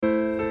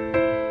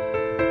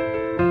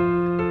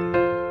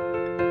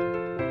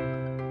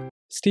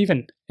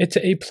Stephen, it's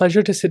a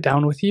pleasure to sit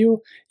down with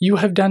you. You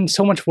have done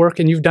so much work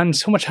and you've done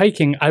so much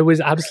hiking. I was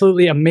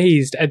absolutely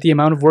amazed at the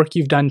amount of work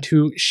you've done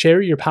to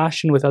share your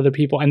passion with other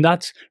people. And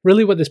that's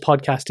really what this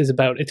podcast is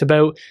about. It's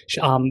about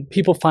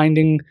people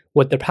finding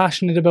what they're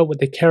passionate about, what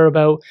they care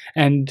about,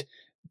 and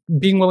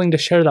being willing to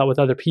share that with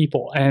other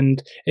people.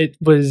 And it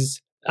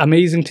was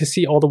amazing to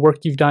see all the work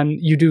you've done.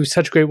 You do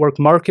such great work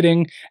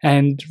marketing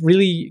and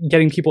really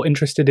getting people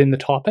interested in the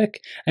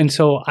topic. And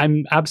so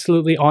I'm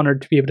absolutely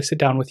honored to be able to sit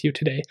down with you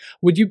today.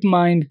 Would you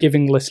mind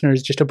giving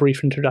listeners just a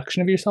brief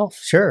introduction of yourself?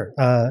 Sure.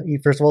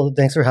 First of all,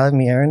 thanks for having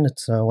me, Aaron.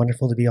 It's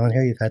wonderful to be on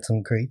here. You've had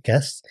some great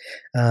guests.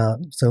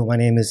 So my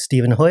name is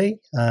Stephen Hoy.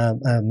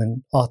 I'm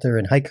an author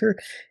and hiker,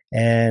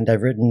 and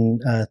I've written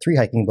 3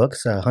 hiking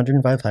books,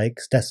 105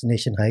 Hikes,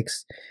 Destination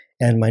Hikes,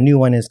 and my new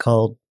one is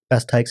called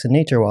Best Hikes and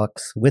Nature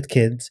Walks with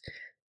Kids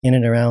in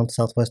and around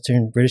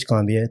southwestern British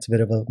Columbia. It's a bit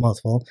of a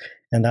mouthful.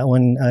 And that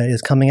one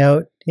is coming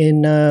out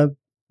in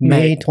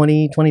May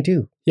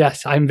 2022.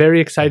 Yes, I'm very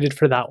excited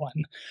for that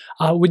one.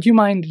 Would you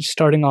mind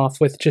starting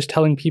off with just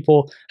telling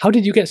people, how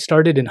did you get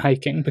started in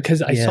hiking?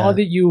 Because I saw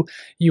that you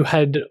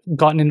had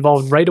gotten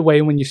involved right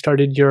away when you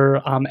started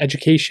your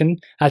education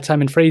at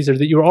Simon Fraser,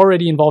 that you were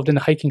already involved in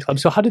the hiking club.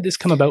 So how did this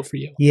come about for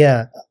you?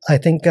 Yeah, I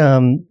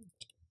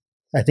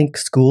think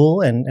school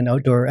and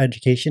outdoor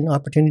education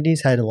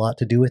opportunities had a lot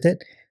to do with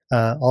it.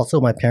 Also,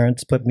 my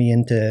parents put me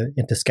into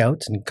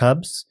Scouts and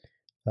Cubs.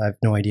 I have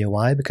no idea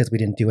why, because we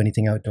didn't do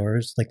anything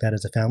outdoors like that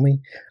as a family,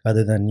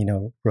 other than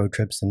road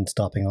trips and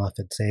stopping off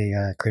at, say,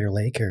 Crater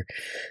Lake.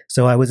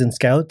 So I was in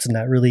Scouts, and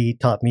that really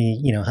taught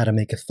me how to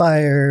make a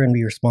fire and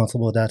be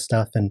responsible with that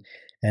stuff, and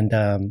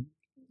a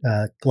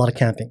lot of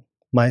camping.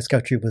 My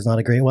Scout troop was not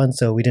a great one,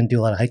 so we didn't do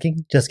a lot of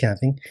hiking, just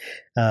camping,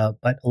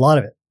 but a lot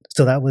of it.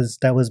 So that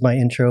was my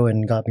intro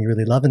and got me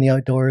really loving the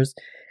outdoors.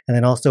 And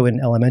then also in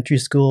elementary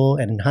school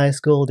and in high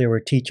school, there were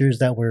teachers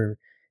that were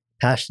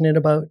passionate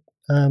about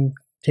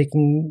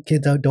taking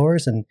kids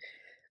outdoors, and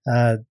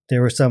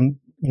there were some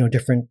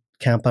different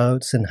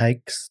campouts and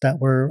hikes that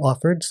were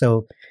offered.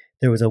 So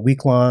there was a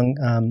week-long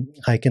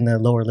hike in the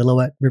Lower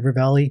Lillooet River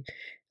Valley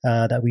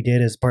that we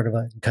did as part of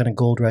a kind of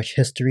gold rush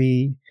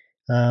history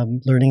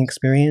learning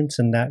experience,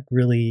 and that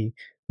really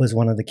was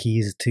one of the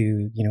keys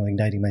to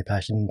igniting my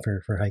passion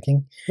for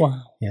hiking.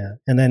 Wow. Yeah.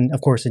 And then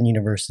of course in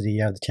university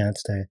you have the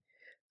chance to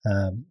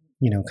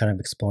kind of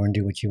explore and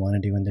do what you want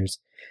to do, and there's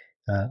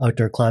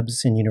outdoor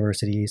clubs in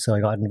university, so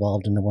I got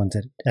involved in the ones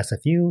at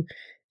SFU,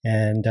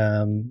 and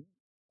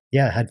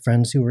I had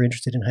friends who were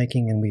interested in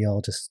hiking, and we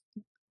all just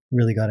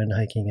really got into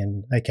hiking,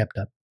 and I kept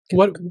up.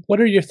 What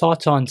are your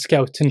thoughts on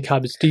Scouts and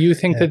Cubs? Do you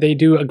think that they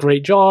do a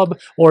great job,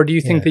 or do you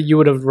think that you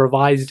would have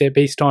revised it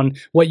based on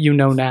what you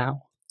know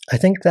now? I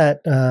think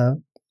that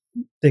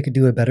they could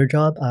do a better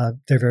job.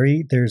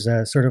 There's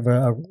a sort of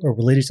a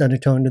religious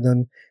undertone to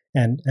them,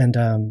 and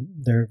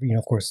they're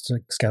of course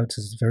Scouts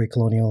is very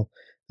colonial.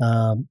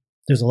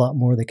 There's a lot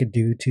more they could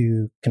do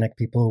to connect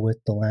people with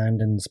the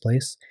land and this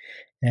place,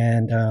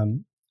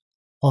 and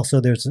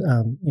also there's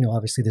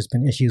obviously there's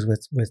been issues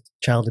with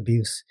child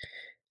abuse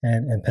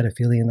and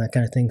pedophilia and that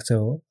kind of thing.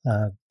 So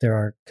there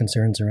are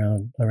concerns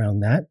around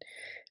that.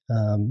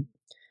 I'm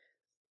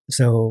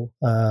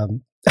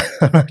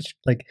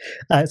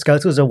not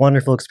Scouts was a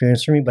wonderful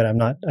experience for me, but I'm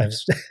not.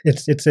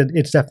 It's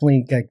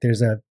definitely like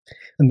there's a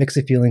mix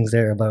of feelings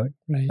there about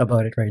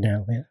it right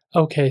now. Yeah.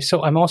 Okay,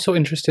 so I'm also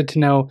interested to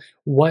know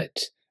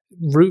what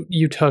route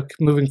you took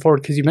moving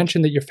forward, because you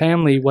mentioned that your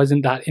family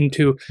wasn't that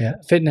into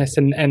fitness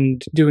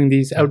and doing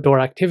these outdoor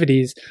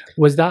activities.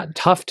 Was that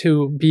tough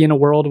to be in a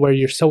world where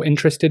you're so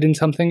interested in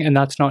something and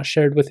that's not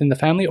shared within the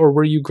family, or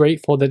were you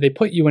grateful that they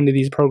put you into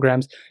these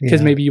programs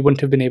because maybe you wouldn't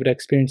have been able to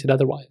experience it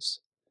otherwise?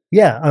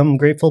 Yeah, I'm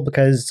grateful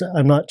because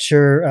I'm not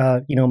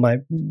sure,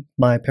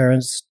 my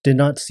parents did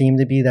not seem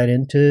to be that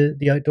into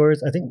the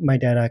outdoors. I think my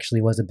dad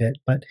actually was a bit,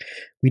 but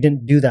we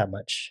didn't do that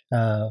much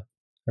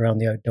around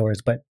the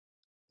outdoors. But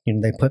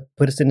they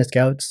put us into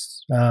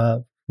Scouts.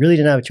 Really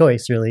didn't have a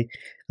choice, really,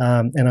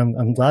 and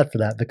I'm glad for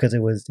that, because it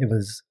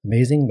was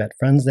amazing. Met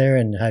friends there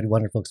and had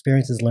wonderful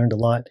experiences. Learned a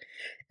lot,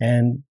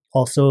 and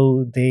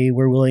also they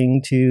were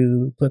willing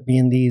to put me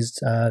in these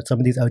some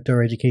of these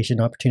outdoor education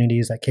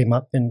opportunities that came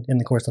up in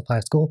the course of high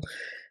school.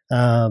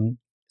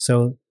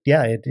 So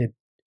yeah,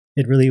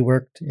 it really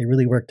worked. It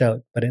really worked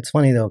out. But it's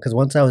funny though, because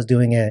once I was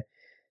doing a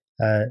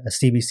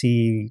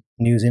CBC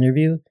News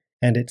interview,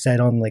 and it said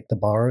on like the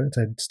bar, it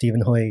said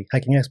Stephen Hoy,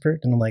 hiking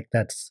expert, and I'm like,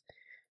 that's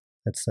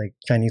like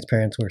Chinese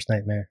parents' worst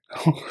nightmare.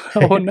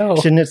 Oh no!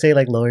 Shouldn't it say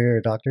like lawyer or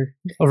doctor?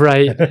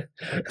 Right.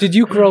 Did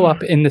you grow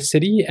up in the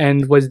city,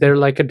 and was there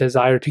like a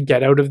desire to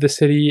get out of the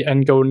city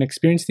and go and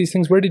experience these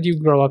things? Where did you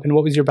grow up, and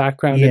what was your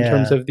background in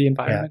terms of the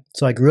environment?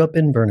 So I grew up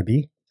in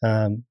Burnaby,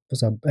 and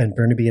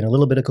Burnaby and a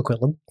little bit of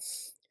Coquitlam,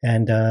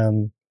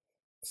 and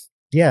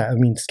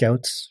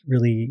Scouts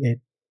really it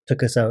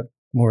took us out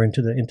more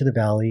into the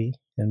valley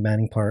and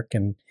Manning Park,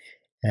 and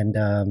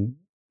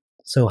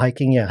so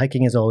hiking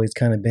has always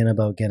kind of been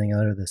about getting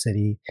out of the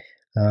city,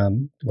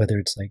 whether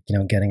it's like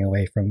getting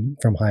away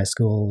from high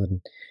school,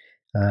 and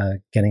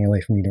getting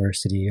away from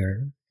university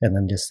and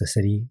then just the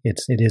city. It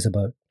is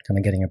about kind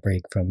of getting a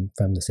break from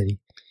the city.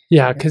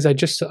 Yeah, because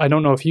I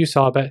don't know if you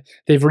saw, but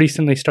they've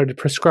recently started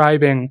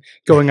prescribing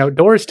going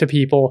outdoors to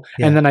people.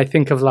 Yeah. And then I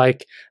think of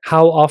like,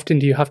 how often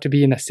do you have to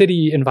be in a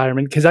city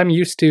environment? Because I'm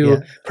used to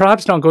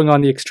perhaps not going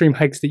on the extreme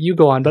hikes that you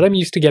go on, but I'm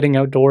used to getting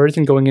outdoors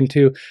and going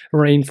into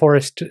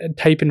rainforest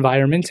type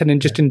environments and then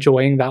just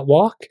enjoying that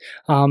walk.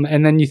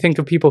 And then you think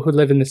of people who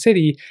live in the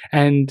city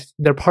and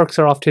their parks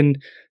are often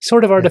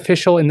sort of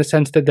artificial in the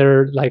sense that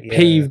they're like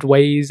paved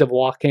ways of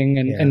walking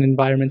and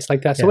environments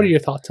like that. So what are your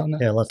thoughts on that?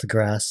 Yeah, lots of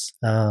grass.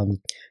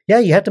 Yeah,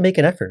 you have to make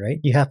an effort, right?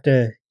 You have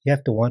to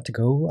want to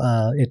go.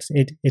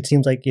 It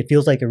seems like it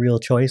feels like a real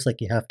choice. Like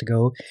you have to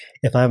go.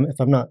 If I'm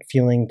not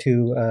feeling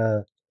too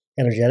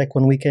energetic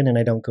one weekend and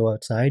I don't go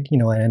outside,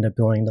 I end up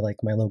going to like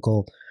my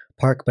local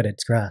park, but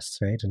it's grass,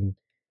 right?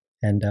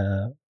 And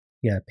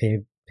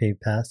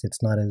paved paths.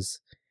 It's not as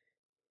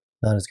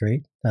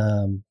great.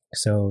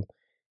 So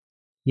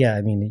yeah,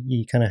 I mean,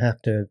 you kind of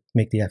have to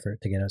make the effort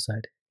to get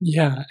outside.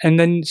 Yeah. And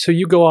then, so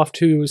you go off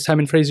to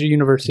Simon Fraser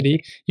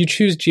University, you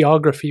choose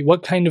geography.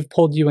 What kind of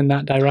pulled you in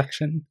that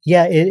direction?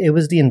 Yeah, it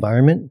was the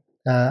environment.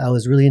 I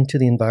was really into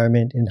the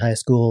environment in high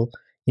school,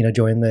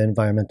 joined the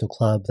environmental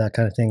club, that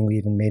kind of thing. We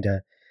even made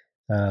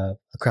a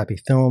crappy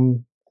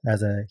film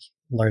as a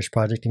large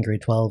project in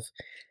grade 12.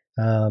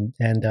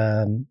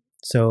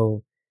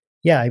 So,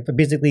 yeah, I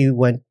basically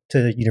went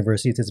to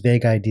university with this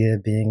vague idea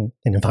of being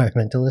an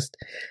environmentalist.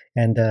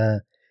 And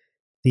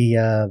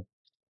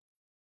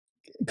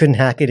couldn't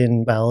hack it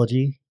in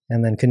biology,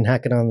 and then couldn't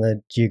hack it on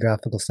the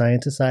geographical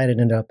sciences side.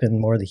 It ended up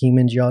in more the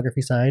human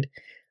geography side,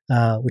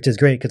 which is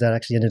great because that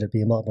actually ended up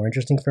being a lot more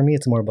interesting for me.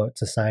 It's more about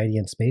society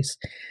and space.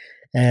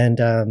 And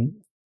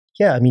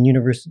I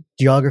mean,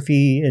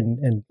 geography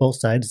and both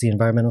sides, the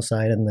environmental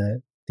side and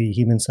the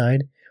human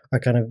side, are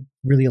kind of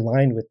really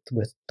aligned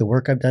with the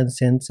work I've done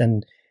since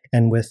and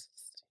with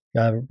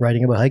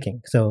writing about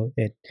hiking. So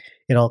it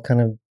all kind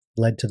of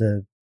led to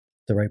the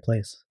right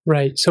place.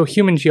 Right. So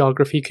human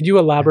geography, could you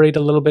elaborate a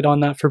little bit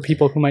on that for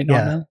people who might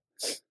not know?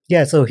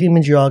 Yeah. So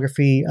human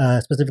geography,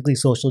 specifically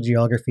social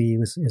geography,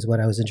 is what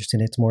I was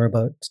interested in. It's more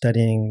about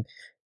studying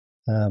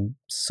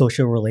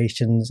social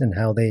relations and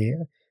how they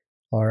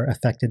are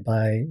affected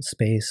by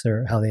space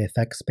or how they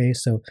affect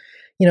space. So,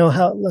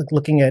 how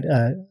looking at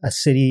a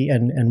city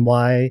and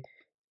why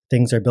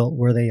things are built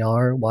where they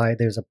are, why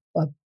there's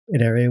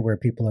an area where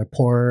people are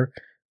poorer,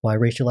 why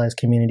racialized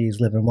communities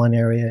live in one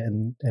area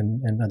and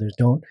others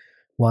don't.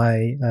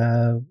 Why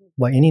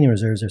Indian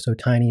reserves are so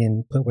tiny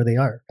and put where they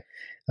are.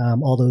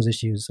 All those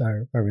issues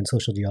are in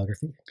social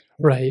geography.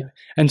 Right.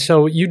 And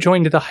so you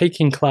joined the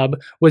hiking club.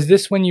 Was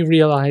this when you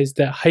realized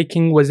that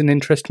hiking was an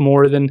interest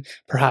more than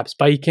perhaps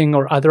biking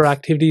or other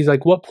activities?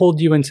 Like what pulled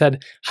you and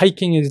said,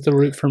 hiking is the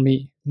route for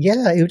me?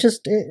 Yeah, it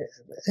just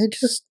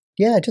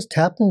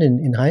happened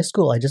in high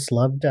school. I just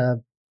loved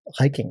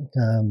hiking.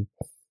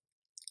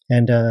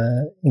 And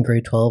in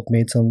grade 12,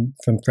 made some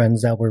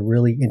friends that were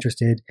really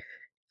interested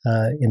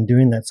in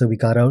doing that. So we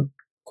got out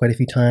quite a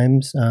few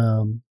times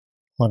on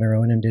our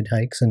own and did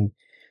hikes. And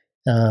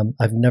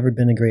I've never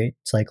been a great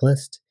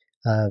cyclist.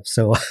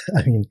 So, I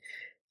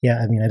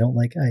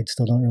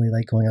still don't really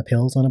like going up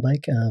hills on a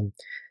bike.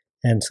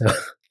 And so,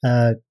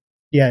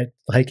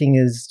 hiking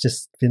has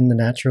just been the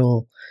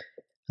natural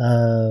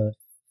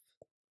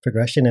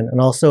progression.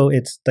 And also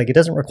it's like, it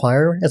doesn't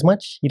require as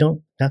much. You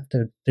don't have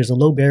to, there's a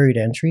low barrier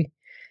to entry.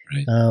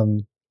 Right.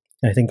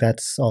 And I think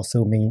that's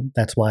also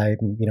that's why,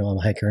 I'm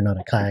a hiker, not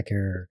a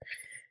kayaker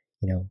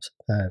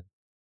or,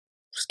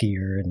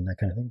 skier and that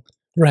kind of thing.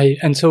 Right.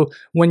 And so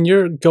when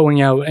you're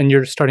going out and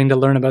you're starting to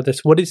learn about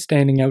this, what is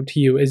standing out to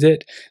you? Is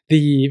it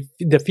the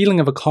feeling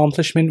of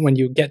accomplishment when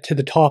you get to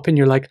the top and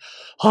you're like,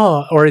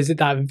 or is it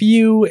that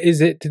view? Is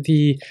it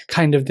the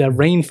kind of the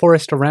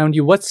rainforest around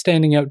you? What's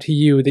standing out to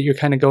you that you're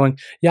kind of going,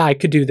 yeah, I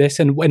could do this.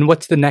 And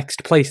what's the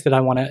next place that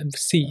I want to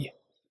see?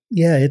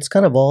 Yeah, it's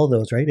kind of all of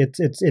those, right?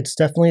 It's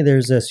definitely,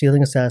 there's a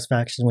feeling of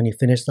satisfaction when you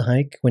finish the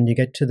hike, when you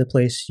get to the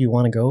place you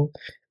want to go,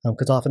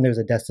 because often there's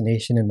a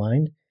destination in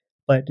mind.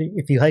 But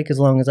if you hike as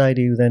long as I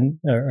do, then,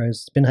 or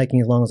has been hiking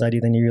as long as I do,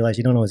 then you realize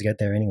you don't always get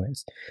there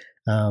anyways.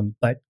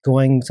 But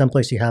going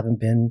someplace you haven't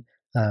been,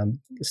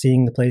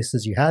 seeing the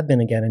places you have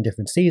been again in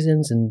different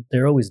seasons, and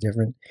they're always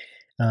different.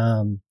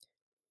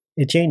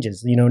 It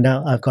changes.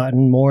 Now I've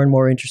gotten more and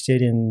more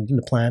interested in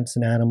the plants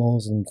and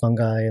animals and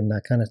fungi and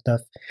that kind of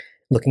stuff,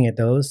 looking at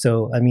those.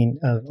 So, I mean,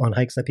 on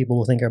hikes that people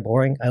will think are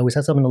boring, I always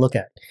have something to look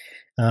at.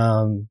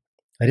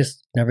 I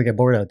just never get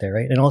bored out there,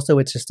 right? And also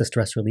it's just a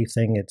stress relief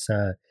thing. It's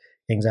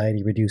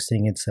anxiety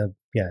reducing. It's a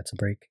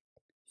break.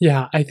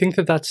 Yeah, I think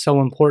that's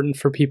so important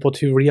for people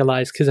to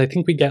realize, because I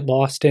think we get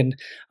lost in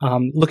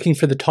looking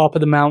for the top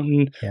of the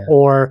mountain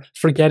or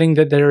forgetting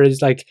that there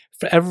is like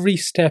for every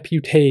step you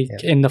take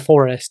Yeah. in the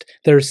forest,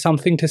 there's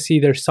something to see,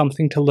 there's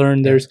something to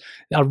learn, there's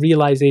a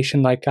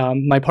realization. Like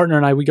my partner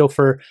and I, we go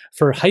for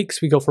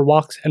hikes, we go for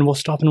walks, and we'll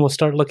stop and we'll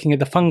start looking at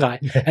the fungi.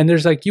 And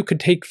there's like, you could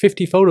take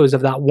 50 photos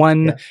of that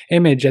one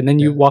image, and then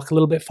you walk a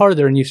little bit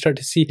farther and you start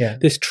to see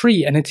this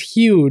tree and it's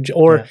huge,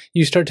 or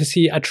you start to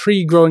see a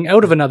tree growing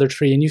out of another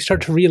tree, and you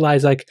start to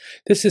realize like,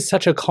 this is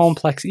such a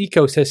complex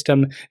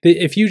ecosystem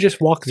that if you just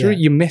walk through it,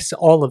 you miss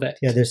all of it.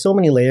 Yeah, there's so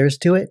many layers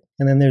to it.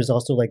 And then there's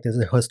also like there's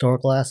the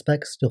historical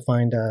aspects. You'll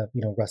find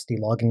rusty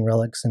logging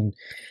relics and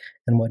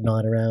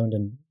whatnot around,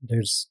 and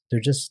there's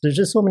just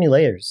so many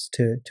layers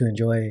to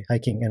enjoy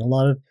hiking. And a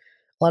lot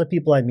of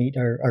people I meet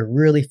are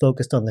really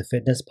focused on the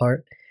fitness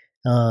part,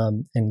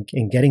 and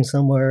getting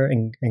somewhere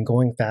and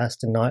going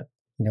fast and not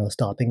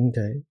stopping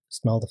to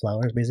smell the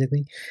flowers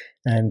basically.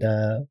 And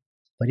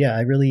but yeah,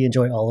 I really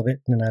enjoy all of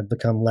it, and I've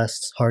become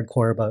less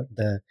hardcore about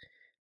the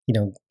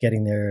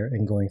getting there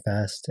and going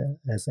fast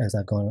as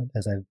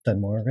I've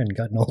done more and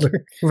gotten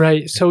older.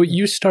 Right. So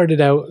you started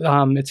out,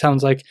 it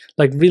sounds like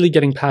really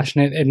getting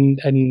passionate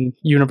in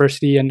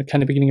university and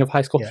kind of beginning of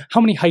high school. Yeah.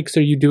 How many hikes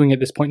are you doing at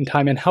this point in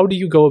time, and how do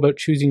you go about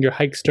choosing your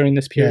hikes during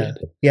this period?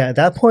 Yeah. At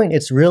that point,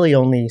 it's really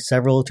only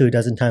several to a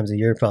dozen times a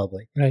year,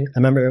 probably. Right. I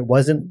remember it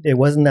wasn't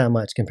that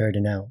much compared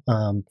to now.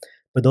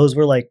 But those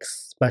were like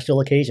special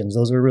occasions.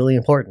 Those were really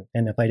important.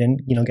 And if I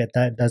didn't, get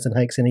that dozen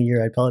hikes in a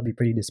year, I'd probably be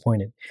pretty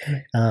disappointed.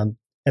 Right.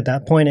 At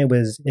that point, it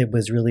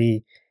was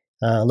really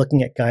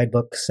looking at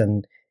guidebooks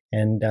and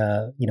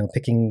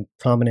picking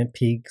prominent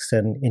peaks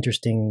and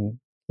interesting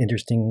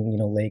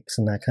lakes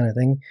and that kind of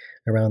thing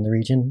around the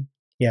region.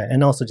 Yeah,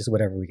 and also just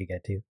whatever we could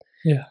get to.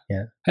 Yeah.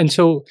 Yeah. And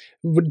so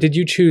did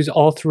you choose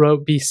all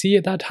throughout BC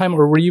at that time,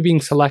 or were you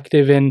being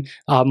selective in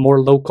more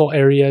local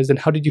areas? And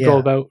how did you go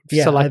about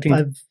selecting?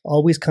 I've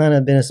always kind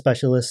of been a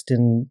specialist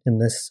in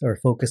this, or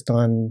focused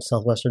on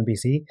southwestern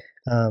BC.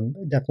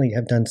 Definitely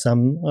have done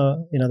some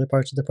in other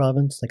parts of the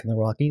province, like in the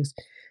Rockies.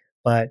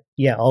 But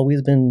yeah,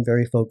 always been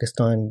very focused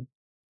on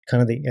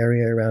kind of the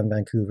area around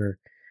Vancouver,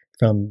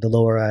 from the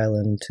Lower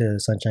Island to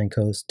Sunshine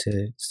Coast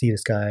to Sea to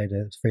Sky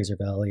to Fraser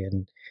Valley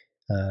and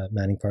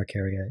Manning Park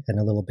area, and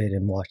a little bit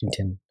in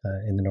Washington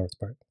in the north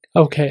part.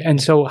 Okay,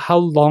 and so how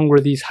long were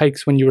these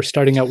hikes when you were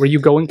starting out? Were you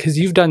going, because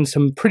you've done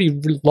some pretty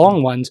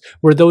long ones,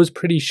 were those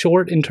pretty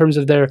short in terms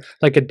of their,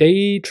 like a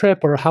day trip,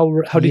 or how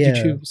did you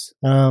choose?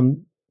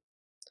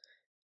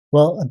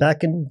 Well,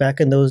 back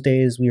in those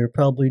days, we were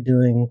probably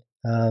doing,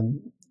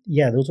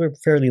 those were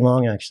fairly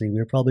long actually. We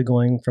were probably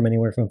going from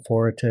anywhere from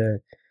 4 to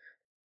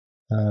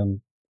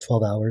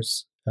 12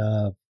 hours.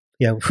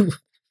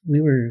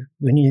 We were,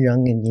 when you're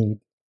young and you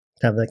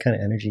have that kind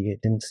of energy, it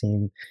didn't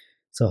seem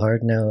so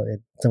hard. Now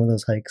some of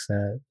those hikes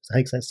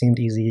that seemed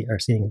easy are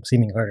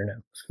seeming harder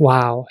now.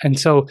 Wow. And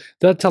so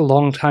that's a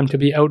long time to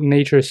be out in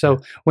nature. So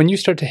when you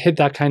start to hit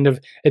that kind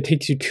of, it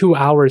takes you 2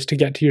 hours to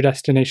get to your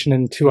destination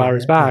and 2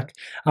 hours back.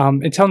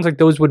 It sounds like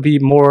those would be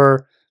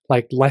more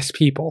like less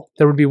people.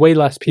 There would be way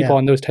less people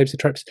on those types of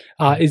trips.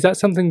 Is that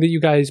something that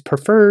you guys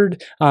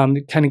preferred,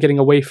 kind of getting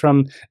away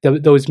from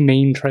those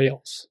main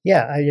trails?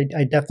 Yeah,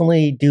 I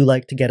definitely do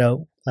like to get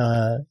out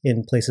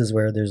in places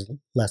where there's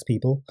less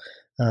people.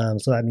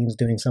 So that means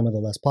doing some of the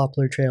less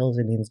popular trails.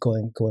 It means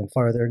going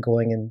farther,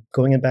 going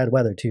in bad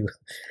weather too.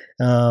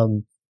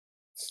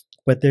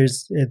 But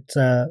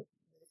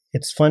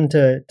it's fun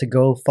to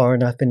go far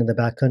enough into the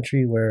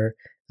backcountry where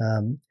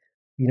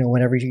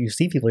whenever you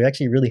see people, you're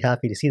actually really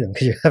happy to see them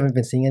because you haven't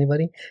been seeing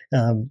anybody.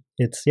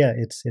 It's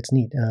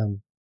neat.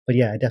 But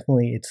yeah,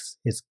 definitely,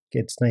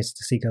 it's nice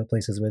to seek out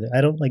places where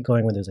I don't like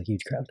going where there's a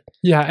huge crowd.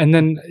 Yeah, and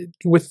then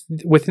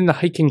within the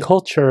hiking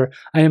culture,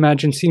 I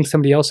imagine seeing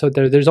somebody else out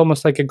there, there's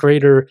almost like a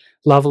greater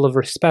level of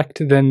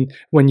respect than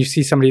when you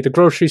see somebody at the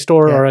grocery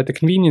store or at the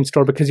convenience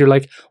store, because you're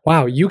like,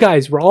 wow, you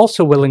guys were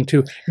also willing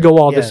to go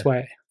all this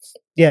way.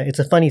 Yeah, it's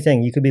a funny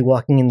thing. You could be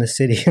walking in the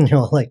city and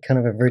you'll like kind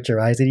of avert your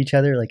eyes at each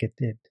other. Like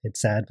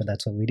it's sad, but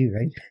that's what we do,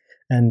 right?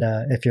 And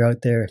if you're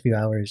out there a few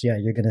hours,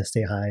 you're going to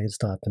stay high and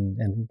stop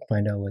and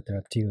find out what they're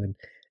up to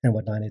and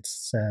whatnot.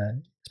 It's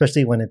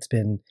especially when it's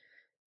been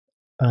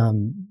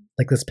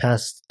like this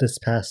past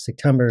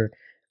September,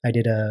 I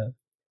did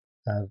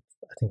I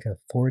think a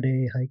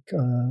 4-day hike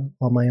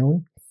on my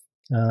own,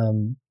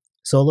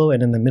 solo,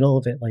 and in the middle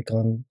of it, like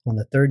on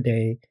the third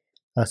day,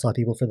 I saw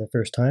people for the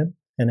first time,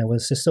 and it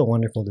was just so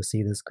wonderful to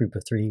see this group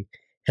of 3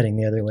 heading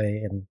the other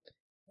way and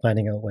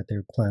finding out what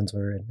their plans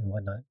were and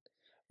whatnot.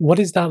 What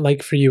is that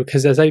like for you?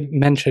 Because as I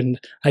mentioned,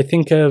 I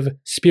think of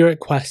spirit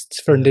quests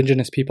for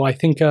Indigenous people. I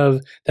think of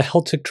the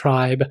Celtic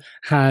tribe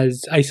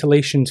has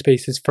isolation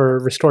spaces for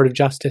restorative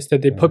justice,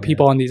 that they put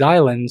people on these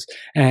islands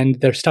and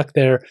they're stuck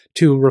there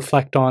to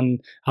reflect on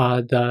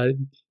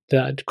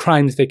the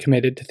crimes they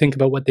committed, to think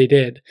about what they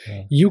did.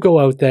 Yeah. You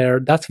go out there,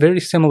 that's very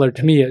similar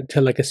to me,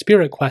 to like a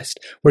spirit quest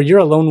where you're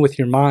alone with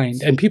your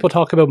mind. And people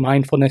talk about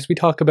mindfulness. We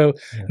talk about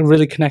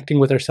really connecting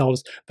with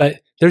ourselves, but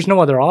there's no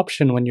other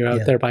option when you're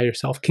out there by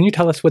yourself. Can you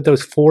tell us what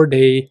those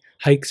 4-day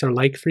hikes are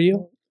like for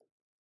you?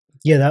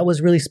 Yeah, that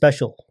was really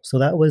special. So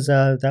that was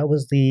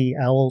the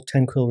Owl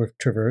 10 Quill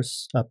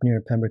Traverse up near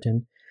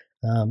Pemberton.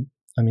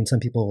 I mean, some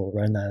people will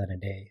run that in a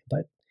day,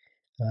 but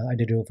I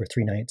did it over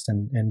 3 nights,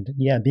 and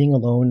yeah, being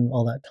alone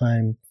all that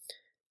time,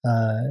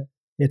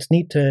 it's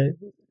neat to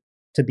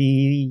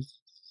be.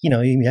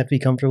 You have to be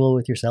comfortable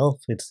with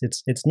yourself.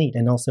 It's neat,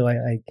 and also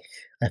I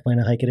find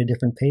I hike at a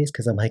different pace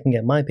because I'm hiking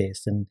at my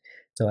pace, and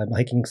so I'm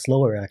hiking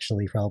slower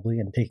actually probably,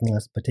 and taking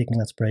less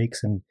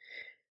breaks, and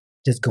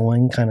just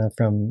going kind of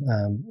from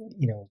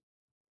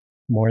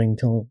morning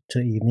till to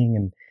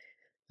evening,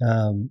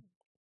 and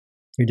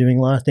you're doing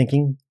a lot of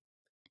thinking,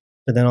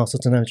 but then also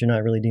sometimes you're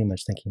not really doing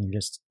much thinking. You're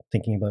just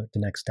thinking about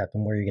the next step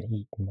and where you're going to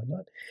eat and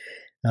whatnot.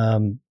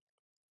 Um,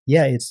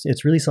 yeah,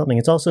 it's really something.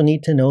 It's also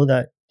neat to know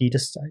that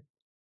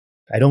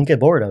I don't get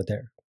bored out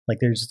there. Like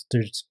there's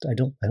I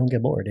don't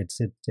get bored. It's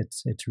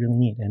really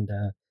neat, and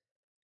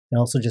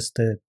also just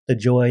the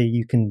joy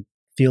you can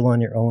feel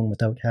on your own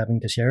without having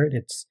to share it.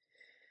 It's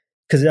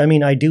because I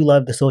mean I do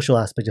love the social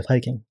aspect of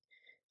hiking.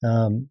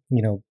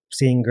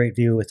 Seeing great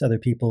view with other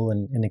people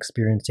and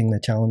experiencing the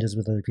challenges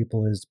with other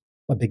people is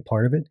a big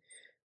part of it.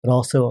 But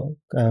also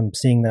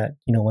seeing that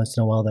once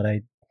in a while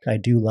that I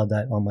do love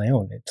that on my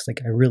own. It's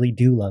like I really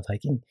do love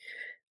hiking.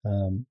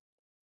 Um,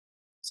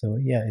 so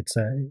yeah, it's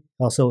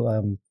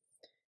also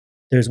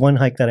there's one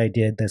hike that I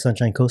did, the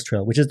Sunshine Coast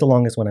Trail, which is the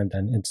longest one I've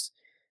done. It's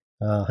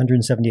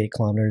 178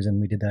 kilometers,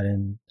 and I did that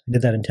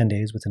in 10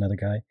 days with another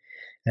guy,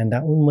 and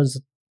that one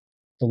was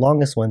the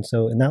longest one.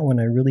 So in that one,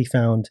 I really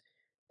found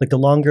like the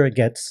longer it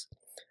gets,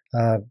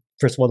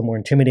 first of all, the more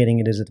intimidating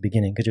it is at the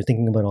beginning because you're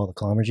thinking about all the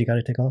kilometers you got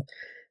to take off.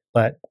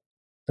 But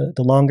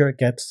the longer it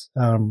gets,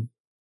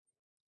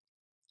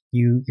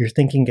 your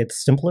thinking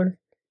gets simpler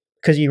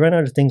because you run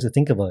out of things to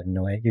think about in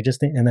a way.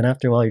 And then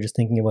after a while, you're just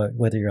thinking about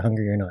whether you're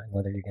hungry or not, and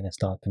whether you're going to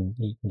stop and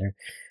eat, or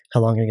how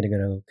long you're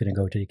going to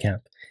go to your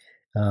camp.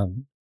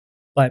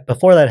 But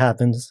before that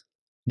happens,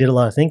 did a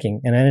lot of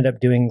thinking, and I ended up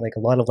doing like a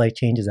lot of life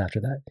changes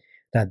after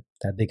that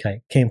big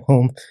hike. Came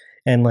home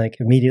and like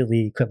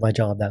immediately quit my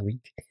job that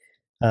week.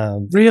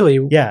 Really?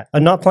 Yeah,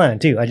 not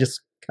planned too. I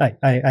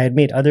had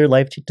made other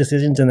life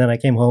decisions, and then I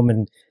came home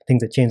and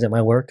things had changed at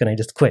my work, and I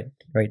just quit.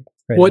 Right.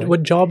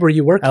 What job were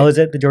you working? I was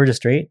at the Georgia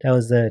Straight. I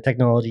was the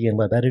technology and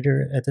web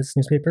editor at this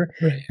newspaper,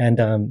 right.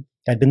 And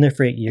I'd been there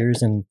for 8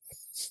 years, and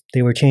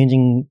they were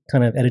changing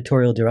kind of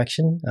editorial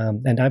direction.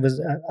 And I was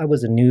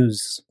a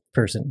news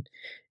person,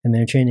 and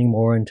they're changing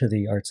more into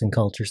the arts and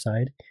culture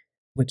side,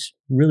 which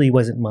really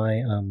wasn't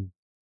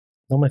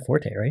not my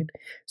forte, right?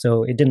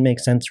 So it didn't make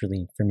sense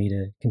really for me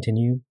to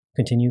continue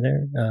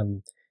there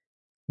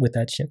with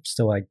that shift.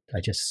 So I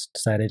just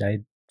decided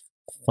I'd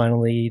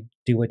finally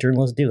do what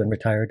journalists do and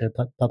retire to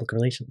public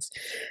relations.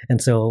 And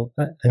so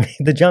I made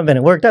the jump, and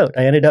it worked out.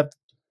 I ended up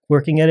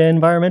working at an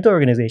environmental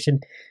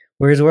organization,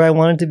 where I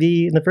wanted to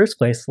be in the first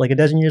place, like a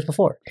dozen years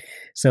before.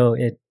 So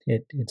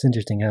it's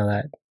interesting how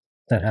that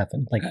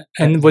happened.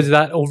 And was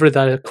that over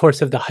the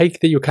course of the hike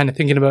that you were kind of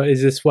thinking about,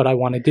 is this what I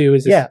want to do?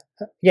 Yeah.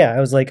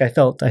 I was like, I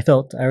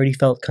already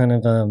felt kind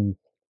of, I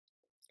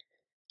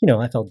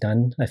felt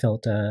done. I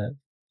felt, I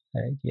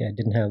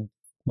didn't have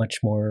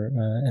much more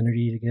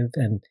energy to give,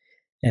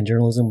 and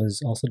journalism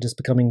was also just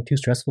becoming too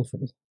stressful for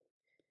me.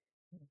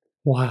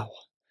 Wow.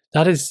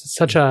 That is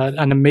such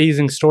an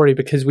amazing story,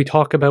 because we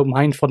talk about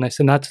mindfulness,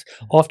 and that's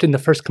often the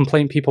first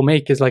complaint people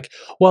make is like,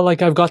 well,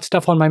 like I've got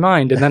stuff on my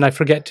mind and then I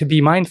forget to be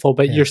mindful.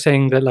 But you're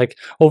saying that like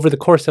over the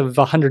course of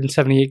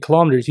 178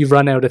 kilometers, you've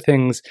run out of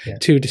things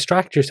to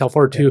distract yourself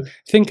or to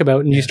think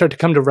about, and you start to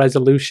come to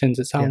resolutions,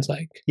 it sounds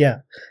like. Yeah.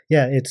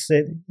 That's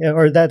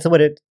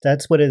what it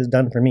has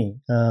done for me.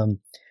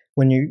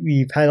 When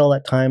you've had all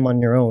that time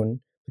on your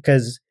own,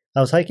 because I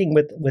was hiking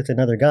with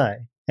another guy,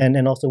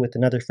 and also with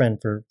another friend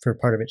for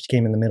part of it. She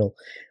came in the middle,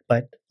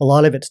 but a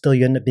lot of it still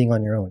you end up being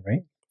on your own,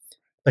 right?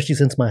 Especially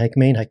since my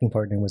main hiking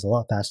partner was a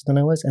lot faster than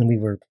I was, and we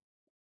were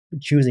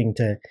choosing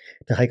to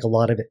hike a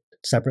lot of it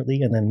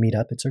separately and then meet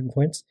up at certain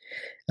points.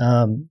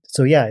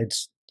 So yeah,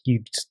 it's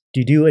you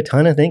do a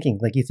ton of thinking.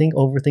 Like you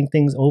overthink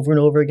things over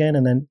and over again,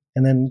 and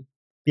then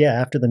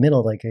after the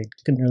middle, like I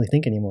couldn't really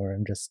think anymore.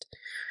 I'm just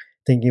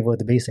thinking about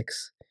the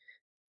basics,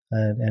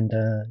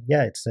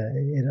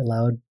 it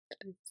allowed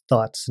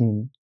thoughts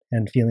and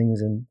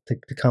feelings and to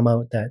come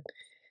out that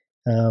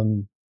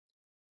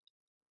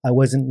I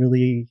wasn't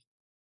really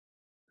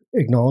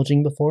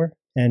acknowledging before,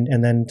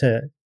 and then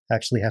to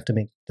actually have to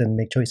make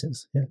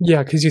choices.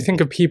 Yeah, because you think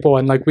of people,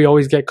 and like we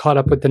always get caught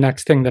up with the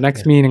next thing, the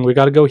next meeting. We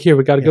got to go here,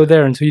 we got to go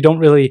there, and so you don't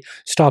really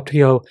stop to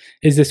go,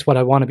 is this what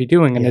I want to be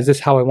doing, and is this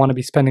how I want to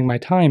be spending my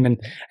time, and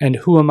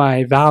who am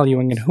I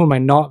valuing and who am I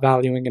not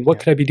valuing, and what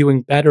could I be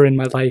doing better in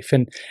my life,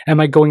 and am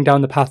I going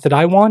down the path that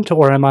I want,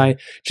 or am I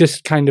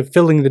just kind of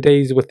filling the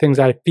days with things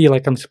I feel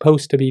like I'm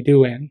supposed to be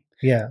doing?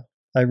 Yeah,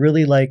 I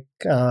really like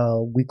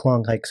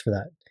week-long hikes for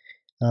that.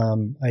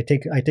 I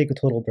take a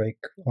total break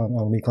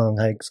on week-long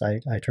hikes. I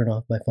turn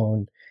off my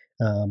phone,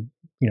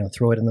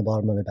 throw it in the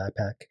bottom of my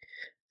backpack,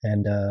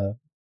 and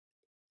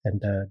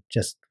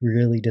just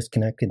really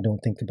disconnect and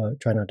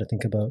try not to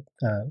think about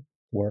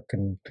work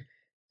and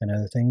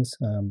other things.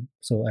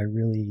 So I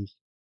really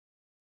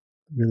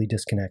really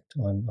disconnect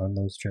on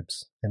those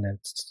trips, and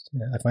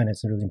I find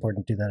it's really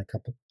important to do that a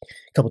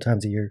couple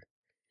times a year.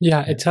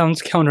 Yeah, it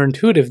sounds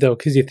counterintuitive though,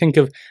 because you think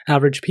of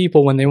average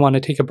people when they want to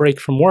take a break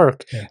from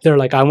work. Yeah. They're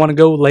like, I want to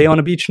go lay on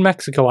a beach in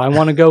Mexico. I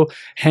want to go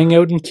hang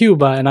out in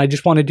Cuba, and I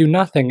just want to do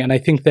nothing. And I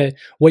think that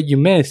what you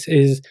miss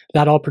is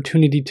that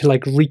opportunity to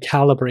like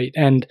recalibrate.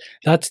 And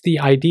that's the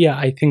idea,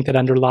 I think, that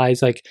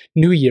underlies like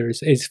New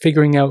Year's, is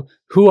figuring out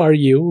who are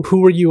you, who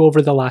were you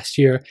over the last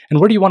year, and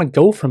where do you want to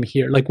go from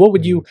here? Like, what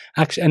would you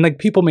actually, and like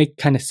people make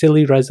kind of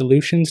silly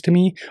resolutions to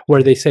me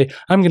where they say,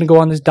 I'm going to go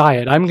on this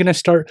diet, I'm going to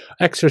start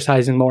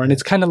exercising more. And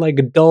it's kind of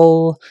like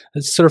dull,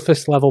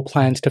 surface level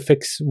plans to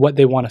fix what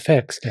they want to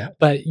fix. Yeah.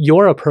 But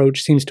your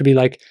approach seems to be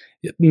like,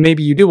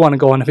 maybe you do want to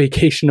go on a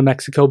vacation to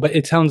Mexico, but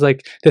it sounds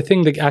like the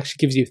thing that actually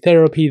gives you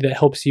therapy, that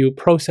helps you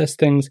process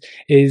things,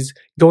 is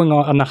going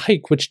on a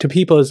hike, which to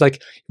people is like,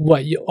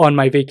 what, on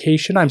my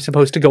vacation, I'm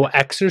supposed to go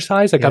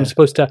exercise? Like I'm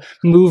supposed to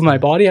move my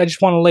body? I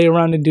just want to lay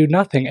around and do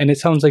nothing. And it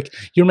sounds like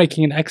you're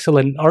making an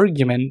excellent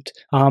argument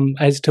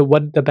as to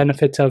what the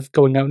benefits of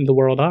going out in the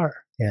world are.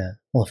 Yeah.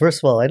 Well,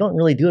 first of all, I don't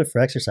really do it for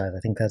exercise.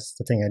 I think that's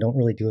the thing. I don't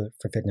really do it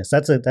for fitness.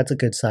 That's a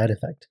good side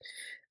effect.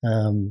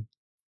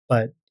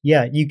 But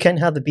yeah, you can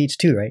have the beach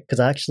too, right? Because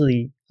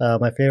actually,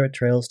 my favorite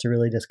trails to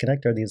really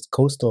disconnect are these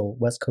coastal,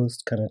 West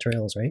Coast kind of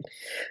trails, right?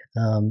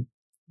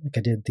 Like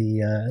I did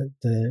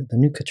the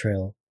Nuka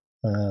Trail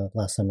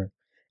last summer,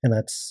 and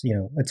that's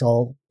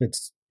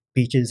it's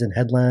beaches and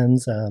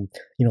headlands.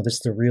 This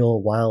is the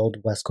real wild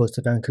West Coast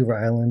of Vancouver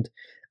Island.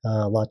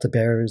 Lots of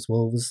bears,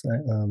 wolves,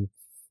 and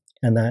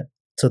that.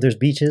 So there's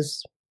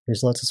beaches.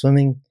 There's lots of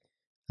swimming.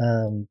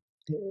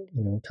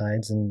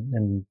 Tides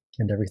and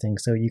everything.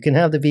 So you can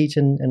have the beach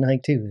and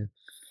hike too.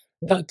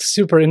 That's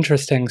super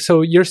interesting.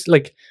 So you're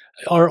like,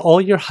 are all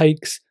your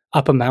hikes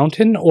up a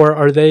mountain, or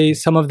are they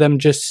some of them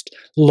just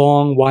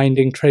long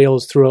winding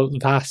trails through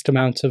vast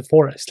amounts of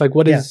forest? Like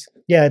what is?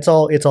 Yeah, it's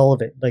all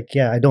of it. Like,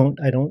 yeah, I don't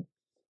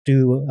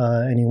do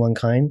any one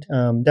kind.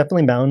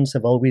 Definitely mountains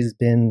have always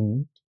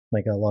been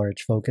like a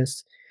large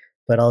focus,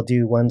 but I'll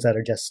do ones that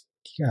are just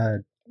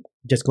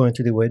going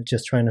through the woods,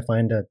 just trying to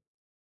find a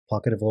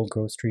pocket of old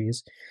growth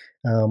trees.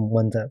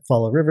 Ones that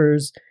follow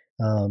rivers.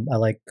 I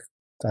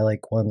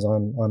like ones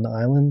on the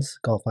islands,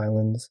 Gulf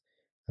Islands,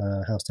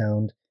 House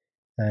Sound,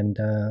 and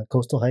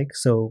coastal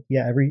hikes. So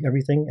yeah,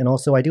 everything. And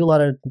also I do a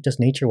lot of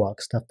just nature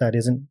walks, stuff that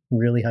isn't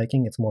really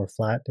hiking. It's more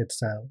flat.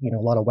 It's a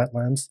lot of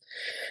wetlands.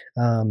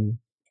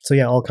 So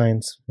yeah, all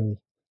kinds really.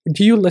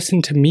 Do you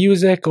listen to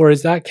music, or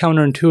is that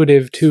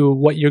counterintuitive to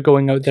what you're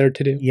going out there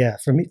to do? Yeah,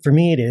 for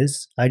me it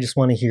is. I just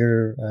want to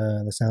hear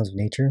the sounds of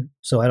nature.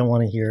 So I don't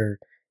want to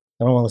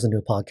listen to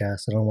a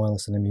podcast. I don't want to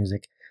listen to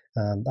music.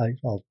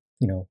 I'll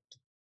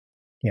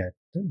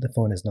the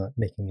phone is not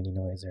making any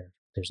noise, or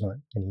there's not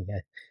any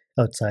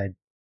outside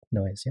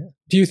noise. Yeah.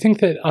 Do you think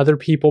that other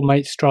people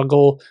might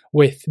struggle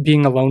with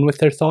being alone with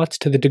their thoughts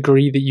to the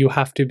degree that you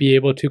have to be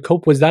able to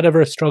cope? Was that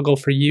ever a struggle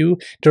for you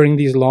during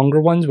these longer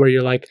ones where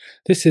you're like,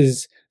 this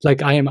is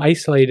like, I am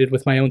isolated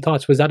with my own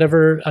thoughts? Was that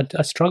ever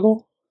a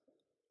struggle?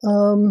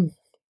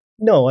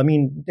 No, I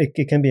mean,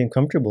 it can be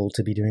uncomfortable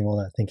to be doing all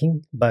that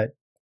thinking, but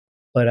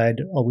I'd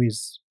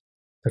always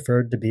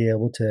preferred to be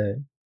able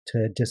to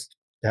just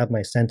have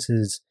my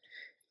senses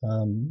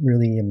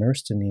really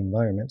immersed in the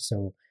environment.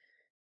 So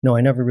no,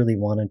 I never really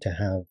wanted to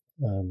have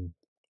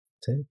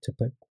to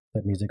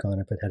put music on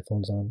or put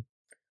headphones on.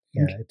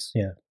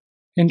 Yeah.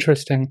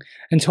 Interesting.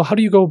 And so how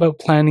do you go about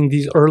planning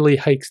these early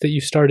hikes that you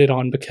started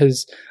on?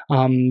 Because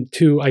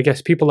to, I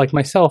guess, people like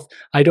myself,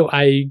 I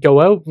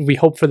go out, we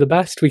hope for the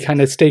best. We kind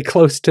of stay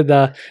close to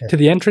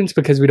the entrance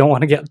because we don't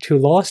want to get too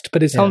lost.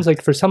 But it sounds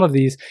like for some of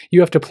these, you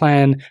have to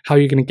plan how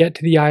you're going to get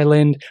to the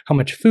island, how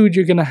much food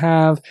you're going to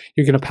have.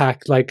 You're going to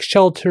pack like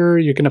shelter.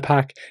 You're going to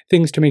pack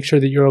things to make sure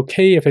that you're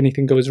okay if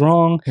anything goes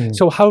wrong.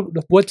 So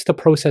what's the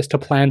process to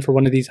plan for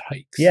one of these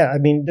hikes? Yeah, I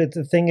mean,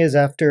 the thing is,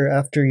 after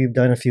you've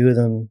done a few of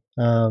them,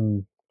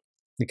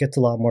 it gets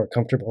a lot more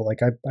comfortable. Like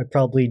I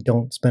probably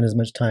don't spend as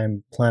much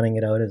time planning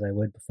it out as I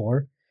would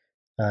before.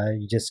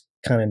 You just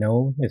kind of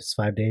know if it's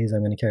 5 days,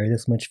 I'm going to carry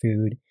this much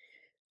food.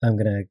 I'm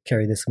going to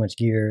carry this much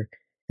gear.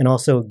 And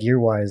also gear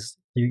wise,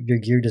 your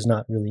gear does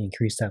not really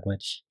increase that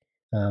much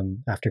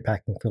after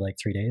packing for like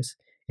 3 days.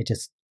 You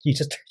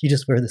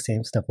just wear the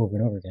same stuff over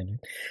and over again,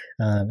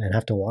 and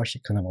have to wash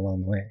it kind of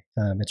along the way.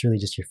 It's really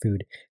just your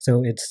food.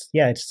 So it's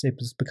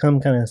become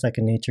kind of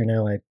second nature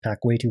now. I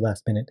pack way too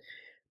last minute.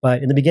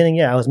 But in the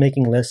beginning, I was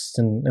making lists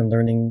and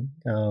learning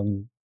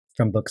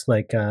from books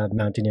like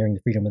Mountaineering: The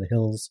Freedom of the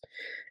Hills,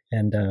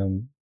 and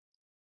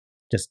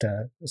just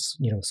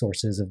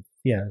sources of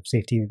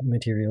safety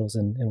materials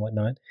and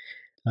whatnot.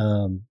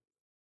 And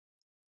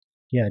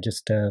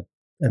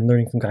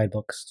learning from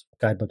guidebooks.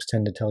 Guidebooks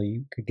tend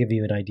to give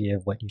you an idea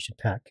of what you should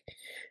pack.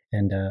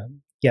 And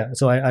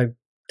so I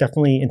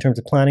definitely, in terms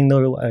of planning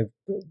though, I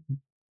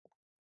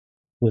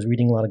was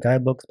reading a lot of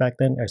guidebooks back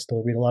then. I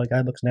still read a lot of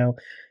guidebooks now.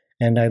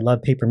 And I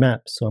love paper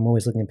maps, so I'm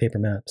always looking at paper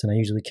maps, and I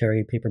usually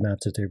carry paper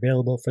maps if they're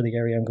available for the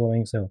area I'm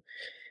going. So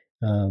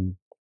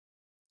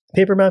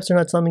paper maps are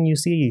not something you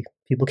see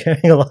people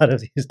carrying a lot of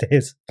these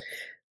days,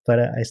 but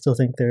I still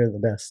think they're the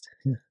best.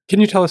 Yeah.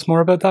 Can you tell us more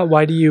about that?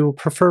 Why do you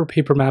prefer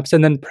paper maps?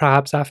 And then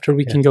perhaps after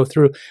we Yeah. can go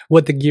through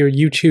what the gear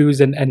you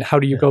choose and how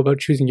do you Yeah. go about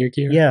choosing your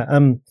gear? Yeah.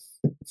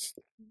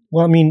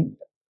 Well, I mean,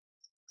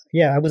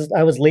 yeah, I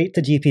was late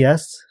to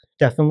GPS,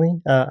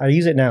 definitely. I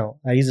use it now.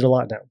 I use it a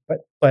lot now.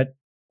 But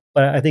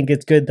I think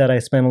it's good that I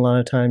spend a lot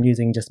of time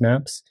using just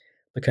maps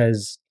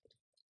because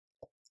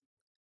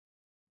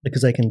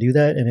I can do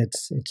that, and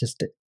it's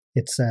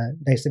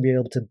nice to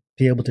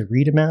be able to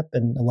read a map,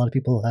 and a lot of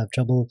people have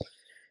trouble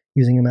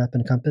using a map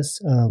and a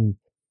compass.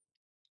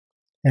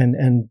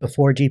 And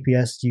before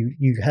GPS,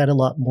 you had a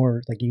lot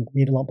more, like you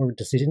made a lot more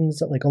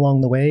decisions like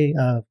along the way,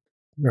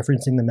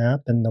 referencing the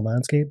map and the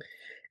landscape.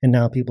 And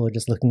now people are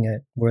just looking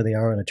at where they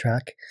are on a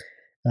track,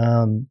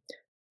 and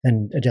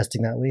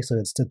adjusting that way. So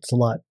it's a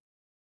lot.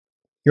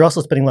 You're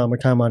also spending a lot more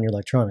time on your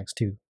electronics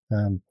too.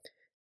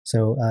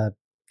 So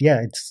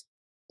yeah,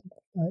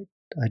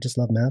 I just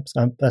love maps.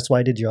 That's why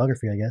I did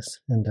geography, I guess.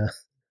 And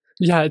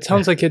yeah, it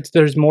sounds like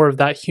there's more of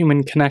that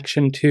human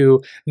connection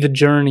to the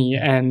journey.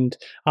 And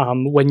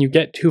when you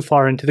get too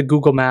far into the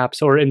Google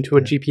Maps or into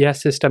a GPS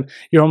system,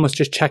 you're almost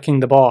just checking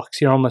the box.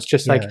 You're almost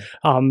just like,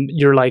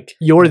 you're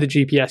the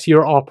GPS,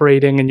 you're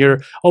operating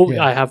and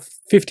I have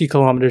 50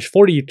 kilometers,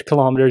 40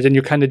 kilometers, and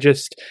you're kind of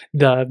just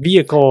the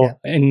vehicle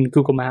in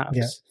Google Maps.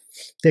 Yeah.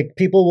 Like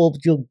people will,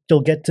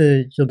 you'll get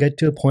to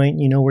a point,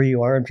 you know, where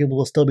you are, and people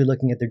will still be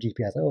looking at their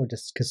GPS. Oh,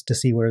 just to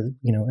see where,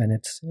 you know, and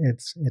it's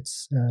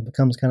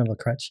becomes kind of a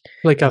crutch,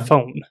 like a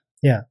phone.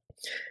 Yeah,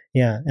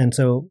 yeah, and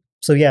so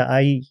yeah,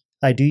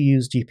 I do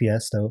use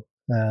GPS though,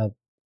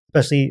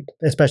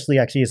 especially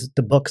actually as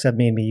the books have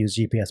made me use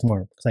GPS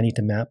more because I need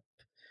to map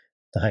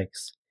the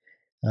hikes,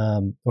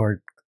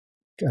 or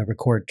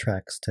record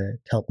tracks to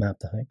help map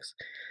the hikes.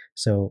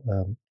 So,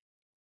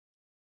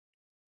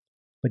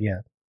 but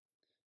yeah.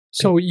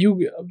 So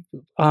you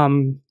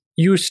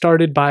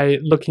started by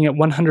looking at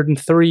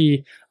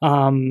 103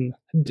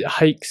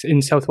 hikes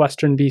in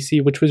southwestern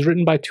BC, which was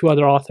written by two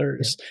other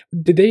authors. Yeah.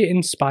 Did they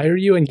inspire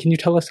you? And can you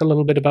tell us a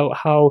little bit about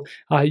how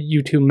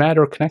you two met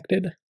or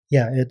connected?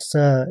 Yeah, it's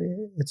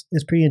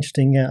pretty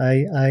interesting. Yeah,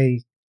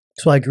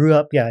 I grew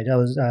up. Yeah, I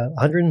was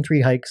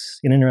 103 hikes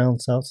in and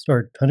around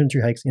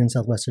 103 hikes in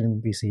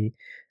southwestern BC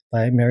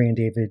by Mary and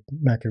David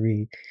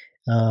Macquarie.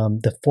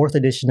 The 4th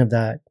edition of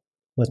that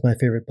was my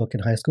favorite book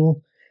in high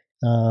school.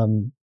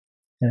 And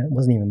it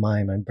wasn't even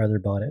mine. My brother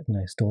bought it, and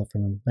I stole it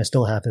from him. I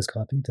still have his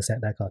copy,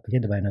 that copy. He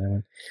had to buy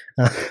another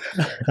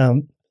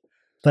one.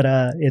 But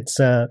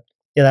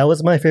that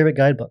was my favorite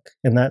guidebook,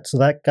 and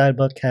that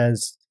guidebook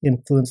has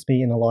influenced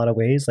me in a lot of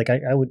ways. Like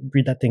I would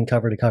read that thing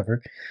cover to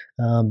cover,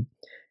 and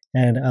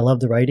I love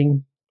the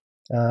writing.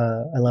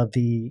 I love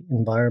the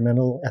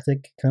environmental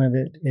ethic kind of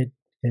it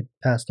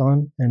passed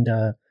on, and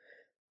I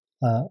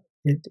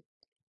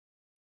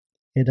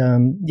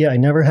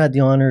never had the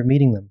honor of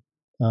meeting them.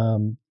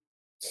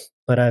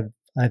 But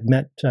I've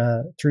met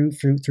through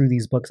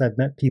these books. I've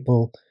met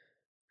people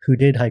who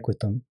did hike with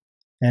them,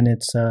 and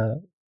it's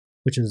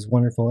which is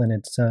wonderful, and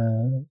it's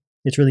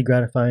really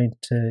gratifying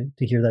to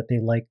hear that they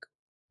like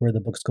where the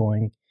book's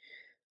going,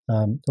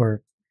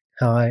 or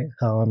how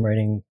I'm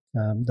writing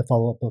the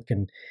follow up book,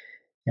 and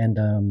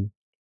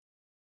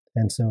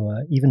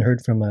so even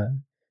heard from a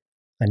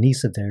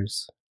niece of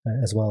theirs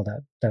as well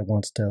that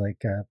wants to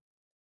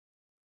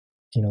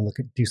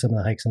do some of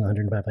the hikes in the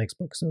 105 Hikes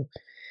book. So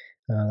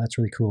that's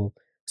really cool.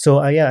 So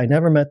I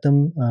never met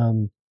them.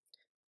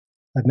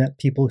 I've met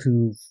people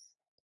who've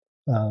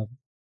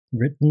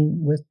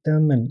written with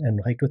them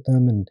and hiked with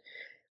them, and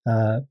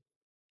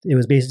it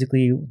was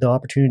basically the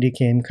opportunity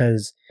came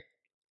because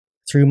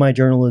through my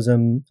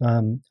journalism,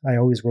 I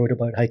always wrote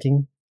about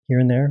hiking here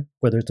and there,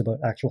 whether it's about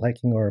actual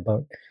hiking or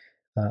about.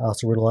 I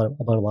also wrote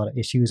about a lot of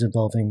issues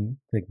involving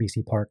like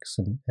BC parks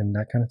and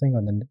that kind of thing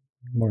on the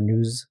more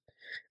news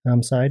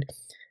side.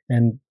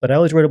 But I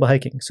always wrote about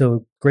hiking.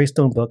 So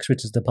Greystone Books,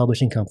 which is the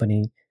publishing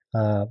company,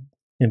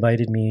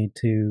 invited me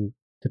to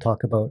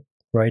talk about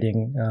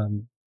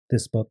writing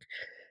this book,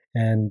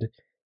 and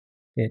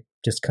it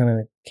just kind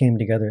of came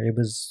together. It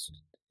was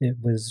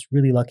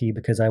really lucky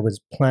because I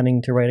was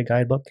planning to write a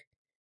guidebook.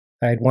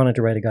 I had wanted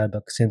to write a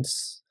guidebook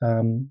since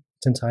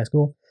high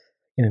school,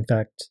 and in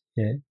fact,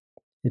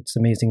 it's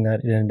amazing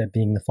that it ended up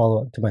being the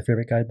follow-up to my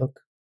favorite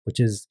guidebook, which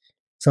is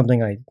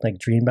something I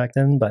dreamed back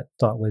then, but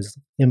thought was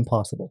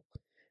impossible.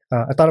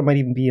 I thought it might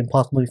even be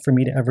impossible for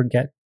me to ever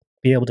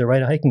be able to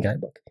write a hiking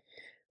guidebook.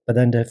 But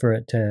then for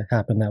it to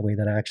happen that way,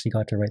 that I actually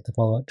got to write the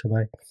follow-up to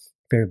my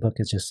favorite book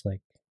is just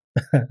like,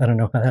 I don't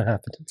know how that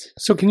happened.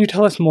 So can you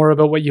tell us more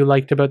about what you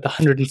liked about the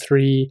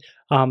 103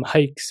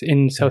 hikes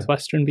in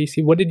southwestern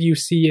BC? What did you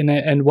see in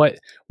it, and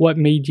what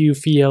made you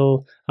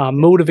feel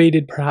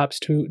motivated perhaps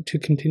to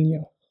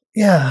continue?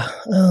 Yeah.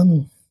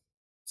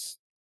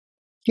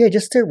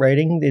 Just their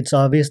writing. It's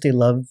obvious they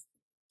love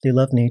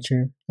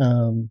nature.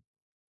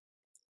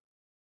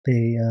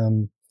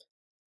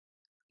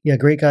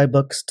 Great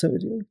guidebooks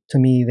to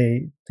me.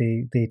 They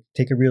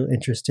take a real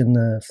interest in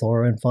the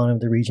flora and fauna of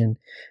the region.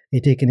 They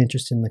take an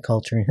interest in the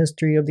culture and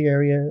history of the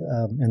area,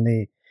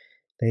 and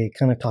They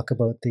kind of talk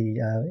about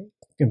the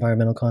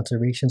environmental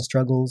conservation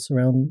struggles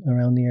around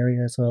the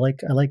area. So I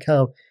like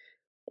how,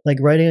 like,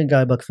 writing a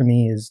guidebook for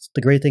me is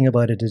the great thing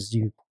about it is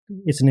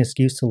it's an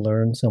excuse to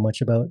learn so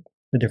much about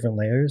the different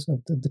layers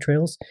of the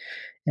trails.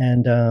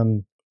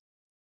 And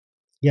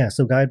yeah,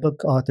 so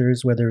guidebook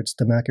authors, whether it's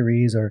the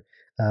Macquaries or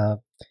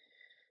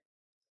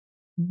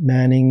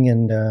Manning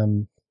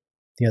and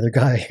the other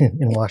guy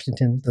in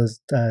Washington,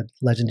 those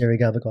legendary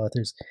guidebook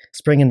authors,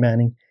 Spring and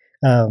Manning,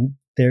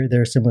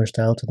 they're a similar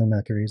style to the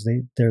Macquaries.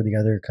 They're the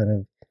other kind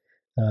of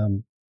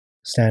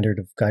standard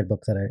of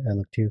guidebook that I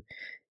look to.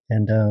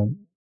 And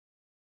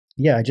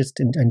yeah, I just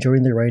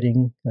enjoying the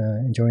writing,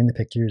 enjoying the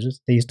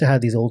pictures. They used to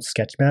have these old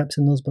sketch maps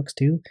in those books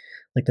too,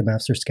 like the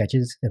maps are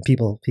sketches, and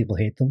people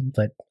hate them,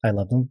 but I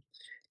love them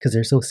because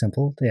they're so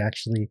simple. They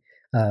actually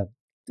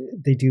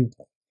they do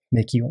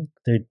make you,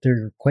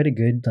 they're quite a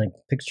good like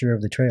picture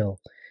of the trail.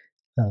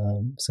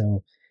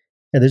 So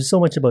yeah, there's so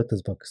much about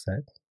those books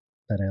that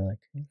I like.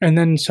 And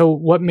then, so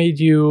what made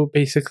you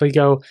basically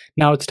go,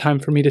 now it's time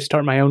for me to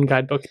start my own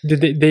guidebook?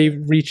 Did they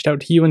reached out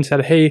to you and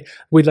said, hey,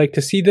 we'd like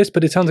to see this,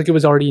 but it sounds like it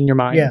was already in your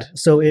mind. Yeah.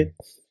 So the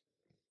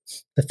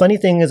funny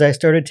thing is I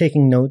started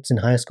taking notes in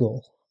high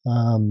school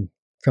from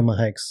my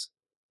hikes,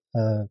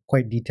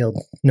 quite detailed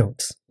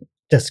notes,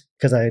 just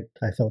because I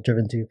felt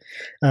driven to.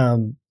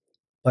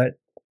 But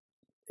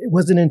it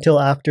wasn't until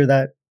after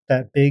that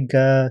big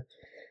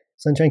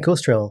Sunshine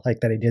Coast Trail hike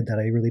that I did that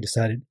I really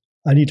decided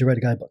I need to write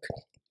a guidebook.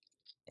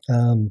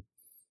 And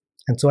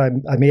so I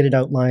made an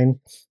outline,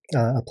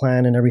 a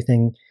plan, and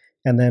everything,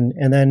 and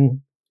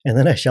then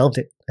I shelved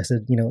it. I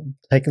said,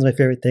 hiking's my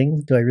favorite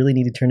thing. Do I really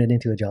need to turn it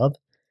into a job?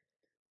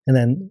 And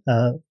then,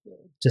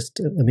 just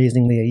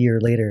amazingly, a year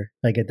later,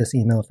 I get this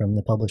email from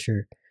the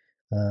publisher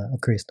of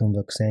Greystone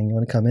Books saying, "You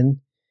want to come in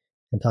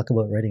and talk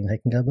about writing a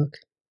hiking guidebook?"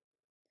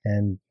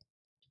 And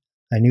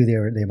I knew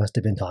they must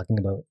have been talking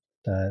about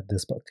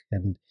this book,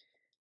 and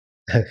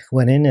I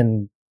went in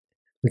and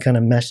we kind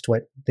of meshed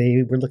what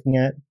they were looking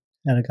at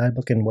a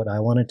guidebook and what I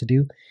wanted to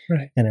do.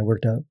 Right. And it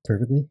worked out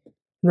perfectly.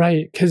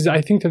 Right. Because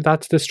I think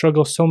that's the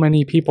struggle so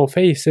many people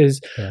face is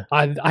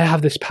I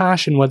have this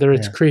passion, whether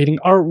it's creating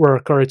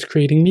artwork or it's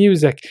creating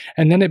music.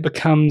 And then it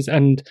becomes,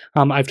 and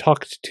I've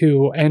talked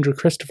to Andrew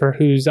Christopher,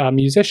 who's a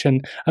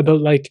musician,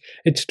 about like,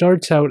 it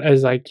starts out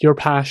as like your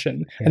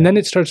passion and then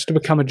it starts to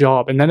become a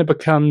job and then it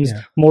becomes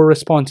more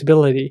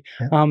responsibility.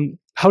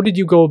 How did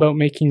you go about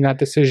making that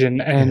decision?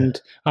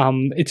 And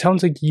it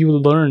sounds like you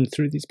learned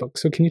through these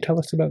books. So can you tell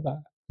us about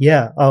that?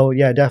 Yeah. Oh,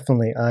 yeah,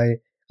 definitely.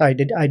 I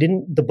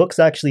didn't, the books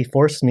actually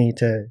forced me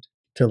to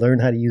learn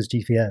how to use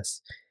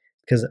GPS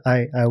because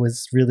I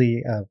was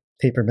really a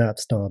paper map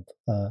snob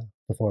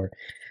before.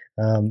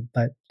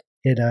 But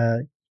it,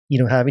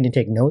 having to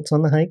take notes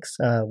on the hikes,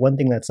 one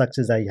thing that sucks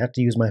is that you have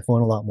to use my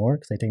phone a lot more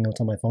because I take notes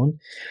on my phone.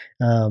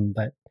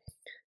 But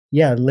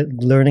yeah,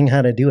 learning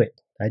how to do it.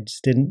 I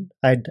just didn't,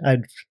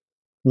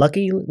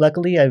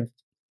 luckily I've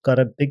got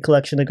a big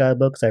collection of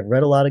guidebooks. I've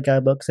read a lot of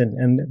guidebooks,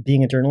 and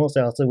being a journalist,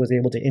 I also was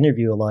able to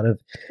interview a lot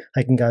of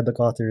hiking guidebook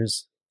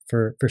authors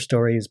for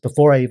stories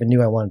before I even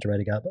knew I wanted to write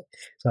a guidebook.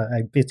 So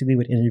I basically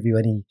would interview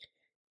any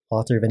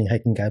author of any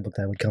hiking guidebook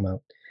that would come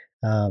out.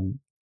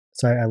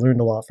 So I learned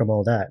a lot from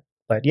all that.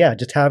 But yeah,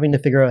 just having to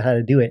figure out how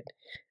to do it.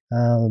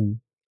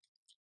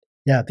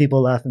 Yeah,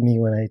 people laugh at me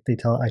when I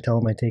tell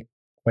them I take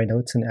my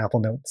notes in Apple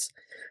Notes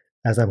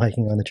as I'm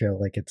hiking on the trail.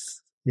 Like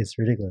it's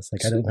ridiculous.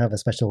 Like I don't have a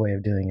special way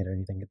of doing it or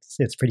anything.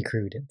 It's pretty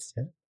crude.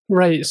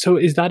 Right. So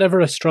is that ever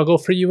a struggle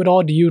for you at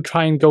all? Do you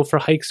try and go for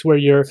hikes where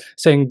you're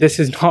saying this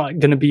is not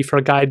going to be for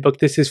a guidebook,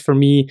 this is for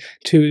me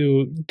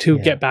to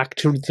get back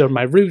to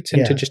my roots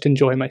and to just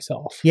enjoy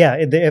myself? Yeah.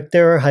 If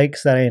there are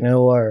hikes that I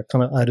know are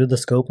kind of out of the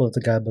scope of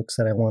the guidebooks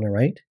that I want to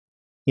write,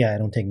 I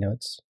don't take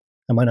notes.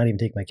 I might not even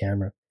take my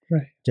camera.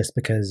 Right. Just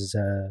because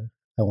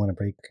I want to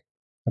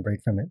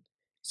break from it.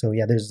 So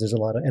yeah, there's a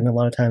lot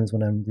of times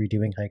when I'm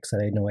redoing hikes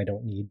that I know I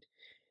don't need,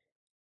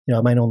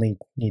 I might only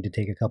need to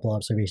take a couple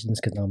observations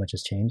because not much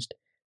has changed.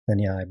 Then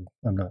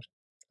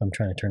I'm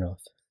trying to turn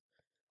off.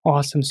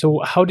 Awesome.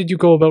 So how did you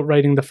go about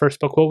writing the first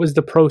book? What was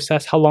the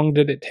process? How long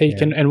did it take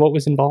and what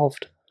was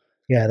involved?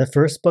 Yeah, the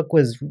first book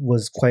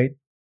was quite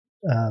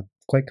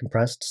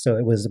compressed. So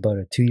it was about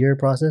a 2-year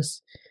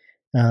process.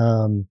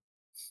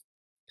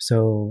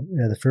 So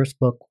the first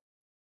book,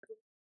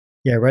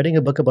 writing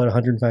a book about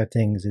 105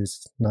 things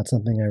is not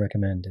something I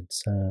recommend.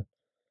 It's a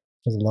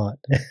lot,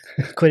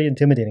 quite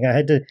intimidating. I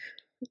had to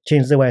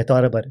change the way I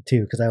thought about it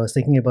too, because I was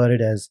thinking about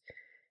it as,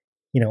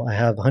 I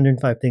have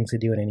 105 things to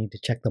do and I need to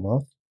check them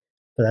off,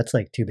 but that's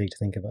like too big to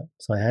think about.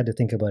 So I had to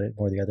think about it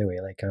more the other way.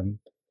 Like,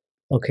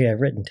 okay,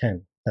 I've written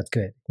 10. That's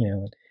good,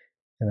 and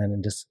then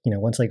it just,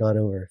 once I got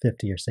over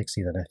 50 or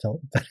 60, then I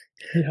felt better.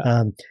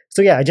 Yeah.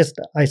 So yeah,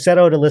 I set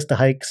out a list of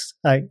hikes.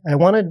 My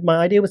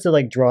idea was to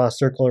like draw a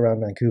circle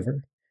around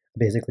Vancouver,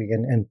 basically,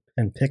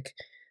 and pick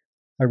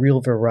a real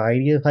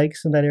variety of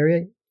hikes in that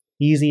area,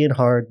 easy and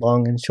hard,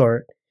 long and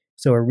short.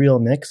 So a real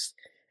mix.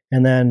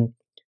 And then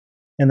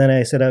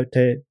I set out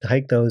to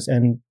hike those,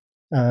 and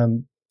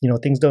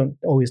things don't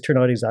always turn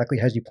out exactly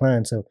as you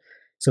plan. So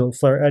So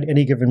for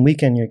any given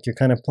weekend, you're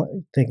kind of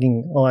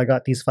thinking, oh, I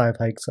got these 5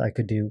 hikes I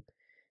could do,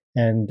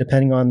 and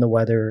depending on the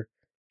weather,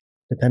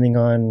 depending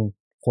on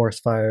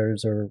forest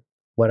fires or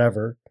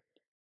whatever,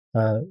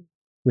 uh,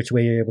 which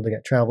way you're able to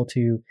get travel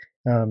to,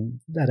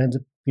 that ends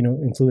up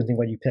influencing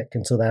what you pick,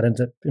 and so that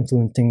ends up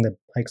influencing the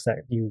hikes that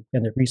you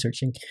end up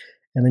researching,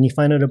 and then you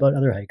find out about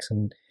other hikes,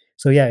 and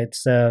so yeah,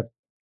 it's I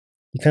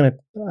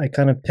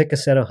kind of pick a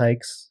set of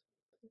hikes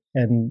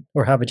and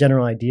or have a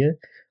general idea.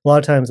 A lot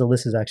of times the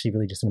list is actually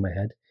really just in my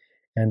head,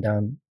 and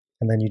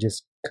then you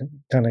just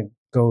kind of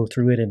go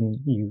through it and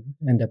you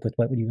end up with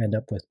what you end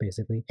up with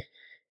basically,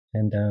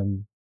 and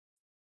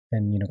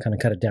kind of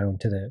cut it down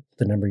to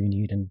the number you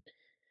need, and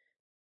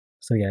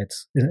so yeah,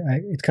 it's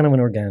kind of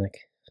an organic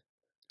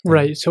thing.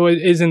 Right. So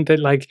it isn't that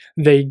like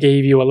they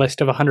gave you a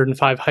list of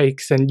 105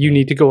 hikes and you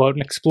need to go out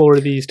and explore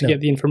these to get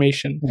the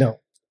information.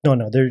 No.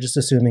 They're just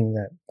assuming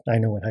that I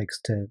know what hikes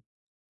to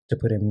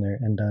put in there,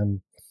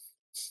 and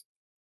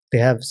they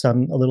have a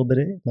little bit.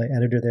 My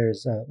editor there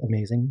is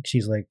amazing.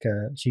 She's like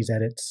she's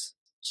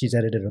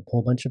edited a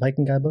whole bunch of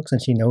hiking guidebooks,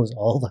 and she knows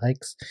all the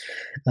hikes.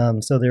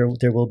 So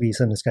there will be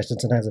some discussion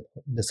sometimes of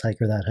this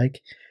hike or that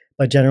hike,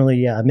 but generally,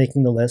 yeah, I'm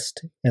making the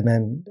list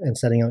and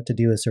setting out to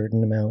do a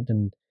certain amount,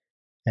 and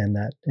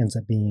that ends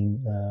up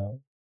being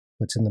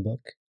what's in the book.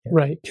 Yeah.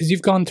 Right, because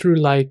you've gone through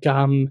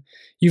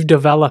you've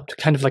developed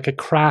kind of like a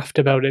craft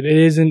about it. It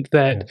isn't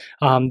that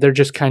they're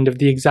just kind of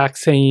the exact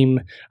same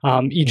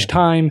each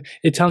time.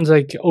 It sounds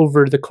like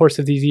over the course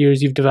of these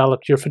years, you've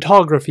developed your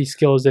photography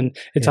skills, and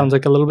it sounds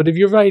like a little bit of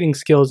your writing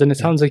skills, and it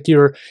sounds like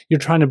you're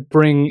trying to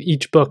bring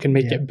each book and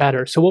make it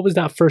better. So what was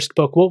that first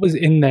book? What was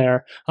in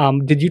there?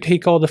 Did you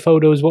take all the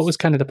photos? What was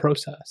kind of the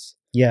process?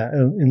 Yeah,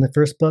 in the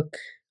first book,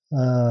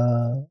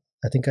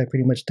 I think I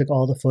pretty much took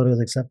all the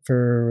photos except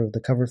for the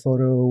cover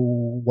photo,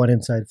 one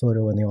inside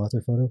photo, and the author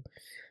photo.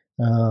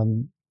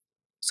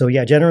 So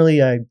yeah,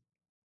 generally I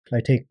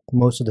take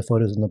most of the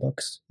photos in the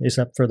books,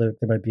 except for there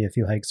might be a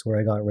few hikes where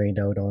I got rained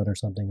out on or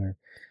something, or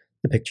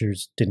the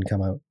pictures didn't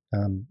come out.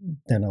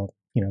 Then I'll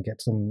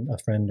get a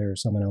friend or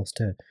someone else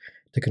to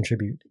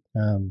contribute,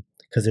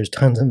 because there's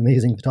tons of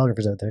amazing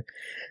photographers out there.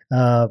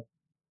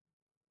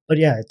 But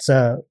yeah, it's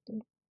so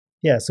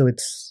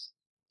it's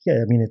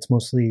I mean, it's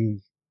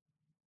mostly.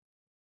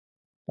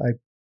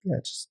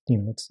 It's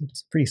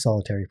a pretty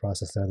solitary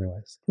process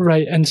otherwise.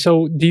 Right. And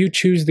so do you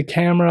choose the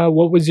camera?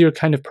 What was your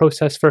kind of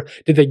process for,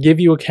 did they give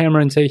you a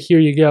camera and say, here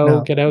you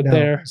go, get out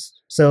there?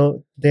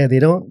 So they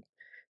don't,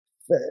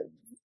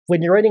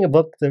 when you're writing a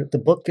book, the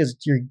book is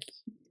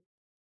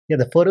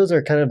the photos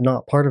are kind of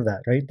not part of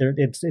that, right? They're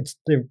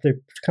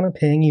kind of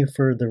paying you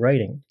for the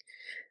writing.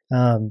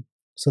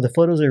 So the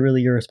photos are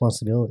really your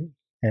responsibility.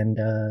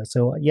 And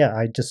so yeah,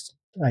 I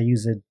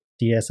use a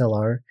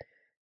DSLR,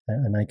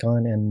 a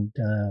Nikon, and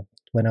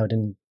went out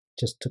and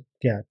just took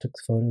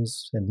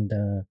photos and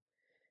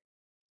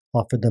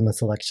offered them a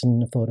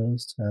selection of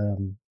photos.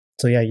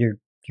 So yeah,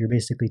 you're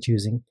basically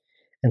choosing,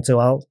 and so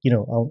I'll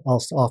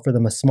offer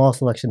them a small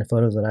selection of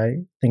photos that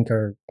I think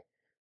are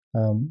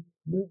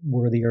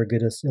worthy or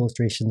good as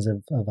illustrations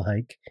of a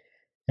hike,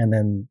 and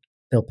then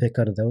they'll pick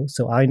out of those.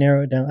 So I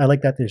narrow it down. I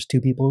like that there's 2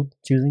 people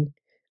choosing.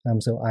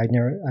 So I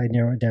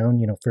narrow it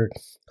down. For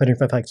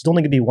 105 hikes, it's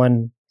only going to be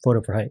 1 photo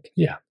per hike.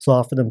 Yeah. So I'll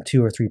offer them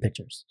 2 or 3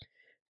 pictures,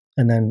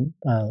 and then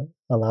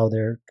allow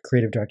their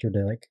creative director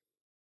to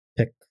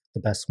pick the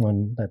best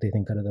one that they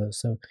think out of those.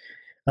 So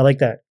I like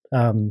that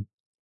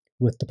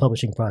with the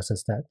publishing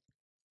process, that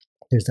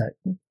there's that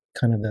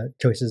kind of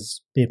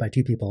choices made by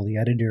 2 people, the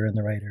editor and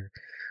the writer,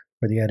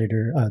 or the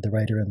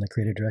writer and the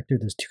creative director.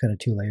 There's 2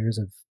 layers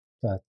of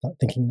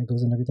thinking that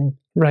goes in everything.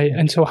 Right.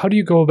 And so how do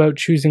you go about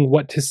choosing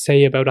what to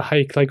say about a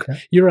hike? Like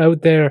you're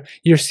out there,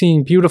 you're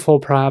seeing beautiful,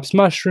 perhaps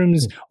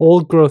mushrooms,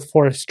 old growth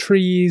forest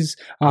trees,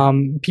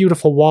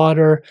 beautiful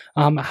water.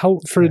 How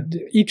for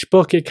each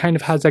book, it kind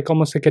of has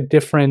almost like a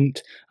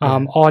different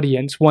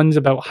audience. One's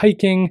about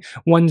hiking,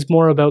 one's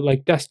more about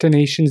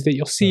destinations that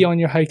you'll see on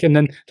your hike. And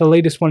then the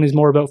latest one is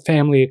more about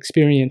family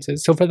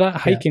experiences. So for that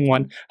hiking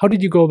one, how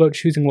did you go about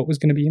choosing what was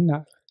going to be in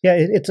that? Yeah,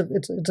 it's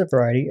a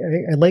variety.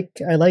 I like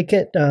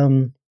it.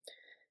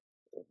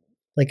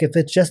 If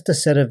it's just a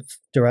set of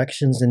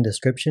directions and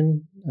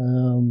description,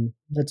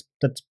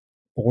 that's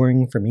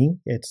boring for me.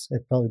 It's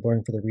probably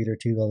boring for the reader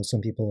too, although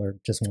some people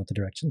just want the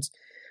directions.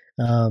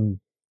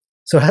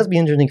 So it has to be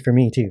interesting for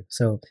me too.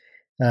 So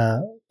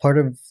part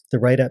of the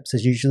write-ups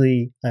is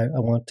usually I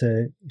want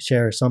to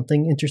share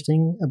something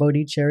interesting about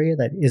each area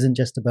that isn't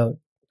just about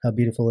how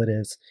beautiful it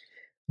is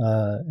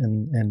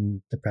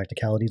and the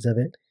practicalities of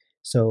it.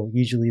 So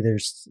usually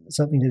there's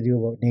something to do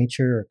about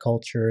nature or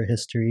culture or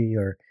history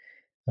or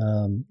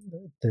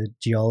the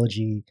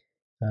geology.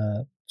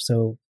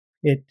 So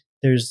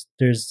there's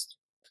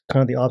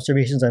kind of the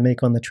observations I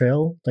make on the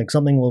trail.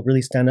 Something will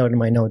really stand out in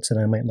my notes, and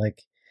I might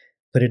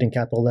put it in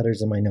capital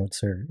letters in my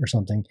notes or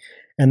something.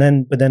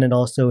 But then it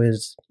also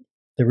is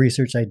the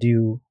research I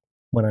do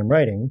when I'm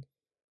writing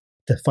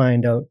to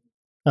find out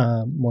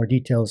more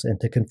details and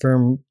to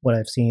confirm what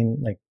I've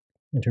seen,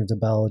 in terms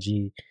of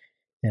biology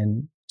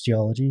and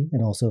geology,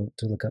 and also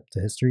to look up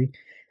the history.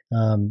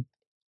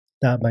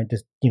 that might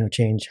just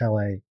change how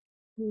I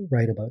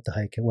write about the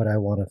hike and what I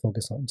want to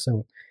focus on.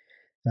 So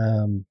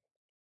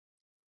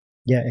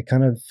yeah,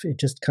 it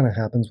just kind of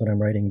happens when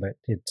I'm writing, but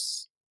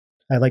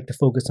I like to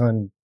focus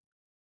on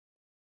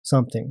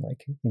something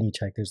like in each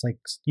hike. There's like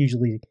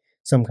usually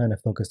some kind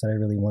of focus that I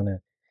really want to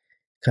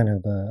kind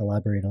of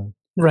elaborate on.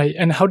 Right.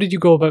 And how did you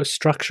go about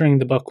structuring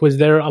the book? Was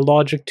there a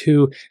logic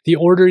to the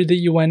order that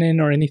you went in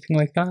or anything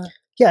like that?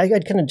 Yeah, I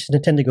kind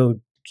of tend to go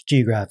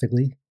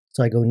geographically.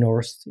 So I go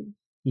north,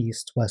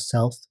 east, west,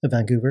 south of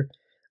Vancouver,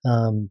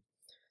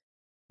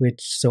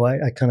 so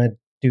I kind of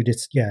do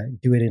this,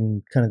 do it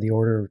in kind of the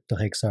order the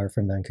hikes are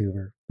from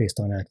Vancouver based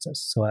on access.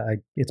 So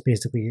it's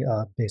basically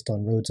based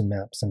on roads and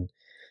maps, and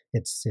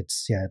it's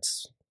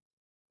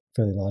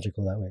fairly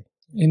logical that way.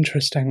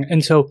 Interesting.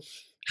 And so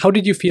how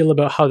did you feel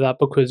about how that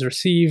book was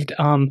received?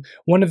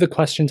 One of the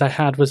questions I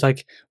had was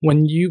like,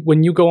 when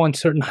you go on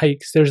certain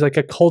hikes, there's like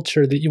a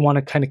culture that you want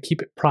to kind of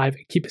keep it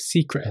private, keep it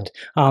secret.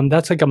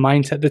 That's like a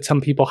mindset that some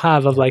people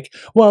have of like,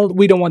 well,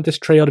 we don't want this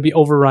trail to be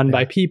overrun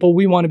by people.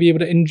 We want to be able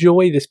to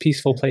enjoy this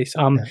peaceful place.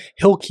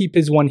 Hill Keep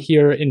is one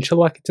here in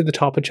Chilliwack. It's at the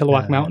top of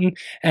Chilliwack Mountain,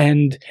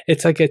 and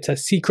it's a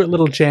secret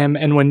little gem.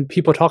 And when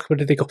people talk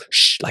about it, they go,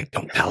 shh, like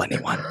don't tell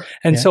anyone.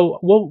 And so,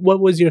 what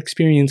was your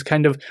experience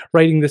kind of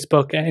writing this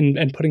book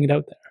and putting it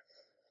out there?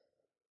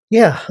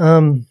 Yeah,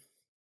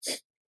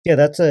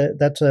 that's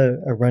a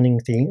running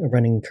thing, a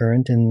running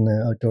current in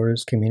the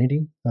outdoors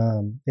community.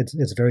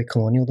 It's very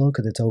colonial though,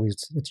 because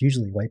it's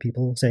usually white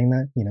people saying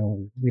that.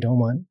 We don't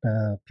want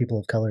people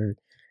of color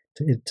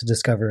to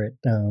discover it.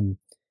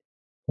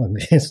 Well,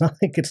 it's not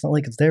like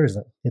it's theirs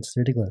though. It's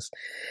ridiculous.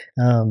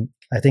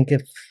 I think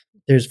if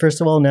there's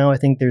first of all now, I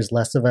think there's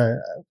less of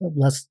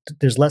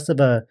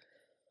a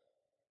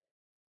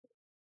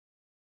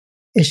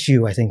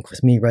issue, I think,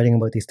 with me writing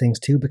about these things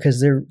too,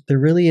 because there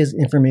really is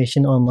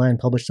information online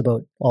published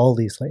about all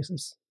these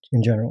places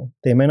in general.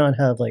 They may not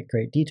have like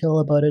great detail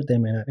about it, they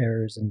may have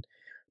errors,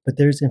 but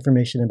there's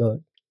information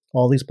about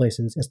all these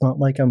places. It's not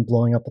like I'm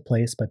blowing up a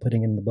place by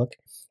putting in the book.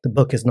 The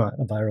book is not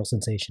a viral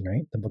sensation,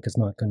 right? The book is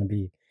not going to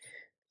be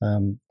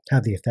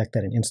have the effect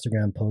that an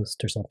Instagram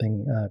post or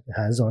something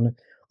has on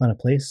a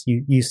place.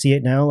 You see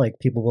it now, like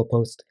people will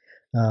post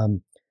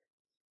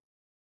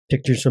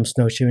pictures from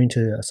snowshoeing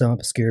to some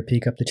obscure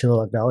peak up the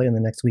Chilliwack Valley, and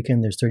the next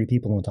weekend there's 30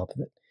 people on top of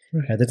it.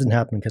 Right. That doesn't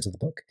happen because of the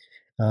book.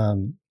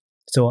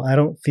 So I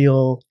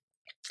feel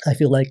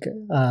like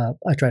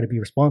I try to be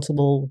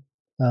responsible,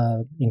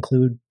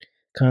 include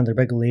kind of the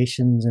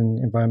regulations and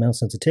environmental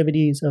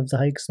sensitivities of the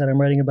hikes that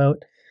I'm writing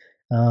about.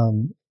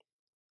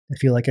 I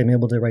feel like I'm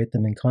able to write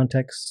them in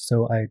context.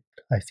 So I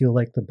feel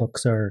like the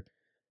books are,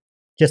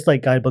 just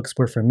like guidebooks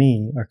were for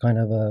me, are kind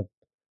of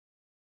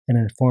an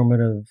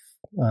informative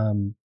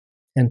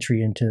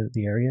entry into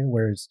the area,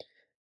 whereas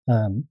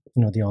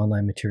the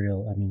online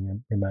material, I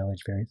mean, your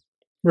mileage varies.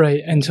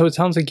 Right. And so it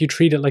sounds like you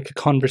treat it like a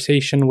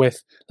conversation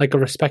with like a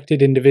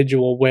respected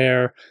individual,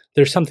 where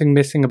there's something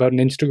missing about an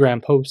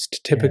Instagram post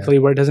typically,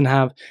 where it doesn't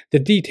have the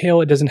detail,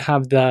 it doesn't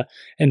have the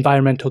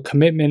environmental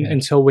commitment.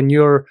 And so when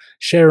you're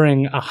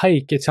sharing a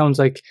hike, it sounds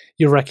like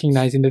you're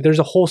recognizing that there's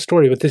a whole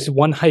story with this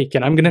one hike,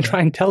 and I'm going to try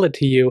and tell it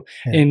to you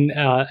in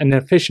an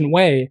efficient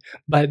way,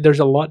 but there's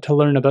a lot to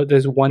learn about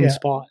this one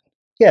spot.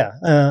 Yeah,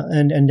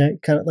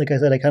 and kind of like I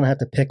said, I kind of have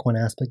to pick one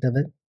aspect of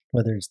it,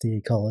 whether it's the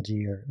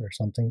ecology or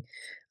something.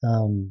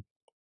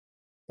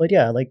 But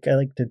yeah, I like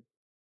to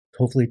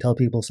hopefully tell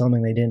people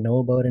something they didn't know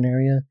about an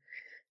area,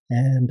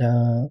 and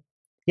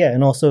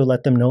and also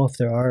let them know if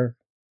there are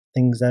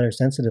things that are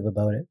sensitive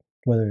about it,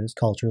 whether it's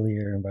culturally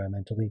or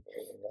environmentally.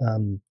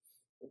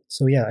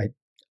 So yeah, I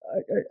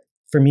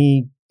for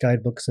me,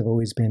 guidebooks have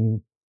always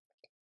been,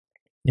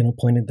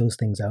 pointed those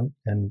things out,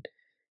 and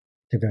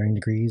to varying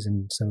degrees.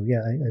 And so,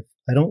 yeah,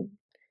 I don't,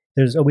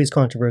 there's always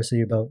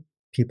controversy about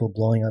people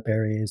blowing up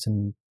areas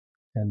and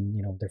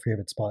their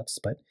favorite spots.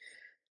 But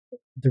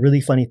the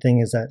really funny thing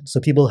is that, so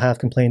people have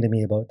complained to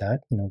me about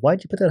that,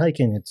 why'd you put that hike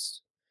in?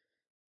 It's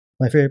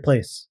my favorite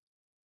place.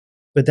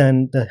 But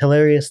then the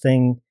hilarious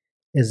thing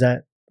is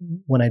that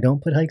when I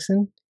don't put hikes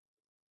in,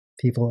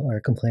 people are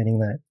complaining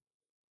that,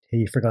 hey,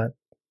 you forgot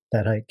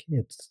that hike.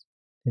 It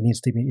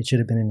should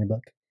have been in your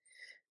book.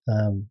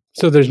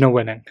 So there's no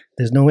winning.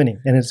 There's no winning.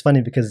 And it's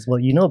funny because, well,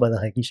 about the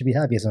hike. You should be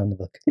happy it's not in the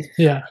book.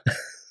 Yeah.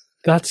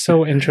 That's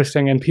so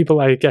interesting. And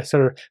people, I guess,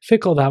 are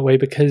fickle that way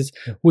because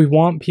we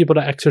want people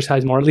to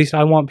exercise more. At least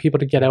I want people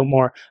to get out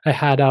more. I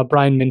had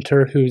Brian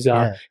Minter, who's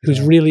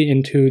really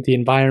into the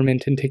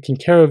environment and taking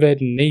care of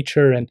it and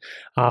nature and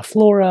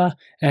flora.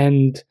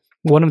 And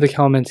one of the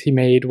comments he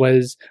made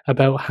was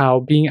about how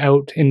being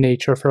out in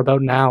nature for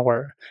about an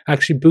hour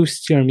actually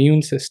boosts your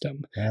immune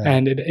system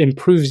and it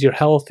improves your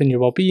health and your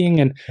well-being.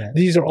 And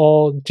these are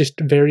all just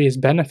various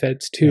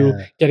benefits to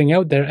getting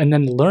out there and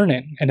then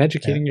learning and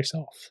educating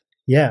yourself.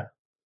 Yeah.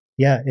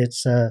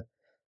 It's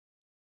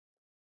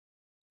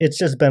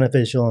just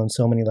beneficial on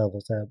so many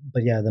levels.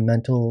 But yeah, the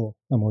mental,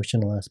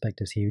 emotional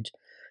aspect is huge.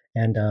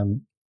 And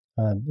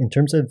in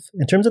terms of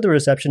the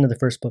reception of the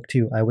first book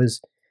too, I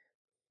was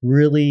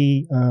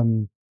really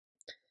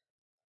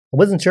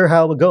wasn't sure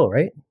how it would go,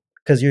 right?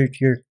 Because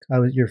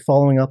you're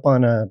following up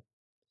on a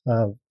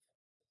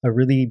a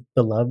really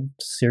beloved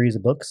series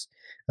of books,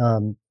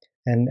 um,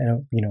 and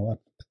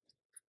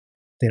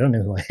they don't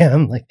know who I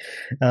am, like,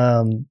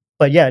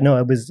 but yeah, no,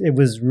 it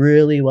was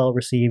really well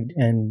received,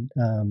 and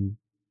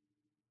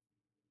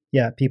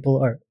yeah,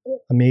 people are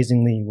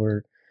amazingly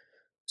were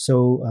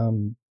so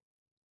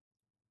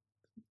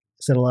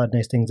said a lot of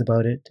nice things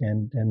about it,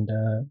 and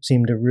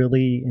seemed to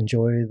really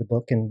enjoy the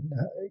book, and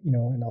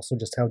and also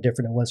just how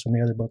different it was from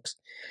the other books,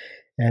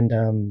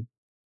 and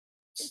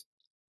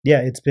yeah,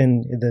 it's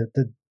been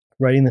the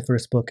writing the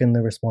first book, and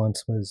the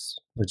response was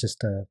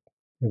just it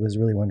was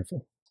really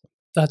wonderful.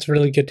 That's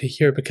really good to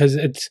hear because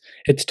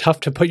it's tough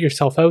to put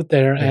yourself out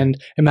there Yeah,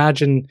 and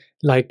imagine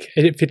like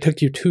if it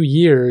took you 2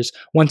 years,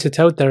 once it's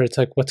out there, it's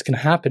like, what's going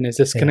to happen? Is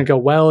this going yeah, to go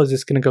well? Is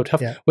this going to go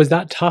tough? yeah. Was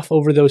that tough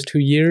over those 2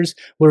 years?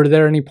 Were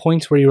there any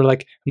points where you were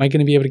like, am I going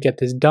to be able to get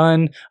this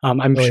done?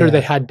 I'm Oh sure they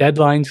yeah, had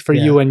deadlines for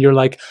yeah, you and you're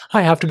like,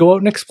 I have to go out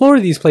and explore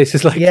these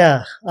places. Like,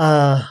 yeah.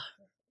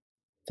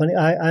 Funny,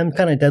 I'm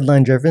kind of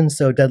deadline driven,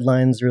 so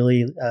deadlines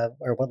really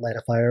are what light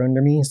a fire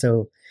under me.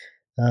 So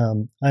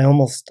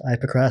I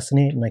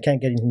procrastinate, and I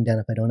can't get anything done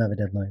if I don't have a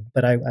deadline.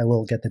 But I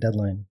will get the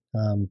deadline.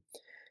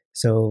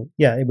 So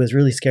yeah, it was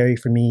really scary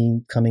for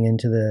me coming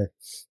into the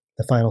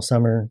final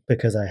summer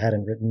because I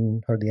hadn't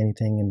written hardly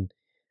anything, and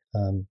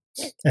um,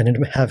 ended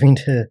up having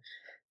to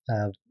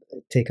uh,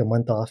 take a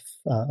month off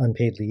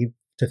unpaid leave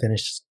to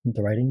finish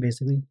the writing,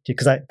 basically,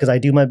 because I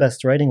do my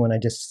best writing when I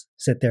just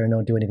sit there and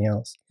don't do anything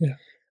else. yeah.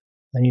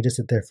 I need to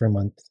sit there for a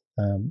month.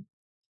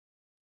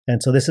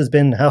 And so this has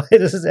been how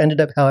this has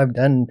ended up how I've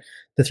done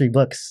the three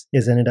books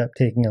is ended up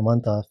taking a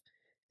month off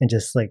and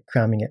just like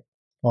cramming it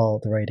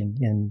all the writing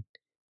and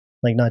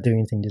like not doing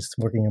anything, just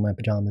working in my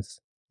pajamas.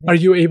 Are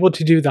you able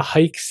to do the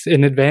hikes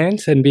in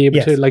advance and be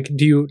able to Yes. like,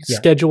 do you Yeah.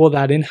 schedule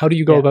that in? How do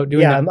you go Yeah. about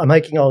doing Yeah. that? I'm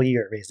hiking all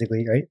year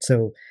basically, right?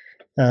 So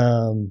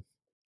um,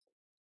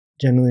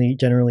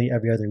 generally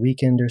every other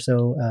weekend or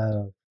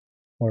so,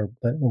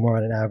 but more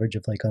on an average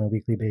of like on a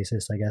weekly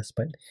basis, I guess.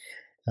 But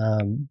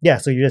yeah,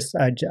 so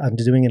I'm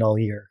just doing it all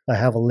year. I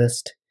have a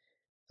list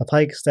of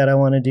hikes that I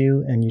want to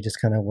do, and you just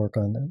kind of work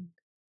on them,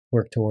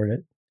 work toward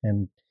it,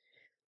 and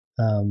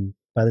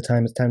by the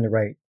time it's time to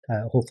write,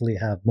 hopefully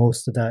have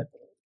most of that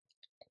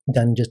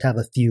done. Just have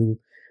a few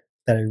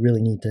that I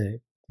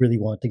really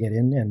want to get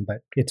in, and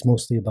but it's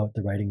mostly about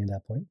the writing at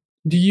that point.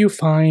 Do you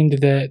find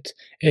that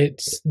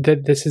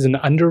this is an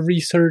under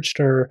researched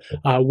or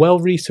well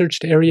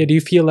researched area? Do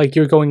you feel like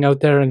you're going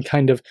out there and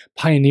kind of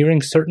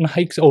pioneering certain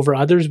hikes over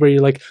others where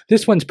you're like,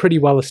 this one's pretty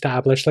well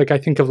established? Like I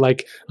think of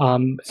like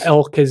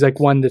Elk is like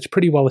one that's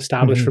pretty well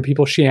established for Mm-hmm.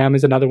 people. Shiam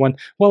is another one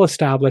well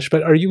established.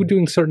 But are you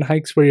doing certain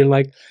hikes where you're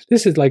like,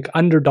 this is like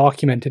under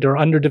documented or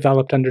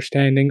underdeveloped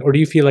understanding, or do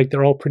you feel like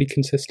they're all pretty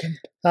consistent?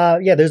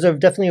 Yeah, there's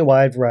definitely a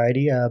wide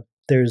variety.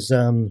 There's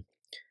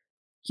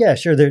yeah,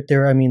 sure.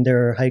 I mean,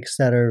 there are hikes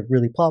that are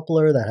really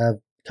popular that have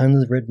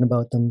tons written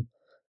about them.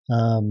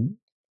 Um,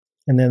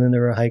 and then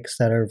there are hikes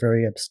that are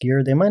very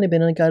obscure. They might have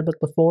been in a guidebook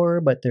before,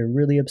 but they're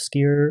really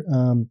obscure.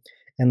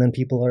 And then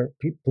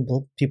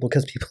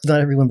because people,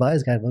 not everyone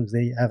buys guidebooks.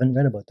 They haven't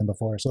read about them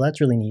before. So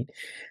that's really neat.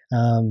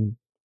 Um,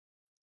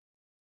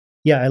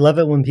 yeah, I love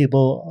it when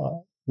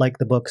people like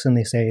the books and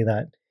they say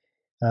that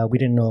we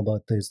didn't know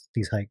about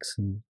these hikes,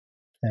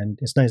 and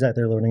it's nice that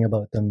they're learning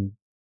about them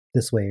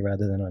this way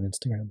rather than on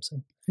Instagram. So.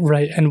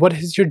 Right. And what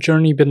has your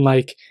journey been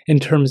like in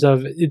terms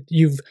of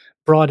you've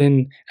brought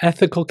in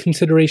ethical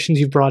considerations,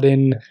 you've brought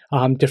in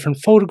different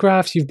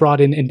photographs, you've brought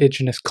in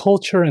indigenous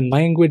culture and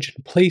language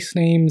and place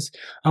names.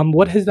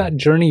 What has that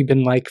journey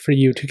been like for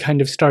you to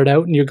kind of start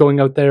out and you're going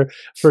out there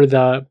for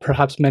the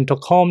perhaps mental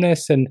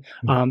calmness and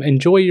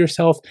enjoy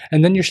yourself,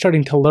 and then you're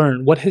starting to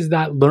learn? What has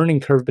that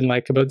learning curve been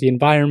like about the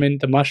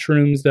environment, the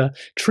mushrooms, the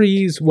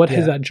trees? What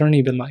has that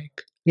journey been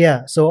like?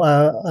 Yeah, so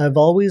I've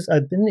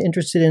been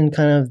interested in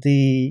kind of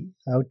the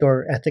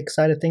outdoor ethics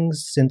side of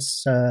things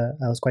since I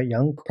was quite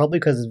young, probably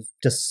because of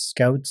just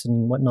scouts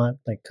and whatnot,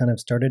 like kind of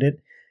started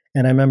it.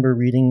 And I remember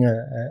reading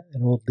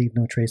an old Leave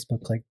No Trace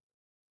book like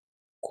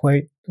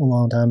quite a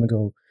long time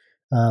ago,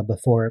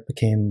 before it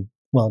became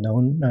well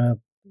known.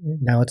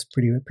 Now it's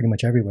pretty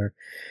much everywhere.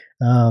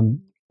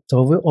 Um,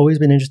 so I've always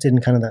been interested in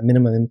kind of that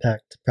minimum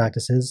impact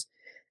practices,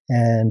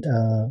 and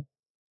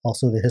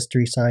also the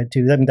history side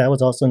too. I mean, that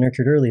was also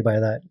nurtured early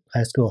by that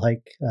high school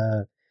hike.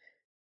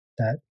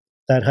 That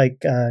that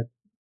hike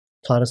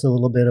taught us a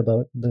little bit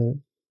about the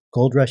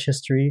gold rush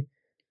history,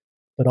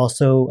 but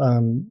also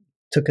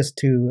took us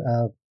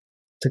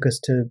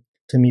to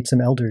meet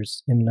some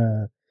elders in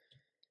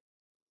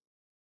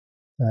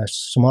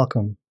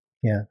Shamakum.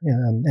 Yeah,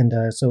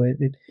 and so it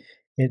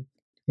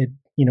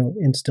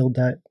instilled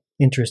that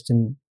interest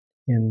in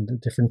the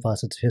different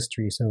facets of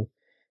history. So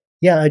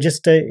yeah, I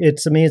just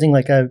it's amazing.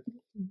 Like I've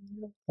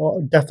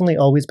definitely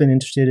always been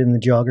interested in the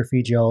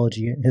geography,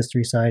 geology, and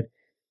history side,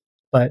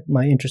 but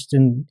my interest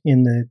in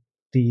the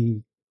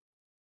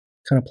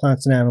kind of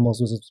plants and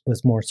animals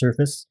was more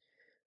surface.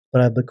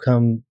 But I've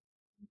become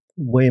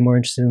way more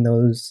interested in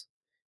those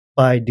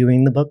by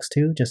doing the books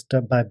too, just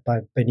by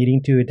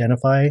needing to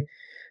identify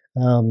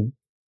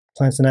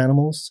plants and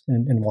animals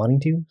and wanting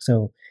to.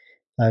 So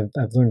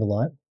I've learned a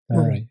lot.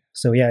 Right.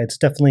 So yeah,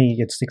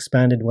 it's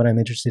expanded what I'm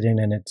interested in,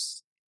 and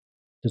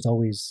there's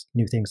always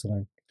new things to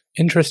learn.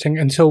 Interesting.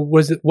 And so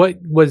what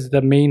was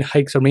the main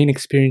hikes or main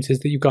experiences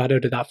that you got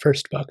out of that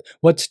first book?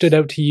 What stood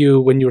out to you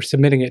when you were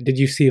submitting it? Did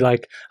you see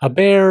like a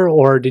bear,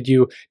 or did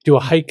you do a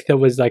hike that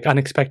was like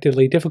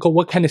unexpectedly difficult?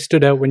 What kind of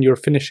stood out when you were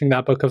finishing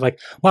that book of like,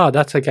 wow,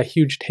 that's like a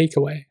huge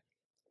takeaway?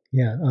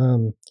 Yeah.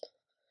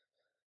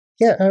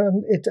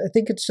 I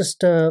think it's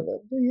just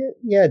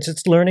it's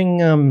just learning.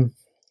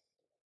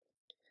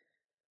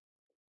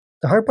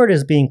 The hard part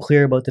is being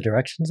clear about the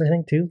directions, I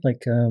think, too.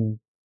 Like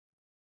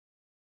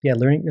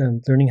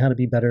learning how to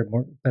be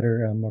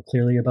more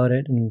clearly about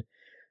it. And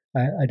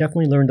I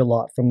definitely learned a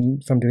lot from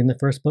doing the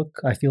first book.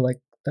 I feel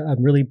like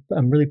I'm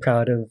really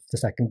proud of the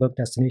second book,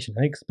 Destination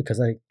Hikes, because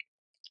I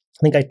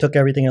think I took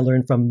everything I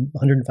learned from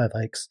 105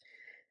 Hikes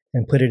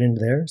and put it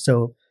into there.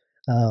 So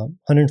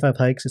 105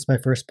 Hikes is my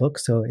first book,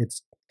 so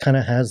it's kind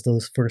of has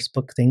those first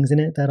book things in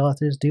it that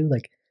authors do.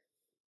 Like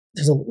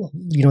there's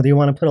they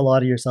want to put a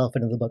lot of yourself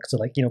into the book. So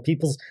like,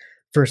 people's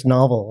first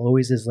novel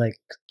always is like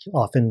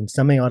often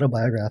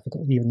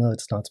semi-autobiographical, even though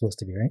it's not supposed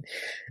to be, right?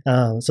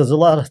 So there's a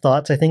lot of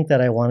thoughts, I think, that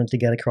I wanted to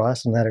get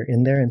across and that are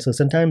in there. And so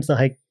sometimes the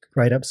hike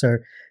write-ups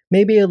are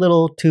maybe a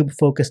little too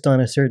focused on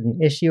a certain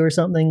issue or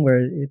something, where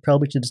it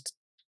probably should just,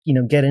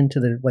 get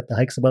into what the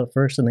hike's about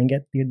first and then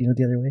get,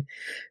 the other way.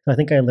 So I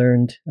think I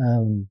learned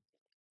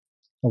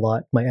a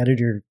lot. My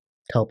editor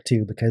helped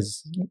too,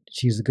 because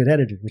she's a good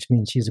editor, which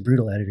means she's a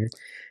brutal editor,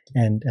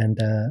 and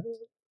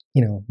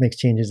makes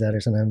changes that are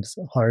sometimes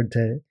hard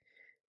to.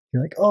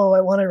 You're like, oh,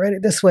 I want to write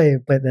it this way,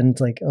 but then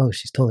it's like, oh,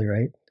 she's totally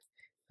right.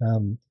 I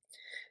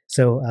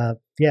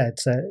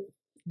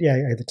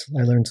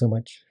learned so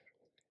much.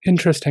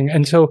 Interesting.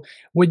 And so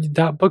when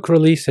that book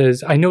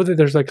releases, I know that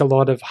there's like a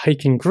lot of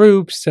hiking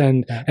groups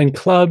and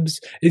clubs.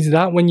 Is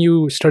that when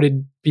you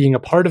started being a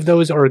part of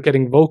those, or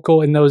getting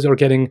vocal in those, or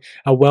getting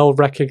a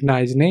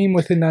well-recognized name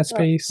within that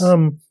space?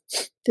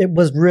 It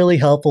was really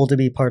helpful to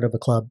be part of a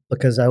club,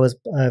 because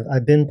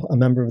I've been a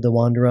member of the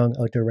Wanderung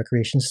Outdoor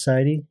Recreation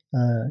Society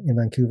in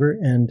Vancouver,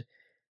 and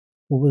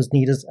what was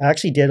neat is I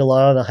actually did a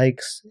lot of the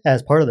hikes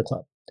as part of the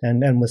club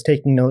and was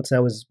taking notes. I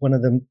was one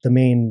of the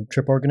main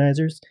trip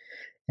organizers.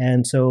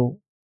 And so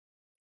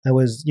I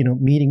was,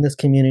 meeting this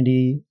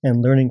community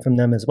and learning from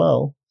them as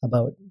well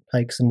about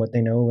hikes and what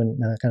they know and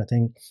that kind of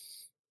thing.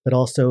 But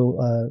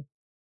also,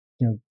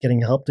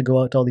 getting help to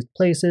go out to all these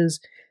places.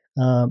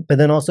 But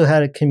then also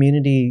had a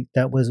community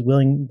that was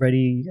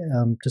ready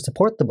to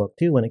support the book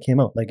too when it came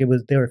out. Like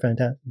they were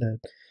fantastic. The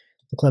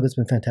club has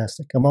been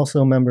fantastic. I'm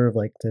also a member of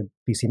like the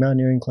BC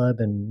Mountaineering Club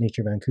and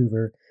Nature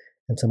Vancouver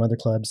and some other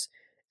clubs.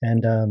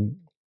 And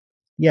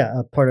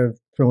a part of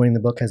promoting the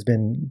book has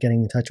been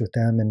getting in touch with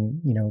them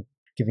and,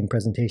 giving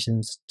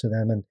presentations to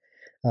them.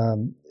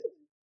 And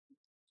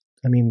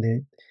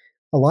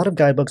a lot of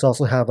guidebooks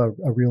also have a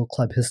real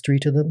club history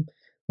to them.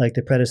 Like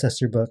the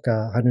predecessor book,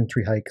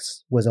 103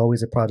 Hikes, was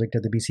always a project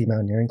of the BC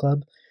Mountaineering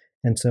Club.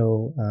 And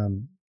so,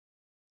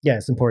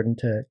 it's important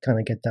to kind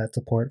of get that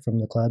support from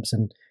the clubs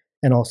and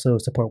also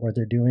support what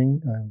they're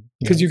doing.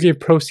 Because you gave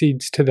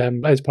proceeds to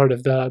them as part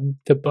of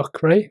the book,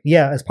 right?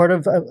 Yeah, as part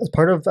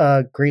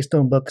of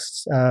Greystone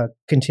Books,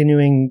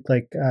 continuing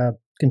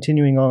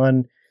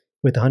on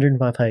with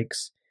 105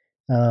 Hikes.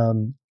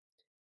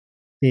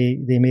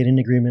 They made an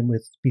agreement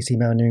with BC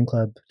Mountaineering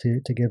Club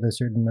to give a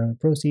certain amount of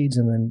proceeds,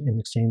 and then in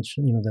exchange,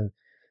 the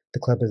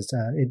club is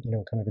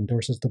kind of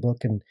endorses the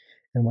book and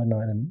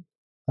whatnot. And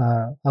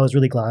I was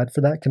really glad for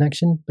that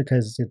connection,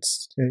 because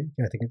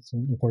I think it's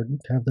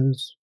important to have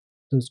those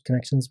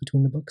connections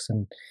between the books.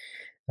 And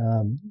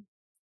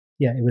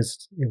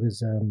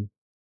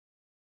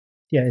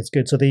it's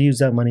good. So they use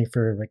that money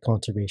for like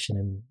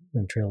conservation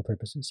and trail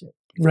purposes. Yeah.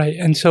 Right.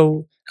 And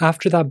so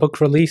after that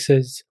book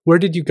releases, where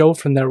did you go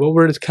from there?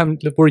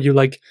 Were you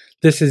like,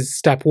 this is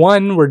step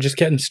one, we're just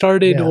getting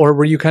started? Yeah. Or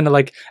were you kind of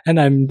like, and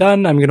I'm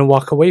done, I'm going to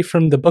walk away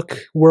from the book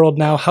world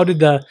now? How did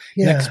the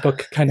next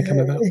book kind of come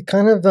about? It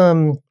kind of,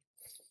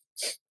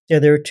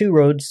 there were two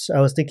roads. I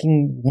was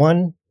thinking,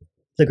 one,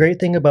 the great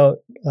thing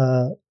about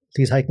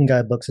these hiking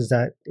guidebooks is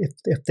that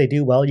if they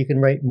do well, you can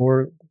write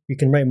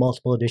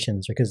multiple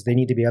editions, because they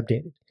need to be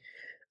updated.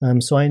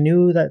 So I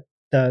knew that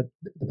the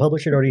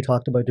publisher had already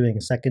talked about doing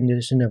a second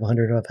edition of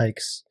 105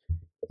 Hikes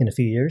in a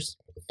few years.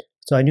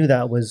 So I knew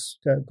that was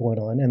going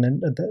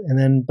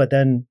on. But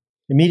then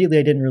immediately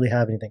I didn't really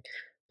have anything.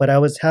 But I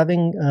was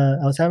having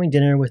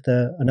dinner with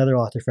another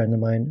author friend of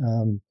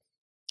mine.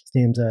 His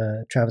name's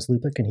Travis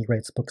Lupick, and he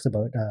writes books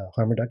about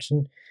harm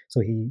reduction. So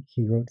he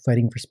wrote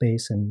Fighting for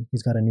Space, and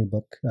he's got a new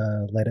book,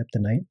 Light Up the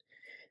Night,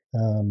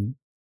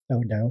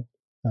 out now,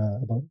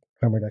 about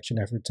harm reduction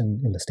efforts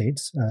in the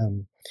States.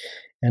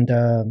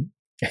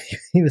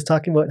 He was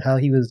talking about how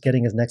he was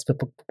getting his next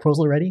book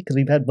proposal ready, because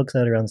we've had books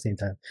out around the same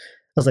time.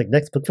 I was like,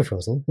 next book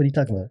proposal? What are you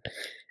talking about?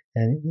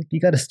 And he's like, you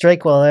got to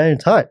strike while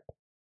iron's hot.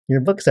 Your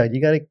book's out.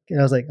 You got to. And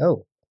I was like,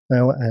 oh.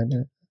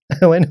 And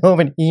I went home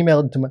and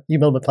emailed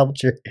my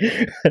publisher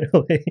right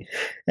away,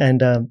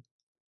 and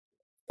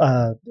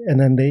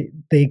then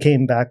they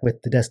came back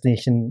with the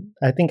destination.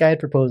 I think I had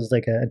proposed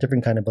like a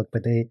different kind of book,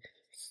 but they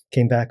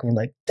came back and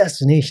were like,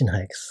 destination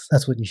hikes.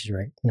 That's what you should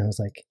write. And I was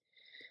like,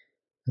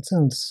 that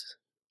sounds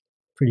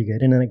pretty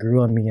good. And then it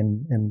grew on me,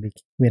 and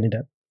we ended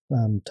up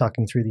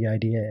talking through the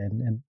idea,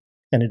 and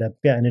ended up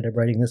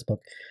writing this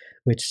book,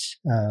 which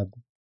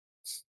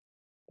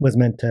was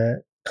meant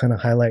to kind of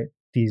highlight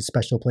these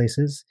special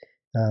places,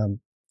 and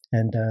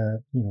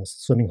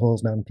swimming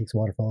holes, mountain peaks,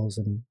 waterfalls,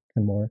 and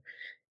more.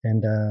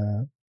 And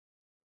I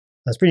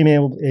was pretty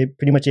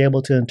much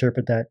able to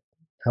interpret that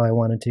how I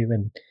wanted to.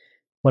 And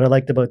what I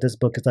liked about this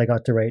book is I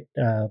got to write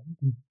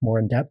more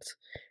in depth.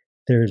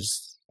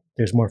 There's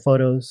more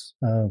photos.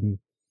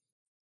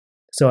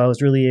 So I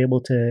was really able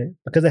to,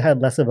 because it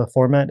had less of a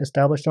format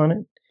established on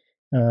it,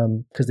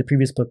 because the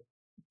previous book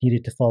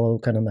needed to follow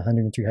kind of the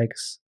 103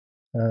 hikes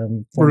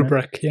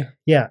rubric.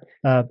 Yeah.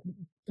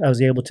 I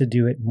was able to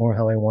do it more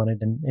how I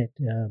wanted, and it,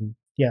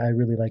 I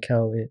really like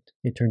how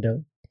it turned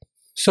out.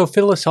 So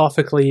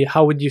philosophically,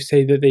 how would you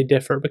say that they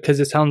differ? Because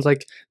it sounds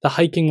like the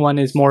hiking one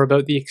is more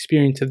about the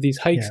experience of these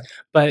hikes,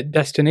 but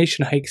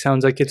destination hike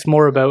sounds like it's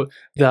more about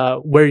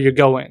where you're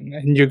going,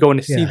 and you're going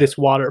to see this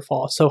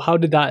waterfall. So how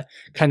did that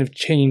kind of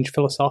change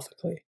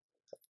philosophically?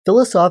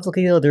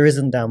 Philosophically, though, there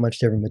isn't that much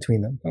difference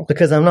between them,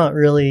 because I'm not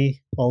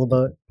really all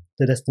about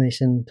the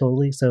destination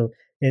totally. So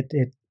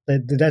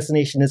the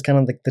destination is kind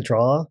of like the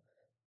draw.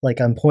 Like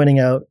I'm pointing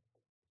out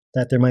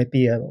that there might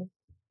be a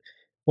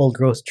old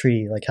growth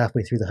tree like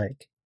halfway through the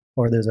hike,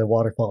 or there's a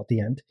waterfall at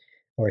the end,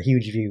 or a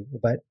huge view.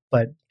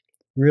 But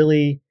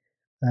really,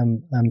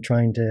 I'm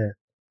trying to,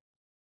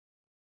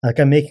 like,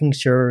 I'm making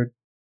sure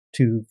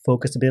to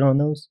focus a bit on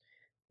those.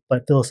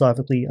 But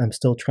philosophically, I'm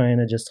still trying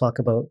to just talk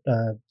about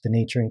the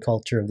nature and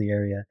culture of the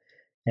area,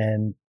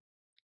 and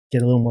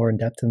get a little more in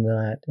depth into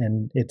that.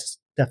 And it's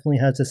definitely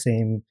has the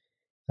same.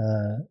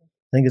 I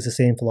think it's the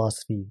same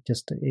philosophy,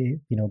 just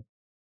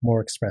more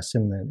expressed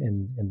in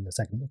the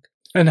second book.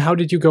 And how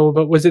did you go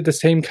about, was it the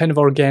same kind of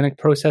organic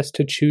process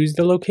to choose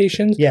the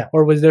locations? Yeah.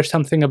 Or was there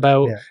something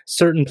about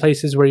certain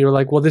places where you were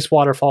like, well, this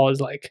waterfall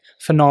is like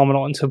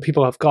phenomenal, and so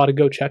people have got to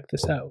go check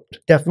this out?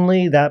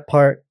 Definitely that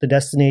part, the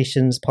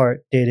destinations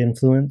part, did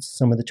influence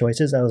some of the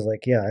choices. I was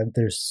like,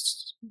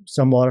 there's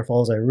some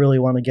waterfalls I really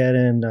want to get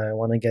in. I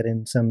want to get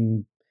in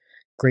some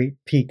great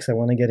peaks. I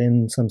want to get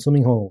in some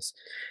swimming holes.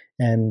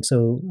 And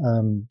so,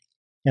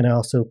 and I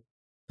also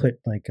put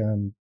like,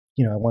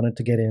 I wanted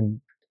to get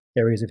in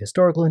areas of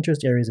historical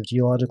interest, areas of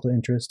geological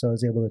interest. So I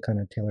was able to kind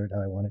of tailor it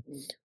how I wanted.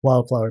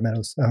 Wildflower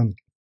meadows.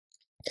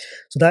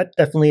 So that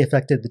definitely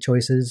affected the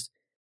choices.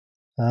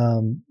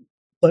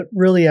 But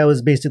really, I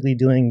was basically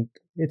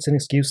it's an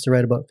excuse to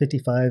write about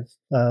 55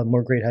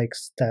 more great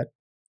hikes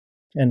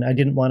and I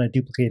didn't want to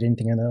duplicate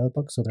anything in the other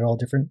book, so they're all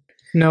different.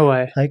 No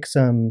way. Hikes.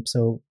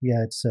 So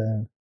yeah,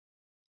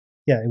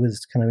 it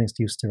was kind of an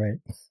excuse to write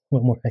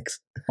one more hikes.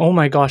 Oh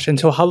my gosh! And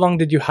so, how long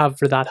did you have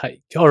for that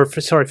hike, or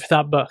for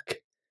that book?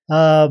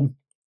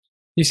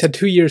 You said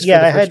 2 years.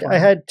 Yeah, I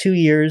had 2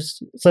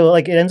 years. So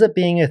like it ends up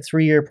being a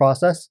 3-year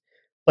process,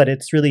 but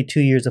it's really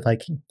 2 years of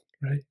hiking.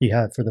 Right. You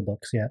have for the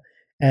books, yeah.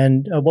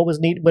 And what was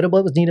neat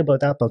about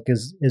that book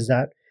is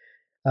that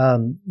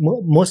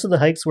most of the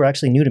hikes were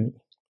actually new to me,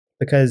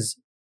 because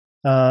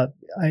I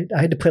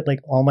had to put like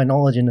all my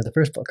knowledge into the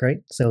first book, right?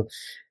 So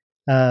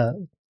I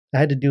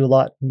had to do a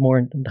lot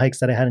more hikes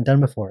that I hadn't done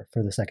before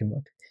for the second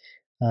book.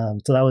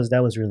 So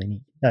that was really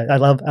neat. I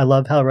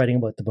love how writing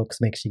about the books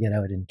makes you get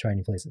out and try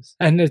new places.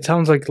 And it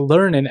sounds like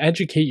learn and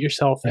educate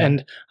yourself. Yeah.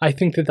 And I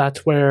think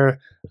that's where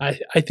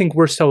I think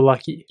we're so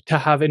lucky to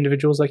have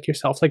individuals like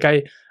yourself. Like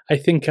I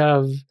think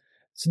of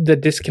the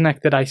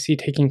disconnect that I see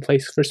taking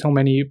place for so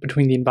many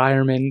between the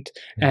environment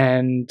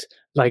and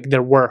like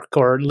their work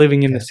or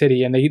living in the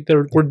city, and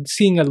we're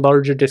seeing a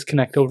larger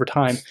disconnect over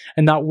time,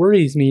 and that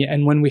worries me.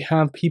 And when we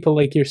have people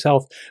like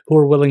yourself who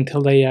are willing to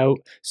lay out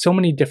so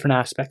many different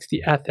aspects,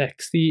 the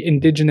ethics, the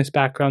indigenous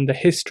background, the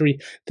history,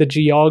 the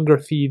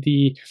geography,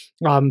 the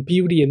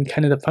beauty and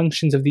kind of the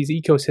functions of these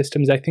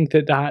ecosystems, I think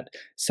that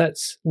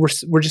sets,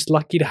 we're just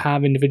lucky to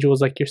have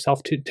individuals like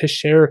yourself to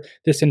share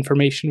this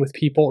information with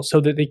people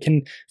so that they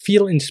can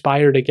feel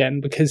inspired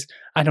again. Because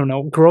I don't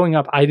know, growing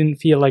up, I didn't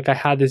feel like I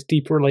had this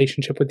deep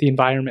relationship with the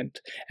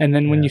environment. And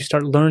then when you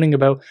start learning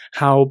about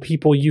how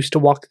people used to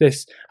walk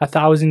this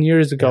 1,000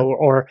 years ago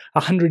or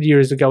 100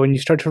 years ago, and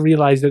you start to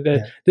realize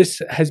that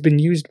this has been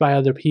used by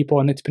other people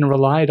and it's been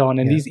relied on,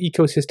 and these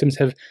ecosystems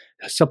have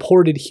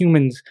supported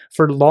humans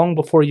for long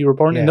before you were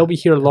born, and they'll be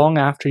here long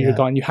after you're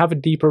gone. You have a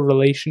deeper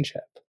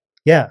relationship.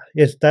 Yeah,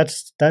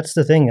 that's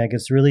the thing. Like,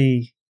 it's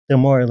really, the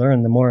more I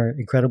learn, the more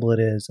incredible it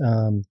is.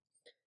 I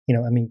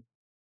mean,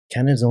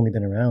 Canada's only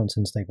been around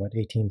since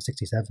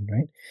 1867,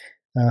 right?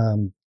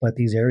 But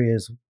these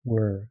areas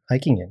we're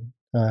hiking in,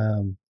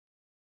 a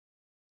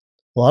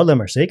lot of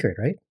them are sacred,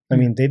 right? I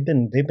mean, they've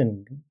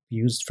been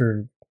used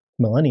for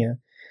millennia,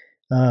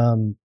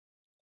 and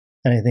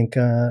I think,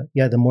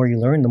 the more you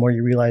learn, the more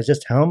you realize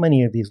just how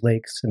many of these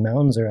lakes and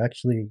mountains are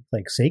actually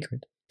like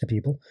sacred to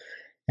people.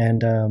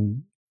 And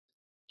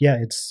yeah,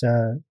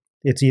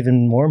 it's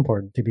even more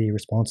important to be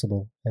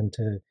responsible and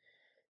to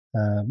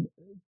um,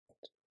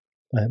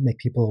 make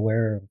people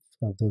aware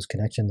of those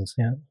connections.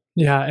 Yeah.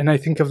 Yeah, and I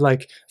think of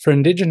like for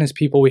Indigenous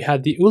people, we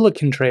had the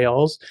Ulakan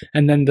trails,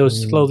 and then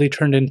those slowly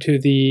turned into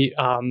the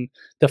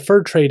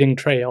fur trading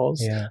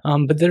trails. Yeah.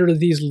 But there are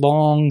these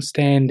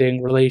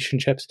long-standing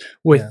relationships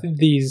with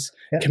these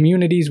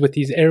communities, with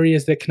these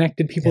areas that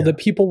connected people, that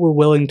people were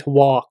willing to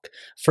walk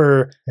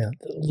for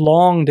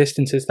long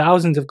distances,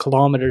 thousands of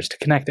kilometers to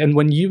connect. And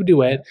when you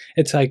do it,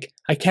 it's like,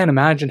 I can't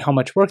imagine how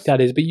much work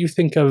that is. But you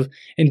think of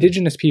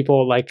Indigenous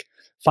people like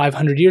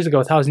 500 years ago,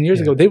 1,000 years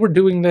ago, they were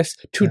doing this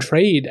to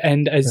trade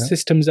and as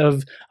systems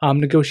of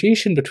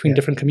negotiation between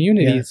different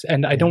communities.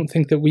 And I don't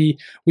think that we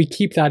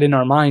keep that in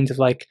our minds of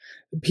like,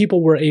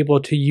 people were able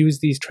to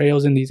use these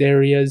trails in these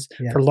areas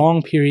for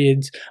long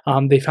periods.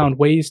 They found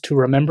ways to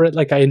remember it.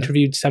 Like I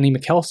interviewed Sonny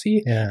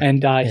McKelsey,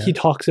 and he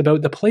talks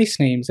about the place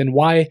names and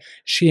why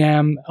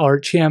Chiam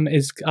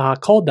is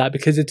called that,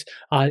 because it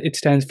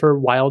stands for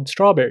wild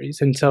strawberries.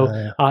 And so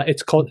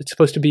it's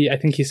supposed to be, I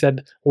think he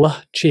said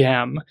La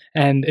Chiam,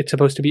 and it's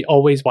supposed to be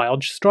always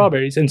wild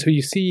strawberries. And so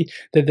you see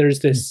that there's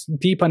this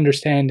deep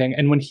understanding.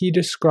 And when he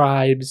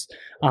describes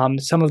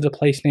some of the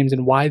place names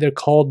and why they're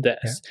called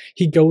this,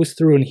 he goes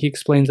through and he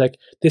explains like,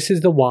 this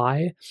is the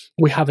why.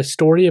 We have a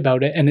story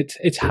about it, and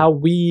it's how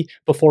we,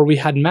 before we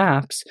had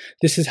maps,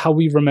 this is how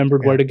we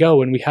remembered where to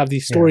go. And we have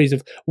these stories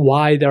of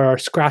why there are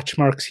scratch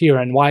marks here,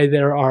 and why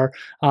there are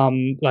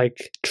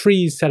like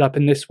trees set up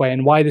in this way,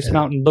 and why this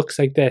mountain looks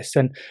like this,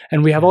 and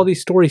we have all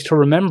these stories to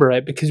remember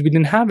it, because we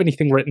didn't have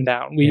anything written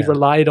down. We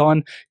relied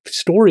on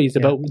stories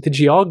about the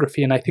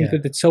geography, and I think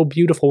that it's so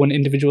beautiful when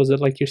individuals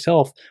that like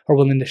yourself are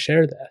willing to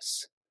share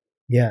this.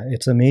 Yeah,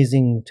 it's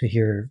amazing to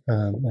hear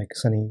like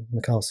Sonny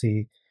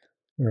McKelsey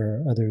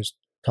or others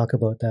talk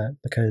about that,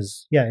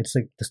 because it's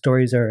like the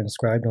stories are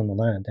inscribed on the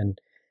land, and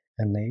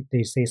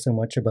they say so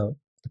much about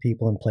the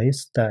people in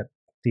place that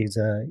these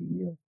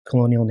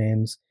colonial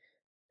names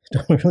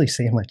don't really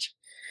say much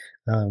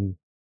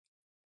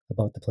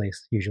about the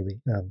place usually,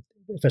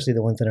 especially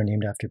the ones that are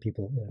named after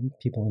people and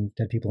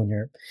dead people in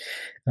Europe.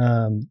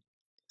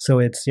 So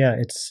it's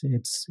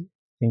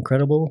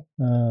incredible.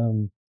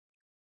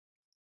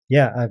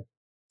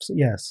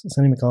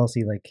 Sonny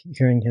McKelsey, like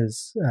hearing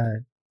his,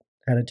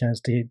 had a chance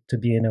to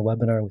be in a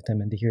webinar with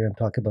him and to hear him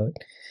talk about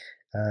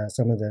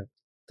some of the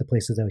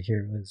places out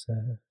here was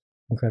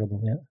incredible.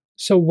 Yeah.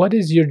 So what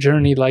is your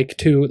journey like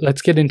to,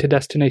 let's get into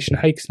destination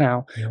hikes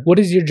now. What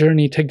is your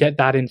journey to get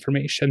that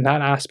information,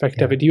 that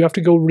aspect of it? Do you have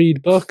to go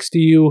read books? Do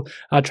you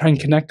try and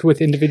connect with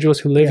individuals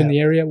who live in the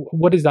area?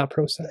 What is that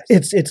process?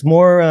 It's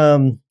more,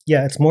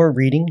 it's more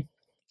reading.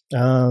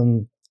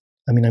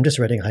 I mean, I'm just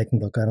writing a hiking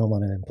book. I don't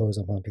want to impose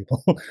upon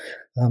people.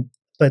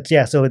 But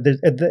yeah, so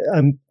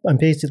I'm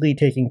basically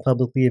taking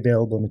publicly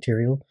available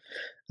material,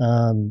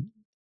 and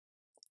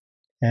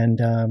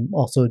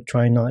also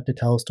trying not to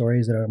tell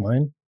stories that aren't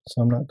mine. So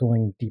I'm not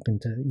going deep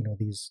into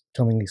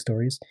telling these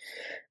stories.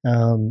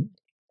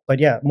 But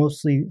yeah,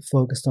 mostly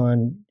focused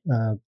on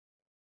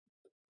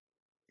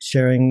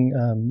sharing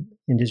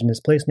Indigenous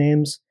place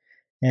names,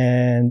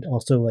 and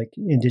also like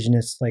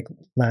Indigenous like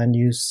land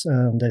use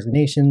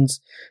designations.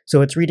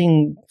 So it's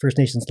reading First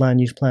Nations land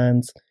use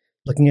plans,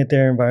 looking at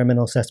their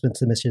environmental assessment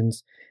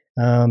submissions,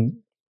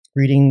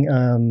 reading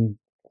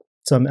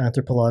some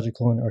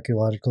anthropological and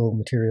archaeological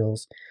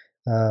materials,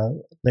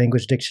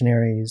 language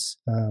dictionaries,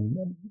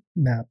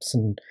 maps,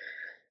 and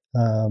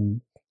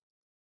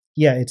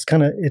there's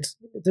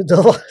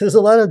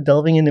a lot of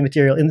delving into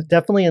material, and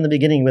definitely in the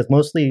beginning with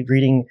mostly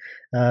reading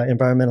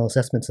environmental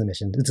assessment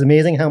submissions. It's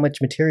amazing how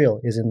much material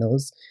is in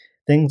those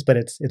things, but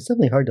it's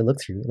definitely hard to look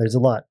through. There's a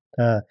lot,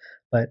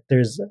 but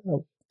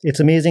it's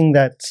amazing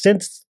that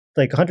since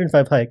like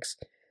 105 hikes,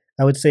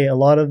 I would say a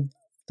lot of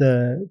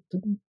the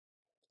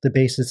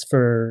basis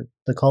for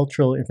the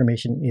cultural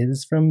information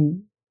is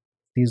from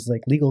these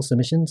like legal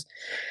submissions.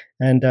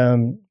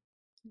 And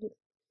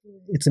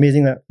it's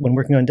amazing that when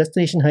working on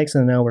destination hikes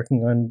and now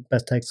working on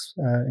best hikes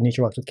and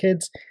nature walks with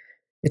kids,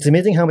 it's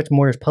amazing how much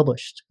more is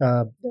published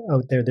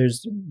out there.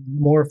 There's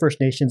more First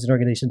Nations and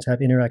organizations have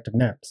interactive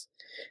maps.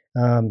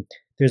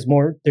 There's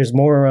more theses.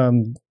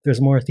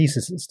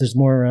 There's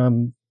more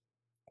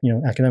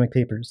academic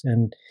papers,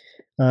 and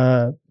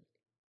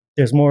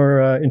there's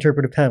more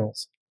interpretive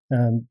panels.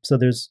 So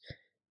there's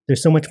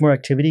so much more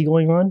activity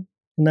going on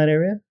in that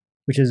area,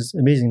 which is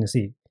amazing to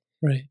see.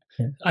 Right.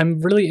 Yeah. I'm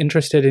really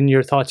interested in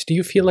your thoughts. Do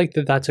you feel like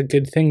that's a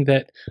good thing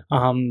that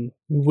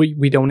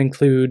we don't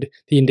include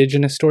the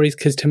Indigenous stories?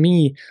 Because to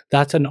me,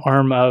 that's an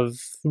arm of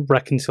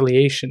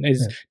reconciliation,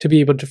 is to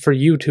be able to, for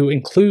you to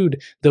include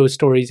those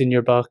stories in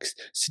your books,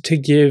 to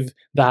give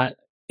that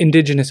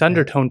Indigenous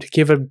undertone to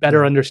give a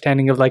better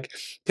understanding of like,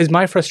 because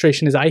my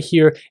frustration is I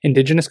hear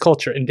Indigenous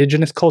culture, and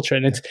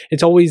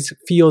it's always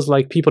feels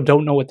like people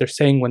don't know what they're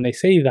saying when they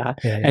say that.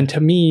 And to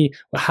me,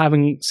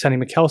 having Sunny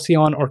McKelsey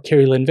on or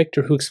Carrie Lynn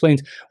Victor, who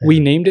explains we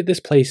named it this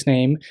place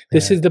name,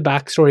 this is the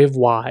backstory of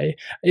why,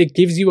 it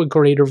gives you a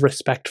greater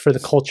respect for the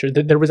culture.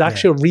 That there was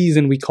actually a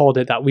reason we called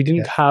it that. We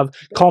didn't have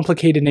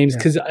complicated names,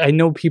 because I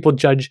know people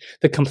judge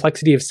the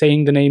complexity of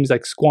saying the names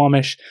like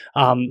Squamish,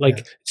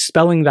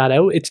 spelling that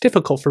out. It's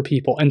difficult for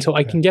people, and so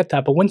I can get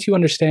that. But once you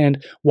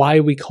understand why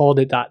we called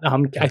it that,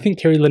 I think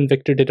Carrie Lynn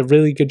Victor did a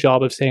really good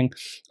job of saying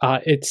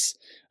it's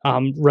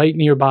right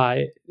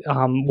nearby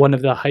one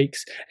of the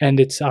hikes, and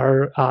it's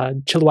our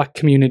Chilliwack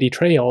Community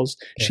Trails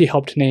she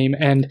helped name,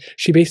 and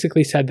she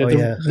basically said that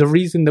the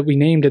reason that we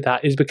named it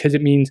that is because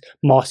it means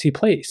mossy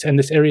place, and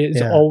this area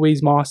is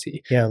always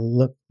mossy.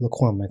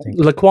 Laquam, I think.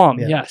 Laquam,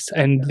 yes,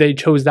 and they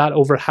chose that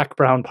over Hack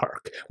Brown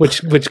Park,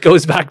 which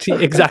goes back to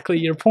exactly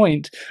your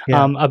point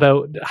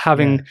about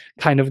having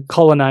kind of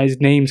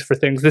colonized names for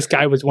things. This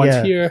guy was once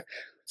here.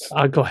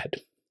 Go ahead.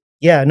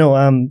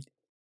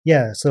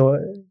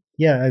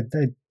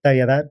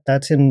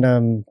 That's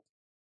in.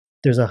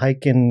 There's a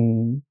hike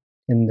in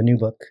the new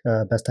book,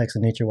 Best Hikes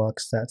and Nature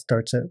Walks, that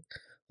starts at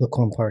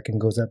Laquam Park and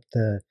goes up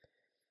the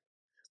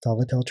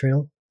Thalatel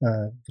Trail,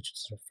 which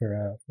is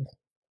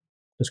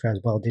describes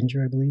wild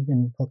ginger, I believe,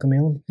 in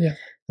Hulkamalum.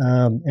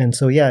 And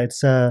so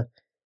it's the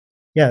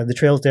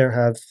trails there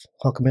have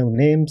Hulkamalum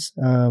names.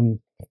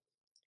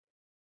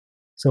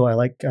 So I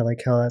like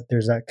how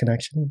there's that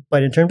connection.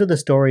 But in terms of the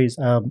stories,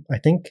 I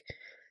think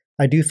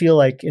I do feel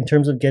like in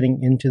terms of getting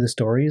into the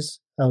stories,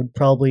 I would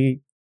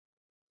probably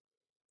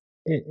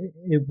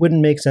it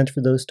wouldn't make sense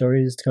for those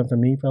stories to come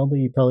from me.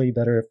 Probably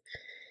better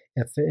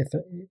if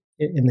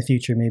in the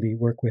future maybe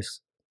work with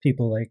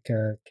people like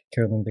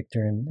Carrie Lynn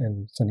Victor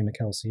and Sunny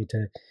McKelsey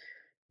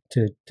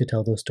to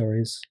tell those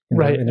stories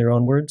in their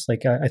own words.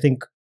 Like I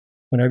think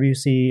whenever you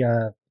see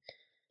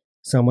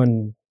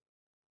someone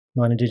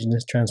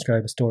non-Indigenous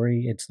transcribe a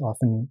story, it's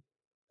often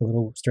a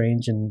little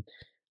strange and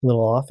a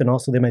little off, and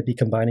also they might be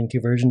combining two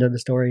versions of the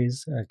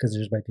stories because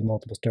there might be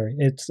multiple stories.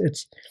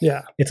 It's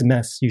a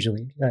mess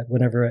usually.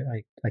 Whenever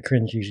I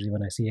cringe usually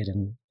when I see it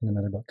in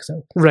another book.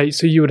 So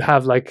so you would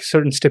have like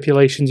certain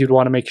stipulations you'd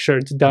want to make sure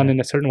it's done in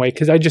a certain way,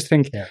 because I just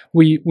think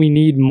we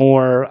need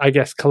more, I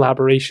guess,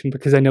 collaboration,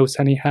 because I know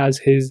Sunny has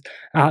his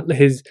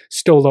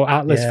Stolo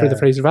Atlas for the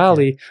Fraser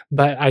Valley,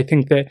 but I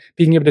think that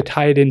being able to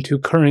tie it into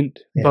current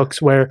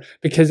books,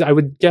 because I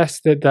would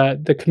guess that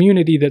the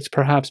community that's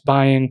perhaps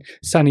buying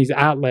Sunny's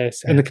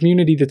Atlas and the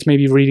community that's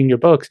maybe reading your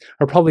books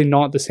are probably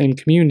not the same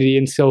community,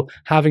 and so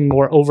having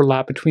more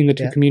overlap between the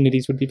two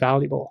communities would be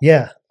valuable.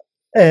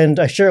 And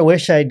I sure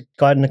wish I'd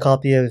gotten a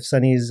copy of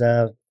Sunny's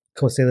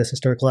Coast Salish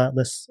Historical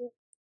Atlas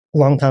a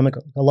long time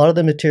ago. A lot of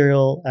the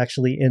material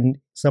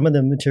some of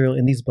the material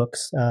in these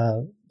books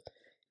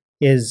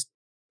is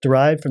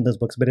derived from those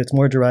books, but it's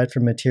more derived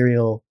from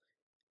material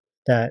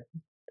that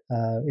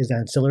is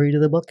ancillary to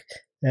the book,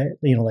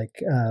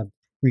 like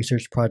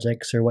research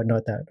projects or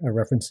whatnot that are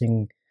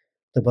referencing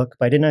the book,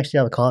 but I didn't actually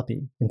have a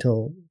copy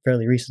until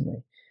fairly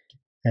recently.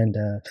 And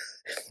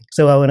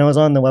so when I was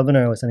on the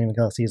webinar with Sunny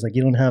McKelsey, he's like,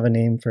 you don't have the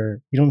name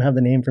for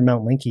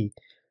Mount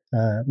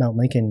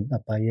Lincoln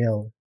up by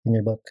Yale in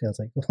your book. I was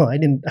like, well, I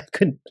didn't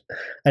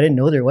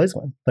know there was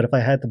one, but if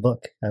I had the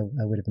book, I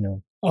would have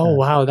known. Oh,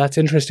 wow. That's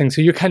interesting.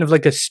 So you're kind of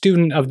like a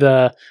student of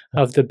the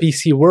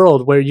BC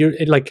world, where you're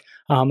like,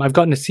 I've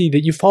gotten to see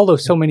that you follow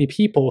so many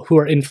people who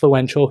are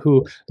influential,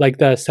 who like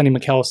the Sunny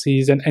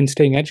McKelseys and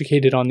staying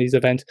educated on these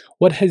events.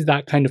 What has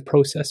that kind of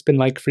process been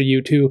like for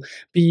you to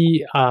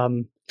be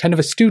kind of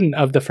a student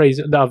of the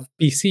Fraser of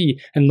BC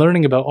and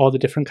learning about all the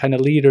different kind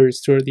of leaders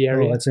throughout the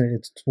area? It's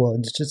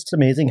just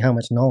amazing how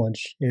much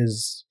knowledge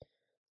is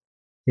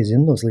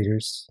in those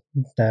leaders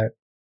that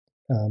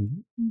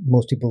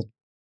most people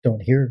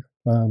don't hear.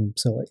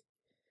 So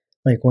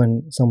like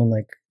when someone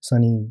like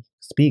Sunny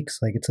speaks,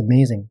 like it's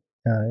amazing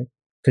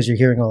because you're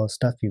hearing all this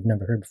stuff you've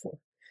never heard before,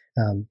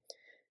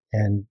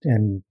 and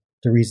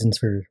the reasons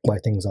for why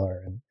things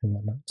are and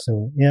whatnot.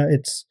 So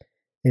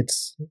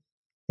it's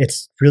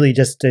really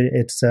just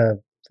it's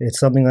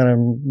something that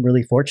I'm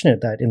really fortunate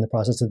that in the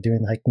process of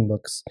doing the hiking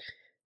books,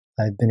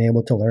 I've been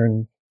able to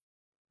learn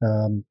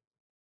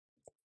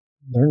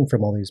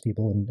from all these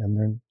people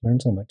and learn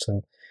so much.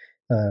 So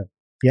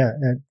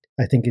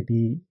I think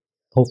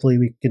hopefully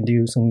we can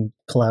do some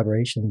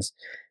collaborations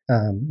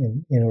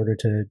in order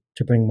to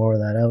bring more of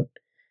that out.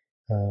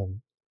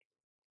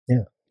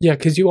 Yeah,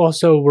 because you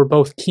also were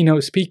both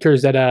keynote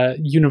speakers at a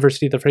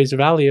University of the Fraser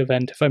Valley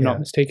event, if I'm not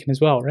mistaken,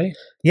 as well, right?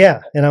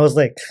 Yeah, and I was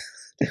like,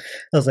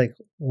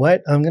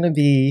 what? I'm going to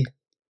be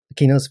a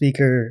keynote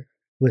speaker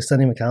with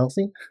Sunny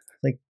McKelsey?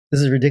 Like, this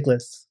is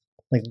ridiculous.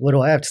 Like, what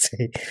do I have to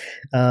say?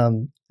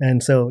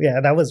 And so,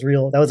 that was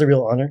real. That was a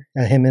real honor.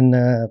 Him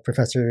and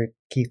Professor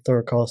Keith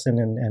Thor Carlson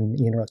and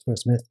Ian Roxburgh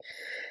Smith.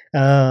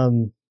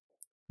 That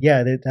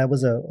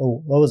was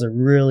a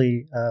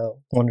really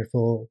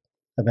wonderful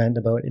event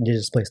about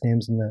Indigenous place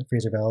names in the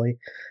Fraser Valley.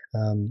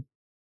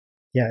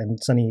 yeah,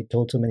 and Sunny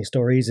told so many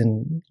stories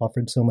and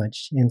offered so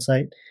much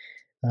insight.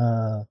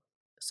 Uh,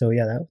 so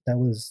yeah, that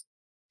was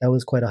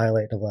quite a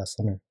highlight of last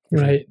summer. For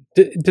sure. Right.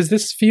 Does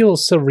this feel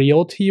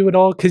surreal to you at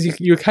all? Because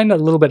you're kind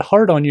of a little bit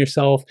hard on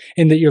yourself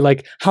in that you're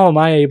like, how am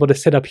I able to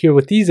sit up here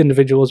with these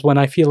individuals when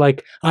I feel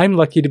like I'm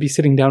lucky to be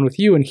sitting down with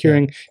you and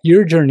hearing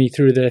your journey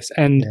through this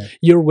and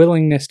your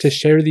willingness to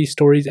share these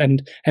stories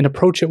and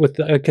approach it with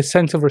like a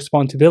sense of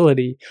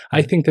responsibility.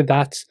 I think that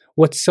that's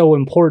what's so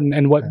important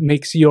and what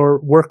makes your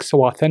work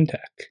so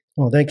authentic.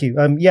 Oh, thank you.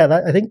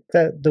 I think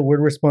that the word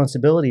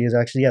responsibility is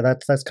actually,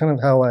 that's kind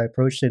of how I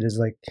approached it. Is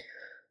like,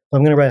 if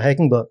I'm going to write a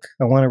hiking book,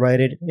 I want to write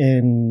it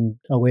in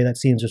a way that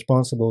seems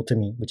responsible to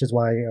me, which is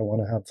why I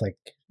want to have like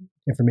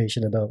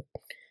information about,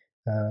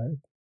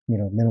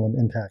 minimum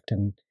impact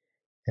and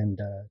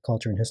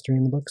culture and history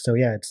in the book. So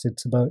yeah,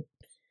 it's about,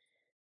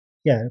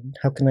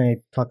 how can I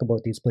talk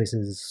about these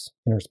places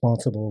in a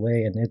responsible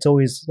way? And it's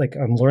always like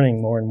I'm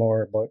learning more and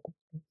more about.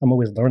 I'm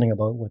always learning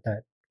about what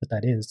that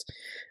is,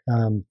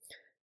 um,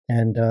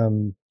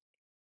 and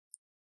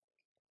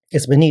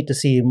it's been neat to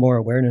see more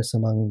awareness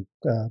among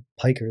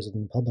hikers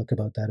and the public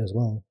about that as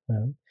well.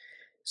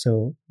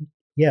 So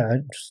yeah,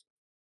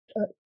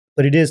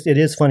 but it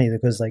is funny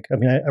because like I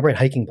write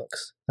hiking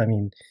books. I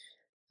mean,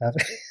 I'm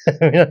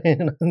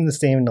in the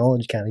same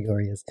knowledge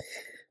category as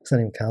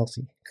Sonny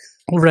Kelsey.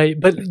 Right,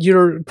 but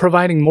you're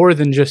providing more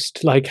than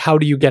just like how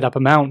do you get up a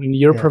mountain.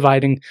 You're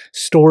providing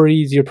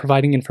stories, you're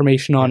providing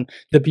information on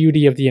the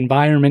beauty of the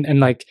environment, and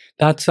like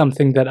that's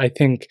something that I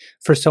think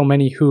for so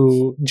many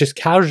who just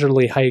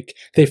casually hike,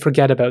 they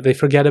forget about. They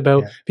forget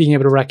about being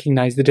able to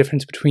recognize the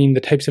difference between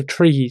the types of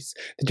trees,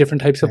 the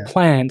different types of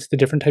plants, the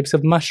different types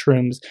of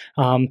mushrooms,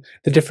 the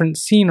different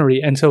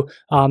scenery. And so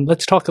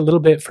let's talk a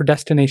little bit for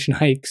destination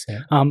hikes.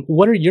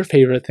 What are your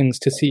favorite things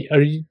to see?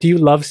 Do you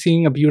love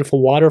seeing a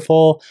beautiful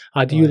waterfall?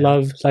 Do you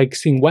love like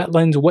seeing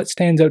wetlands? What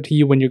stands out to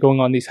you when you're going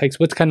on these hikes?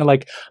 What's kind of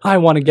like, I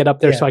want to get up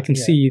there so I can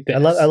see this? I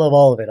love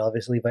all of it,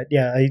 obviously, but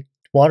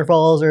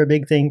waterfalls are a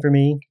big thing for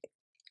me.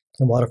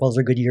 And waterfalls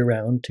are good year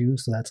round too,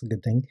 so that's a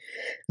good thing.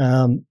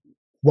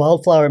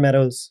 Wildflower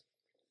meadows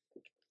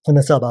in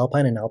the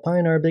subalpine and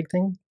alpine are a big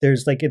thing.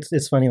 There's like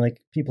it's funny, like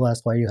people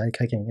ask why you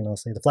hiking, and I'll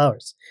say the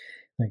flowers.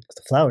 Like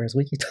the flowers,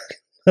 what are you talking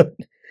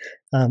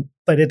about?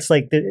 But it's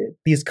like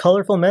these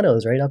colorful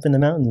meadows right up in the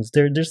mountains.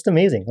 They're just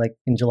amazing. Like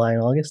in July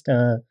and August,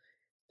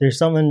 there's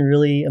something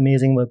really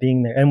amazing about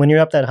being there. And when you're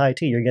up that high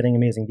too, you're getting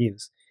amazing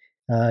views.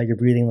 You're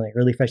breathing like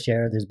really fresh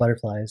air. There's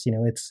butterflies.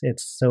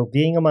 It's so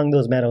being among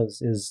those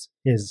meadows is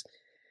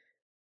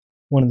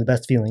one of the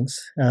best feelings.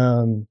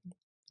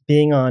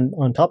 Being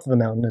on top of a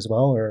mountain as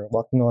well, or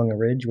walking along a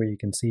ridge where you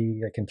can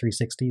see like in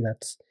 360,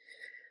 that's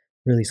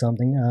really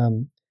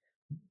something.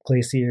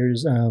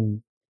 Glaciers,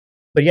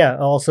 but yeah,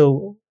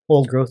 also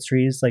old growth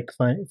trees, like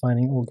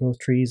finding old growth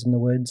trees in the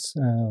woods,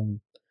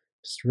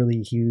 just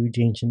really huge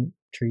ancient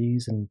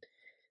trees, and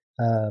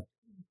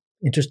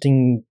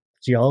interesting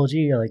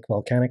geology like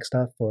volcanic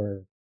stuff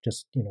or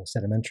just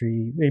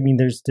sedimentary. I mean,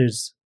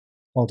 there's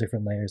all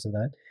different layers of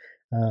that.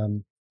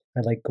 I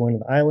like going to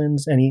the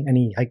islands.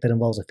 Any hike that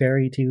involves a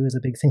ferry too is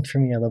a big thing for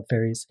me. I love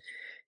ferries.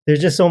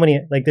 There's just so many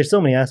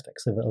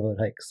aspects of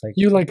hikes. Like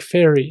you like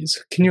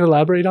ferries. Can you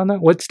elaborate on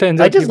that? What stands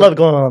out? I just love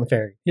going on the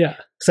ferry. Yeah.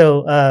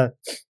 So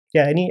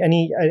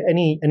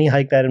any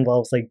hike that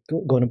involves like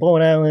going to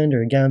Bowen Island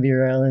or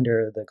Gambier Island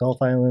or the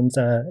Gulf Islands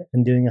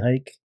and doing a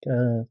hike,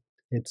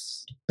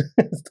 it's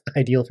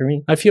ideal for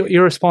me. I feel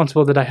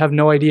irresponsible that I have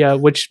no idea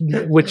which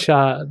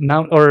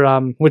mount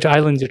or which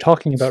islands you're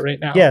talking about right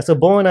now. Yeah, so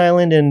Bowen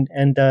Island and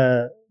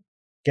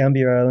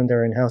Gambier Island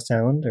are in Howe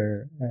Sound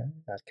or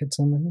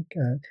Atkinson, I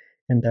think,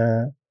 and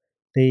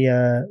they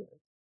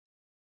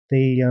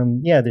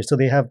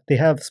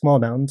have small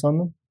mountains on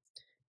them,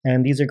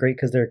 and these are great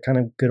because they're kind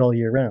of good all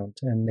year round,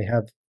 and they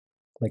have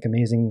like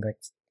amazing like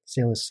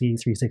Sailor Sea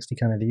 360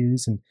 kind of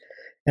views,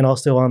 and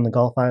also on the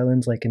Gulf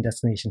Islands, like in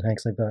destination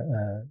hikes, I've got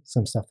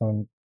some stuff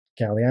on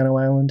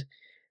Galiano Island.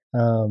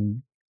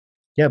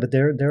 But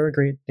there are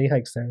great day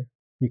hikes there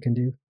you can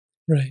do.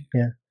 Right.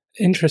 Yeah.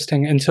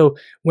 Interesting. And so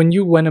when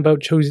you went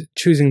about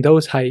choosing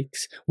those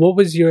hikes, what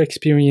was your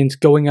experience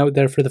going out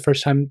there for the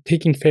first time,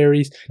 taking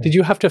ferries? Yeah. Did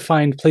you have to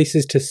find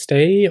places to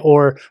stay,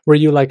 or were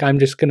you like, I'm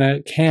just going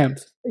to camp?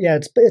 Yeah,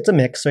 it's a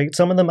mix, right?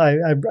 Some of them I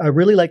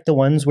really like the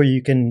ones where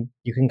you can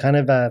kind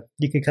of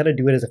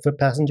do it as a foot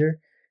passenger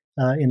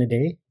in a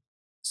day.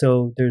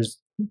 So there's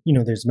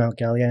Mount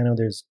Galiano,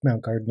 there's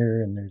Mount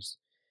Gardner, and there's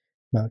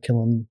Mount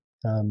Killam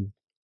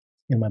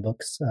in my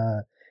books,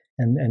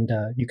 and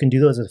you can do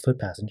those as a foot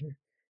passenger.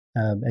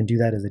 And do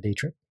that as a day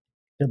trip.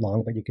 A bit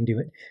long, but you can do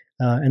it.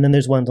 And then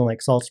there's ones on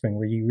like Salt Spring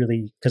where you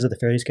really, because of the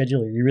ferry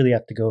schedule, you really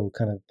have to go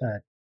kind of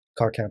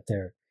car camp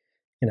there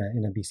in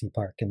a BC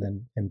park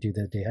and do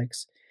the day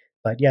hikes.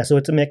 But yeah, so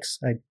it's a mix.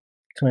 I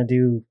kind of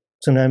do.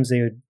 Sometimes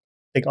they would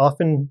like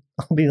often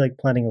I'll be like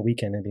planning a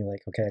weekend and be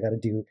like, okay, I got to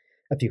do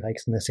a few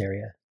hikes in this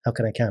area. How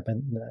can I camp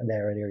in that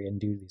area and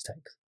do these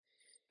hikes?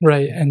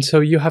 Right. And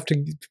so you have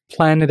to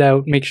plan it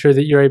out, make sure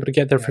that you're able to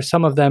get there for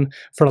some of them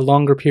for a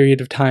longer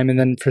period of time. And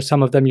then for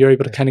some of them, you're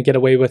able to kind of get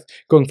away with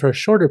going for a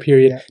shorter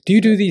period. Yeah. Do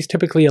you do these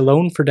typically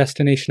alone for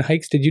destination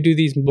hikes? Did you do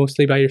these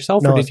mostly by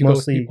yourself, No, or did it's you go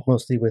with people?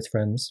 mostly with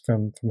friends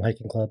from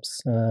hiking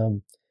clubs.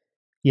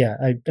 Yeah,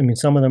 I mean,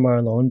 some of them are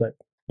alone, but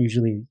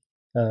usually,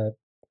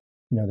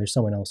 there's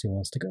someone else who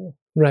wants to go.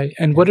 Right.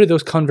 And what do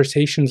those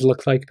conversations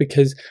look like?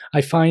 Because I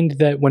find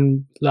that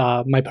when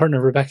my partner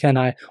Rebecca and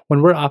I,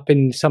 when we're up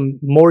in some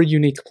more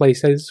unique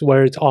places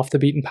where it's off the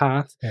beaten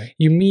path,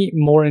 you meet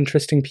more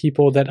interesting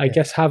people that I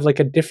guess have like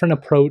a different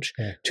approach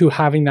to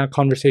having that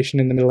conversation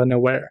in the middle of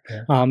nowhere.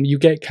 You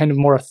get kind of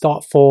more a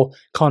thoughtful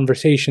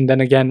conversation than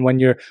again when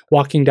you're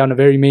walking down a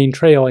very main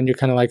trail and you're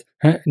kind of like,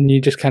 huh? And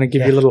you just kind of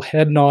give your little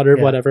head nod or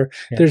whatever.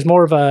 There's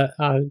more of a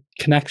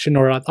connection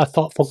or a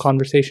thoughtful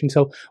conversation.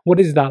 So what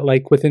is that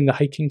like within the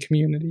hiking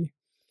community?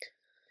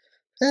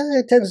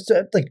 It tends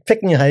to, like,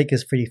 picking a hike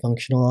is pretty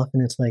functional. Often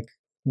it's like,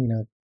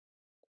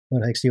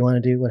 what hikes do you want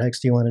to do? What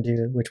hikes do you want to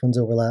do? Which ones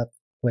overlap?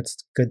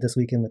 What's good this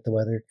weekend with the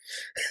weather?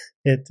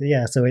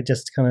 So it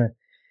just kind of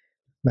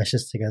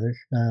meshes together.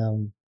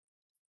 And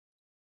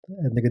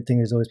the good thing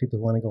is always people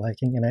who want to go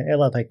hiking, and I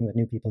love hiking with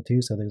new people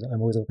too. So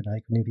I'm always open to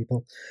hike with new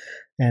people,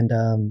 and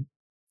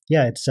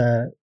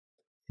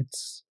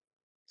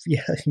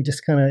you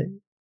just kind of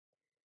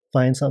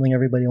find something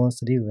everybody wants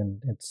to do,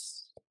 and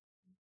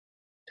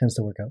tends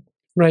to work out.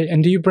 Right.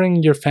 And do you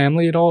bring your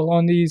family at all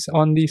on these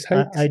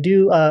hikes? I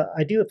do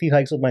a few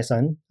hikes with my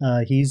son.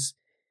 He's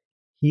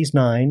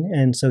 9,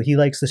 and so he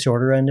likes the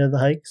shorter end of the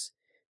hikes.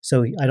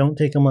 So I don't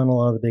take him on a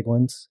lot of the big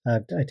ones.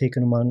 I've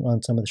taken him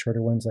on some of the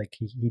shorter ones. Like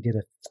he did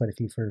quite a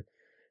few for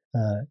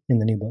in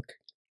the new book,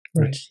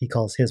 which he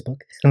calls his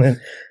book.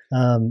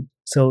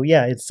 So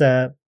yeah, it's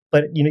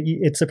but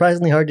it's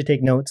surprisingly hard to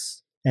take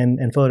notes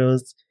and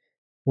photos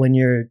when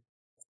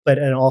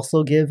and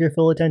also give your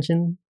full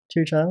attention to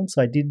your child.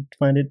 So I did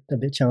find it a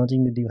bit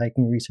challenging to do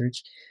hiking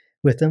research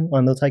with him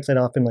on those hikes. I'd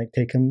often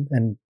take him,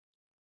 and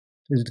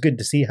it was good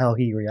to see how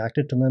he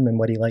reacted to them and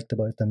what he liked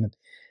about them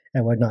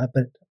and whatnot.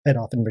 But I'd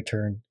often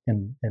return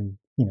and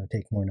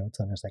take more notes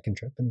on our second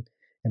trip and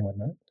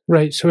whatnot.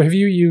 Right. So did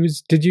you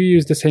use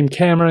the same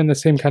camera and the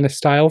same kind of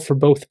style for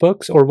both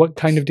books, or what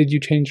kind of did you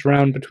change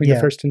around between the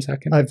first and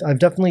second? I've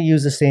definitely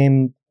used the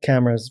same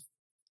cameras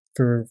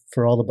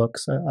for all the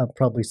books. I'll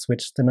probably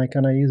switch the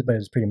Nikon I use, but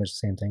it's pretty much the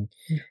same thing.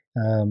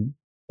 And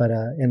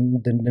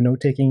the note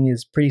taking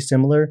is pretty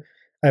similar.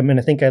 I mean,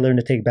 I think I learned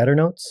to take better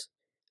notes.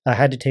 I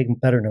had to take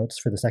better notes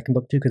for the second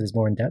book too because it's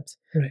more in depth.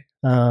 Right.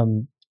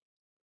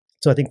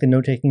 So I think the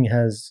note taking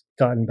has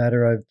gotten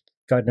better. I've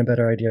gotten a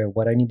better idea of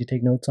what I need to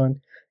take notes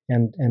on,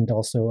 and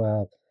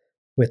also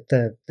with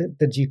the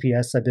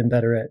GPS, I've been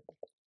better at.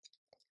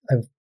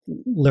 I've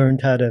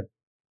learned how to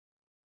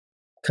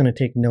kind of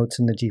take notes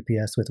in the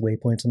GPS with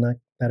waypoints and that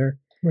better.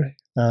 Right.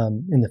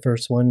 In the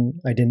first one,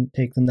 I didn't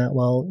take them that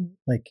well,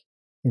 like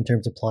in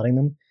terms of plotting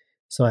them.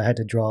 So I had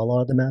to draw a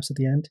lot of the maps at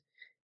the end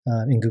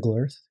in Google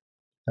Earth,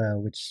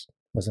 which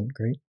wasn't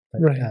great,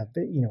 but it worked out.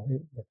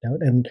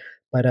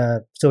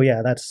 So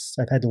yeah,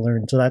 I've had to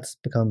learn. So that's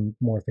become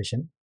more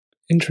efficient.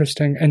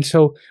 Interesting. And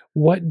so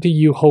what do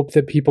you hope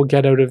that people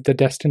get out of the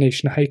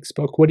Destination Hikes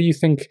book? What do you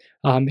think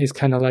is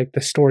kind of like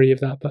the story of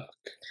that book?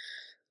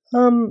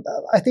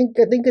 I think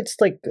it's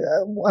like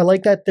I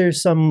like that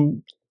there's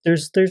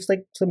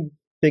like some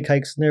big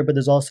hikes in there, but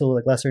there's also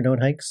like lesser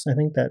known hikes. I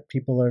think that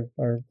people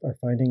are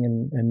finding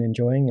and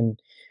enjoying, and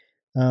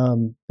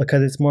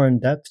because it's more in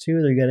depth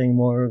too, they're getting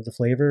more of the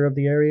flavor of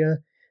the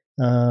area.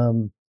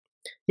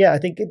 I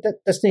think that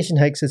Destination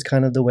Hikes is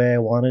kind of the way I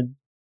wanted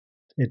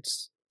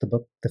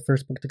the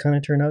first book to kind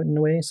of turn out in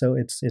a way. So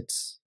I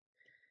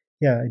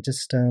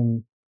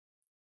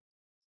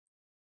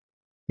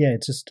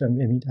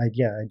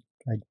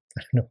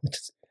don't know.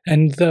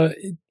 And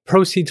the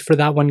proceeds for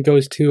that one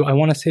goes to, I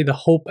want to say, the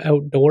Hope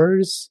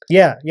Outdoors.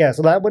 Yeah.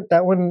 So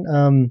that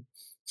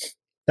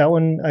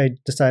one I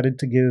decided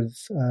to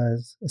give a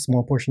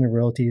small portion of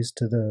royalties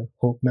to the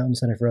Hope Mountain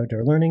Center for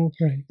Outdoor Learning.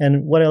 Right.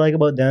 And what I like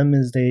about them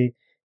is they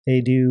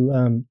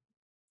do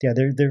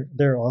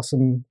they're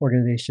awesome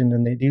organization,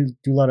 and they do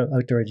a lot of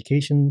outdoor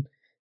education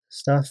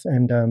stuff.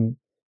 And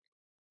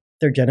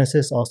their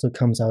genesis also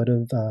comes out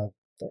of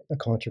a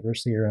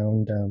controversy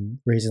around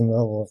raising the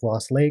level of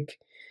Ross Lake,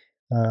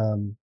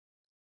 and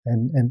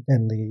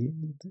the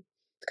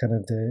kind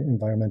of the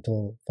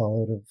environmental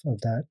fallout of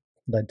that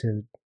led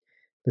to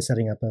the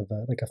setting up of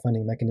like a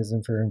funding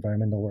mechanism for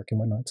environmental work and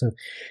whatnot. So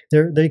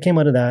they came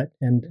out of that,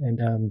 and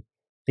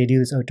they do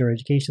this outdoor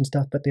education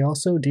stuff, but they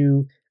also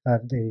do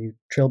the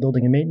trail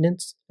building and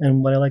maintenance.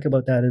 And what I like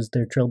about that is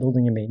their trail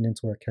building and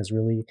maintenance work has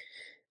really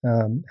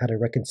had a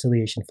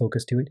reconciliation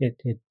focus to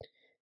it.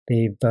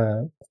 They've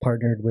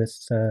partnered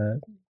with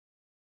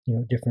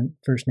different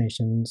First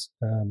Nations,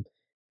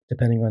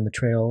 depending on the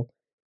trail,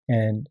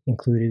 and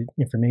included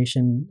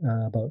information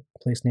about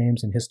place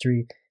names and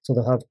history. So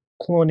they'll have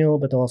colonial,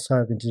 but they'll also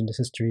have Indigenous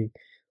history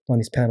on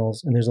these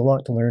panels. And there's a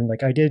lot to learn.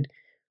 Like I did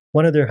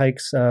one of their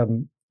hikes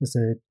is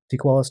the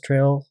Tequalis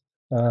Trail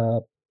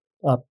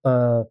up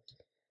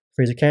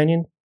Fraser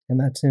Canyon, and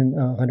that's in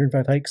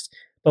 105 hikes.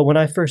 But when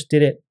I first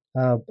did it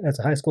as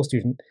a high school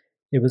student,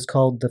 it was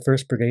called the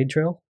First Brigade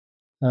Trail.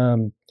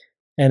 Um,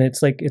 and it's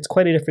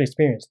quite a different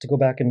experience to go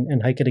back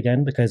and hike it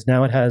again, because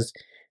now it has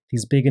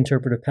these big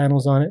interpretive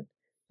panels on it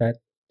that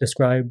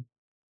describe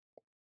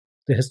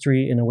the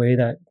history in a way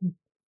that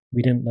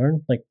we didn't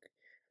learn. Like,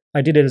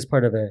 I did it as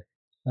part of a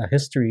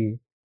history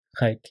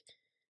hike,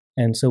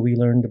 and so we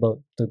learned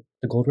about the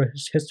gold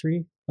rush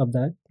history of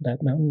that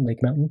mountain,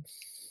 Lake Mountain.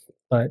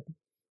 But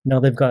now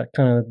they've got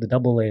kind of the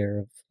double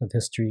layer of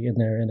history in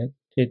there, and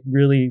it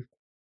really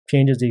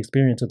changes the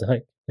experience of the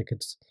hike. Like,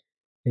 it's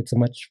a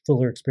much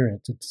fuller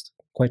experience. It's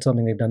quite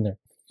something they've done there.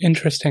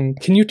 Interesting.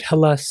 Can you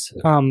tell us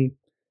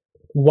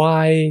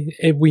why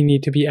we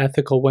need to be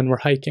ethical when we're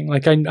hiking?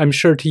 Like, I'm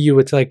sure to you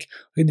it's like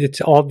it's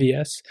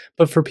obvious,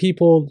 but for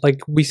people, like,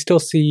 we still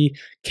see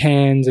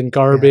cans and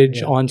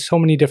garbage on so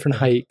many different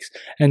hikes.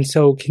 And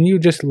so can you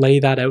just lay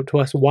that out to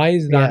us? Why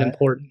is that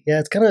important? Yeah,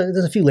 it's kind of,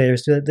 there's a few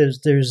layers to it.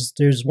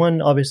 There's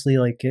one, obviously,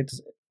 like,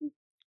 it's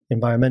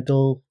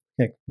environmental,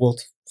 like, both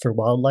for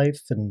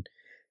wildlife and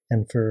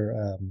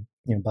for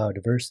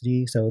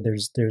biodiversity. So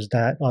there's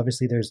that.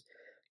 Obviously, there's,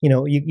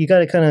 you got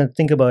to kind of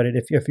think about it.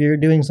 If you're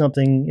doing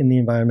something in the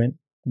environment,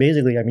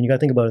 basically, I mean, you got to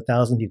think about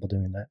 1,000 people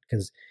doing that,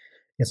 because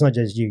it's not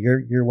just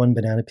you. You're one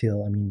banana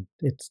peel. I mean,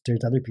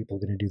 there's other people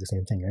going to do the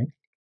same thing, right?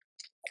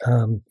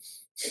 On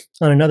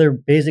another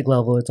basic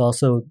level, it's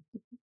also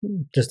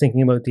just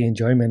thinking about the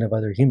enjoyment of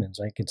other humans.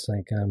 Like, it's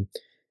like,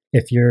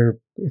 if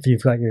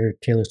you've got your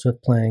Taylor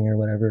Swift playing or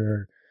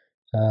whatever,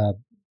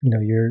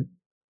 you're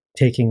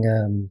taking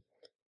a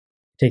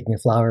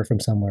flower from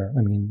somewhere,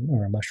 I mean,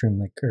 or a mushroom,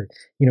 like, or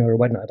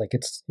whatnot. Like,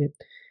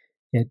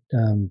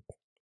 and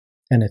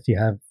if you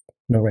have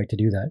no right to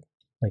do that,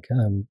 like,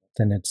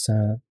 then it's,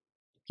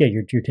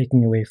 you're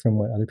taking away from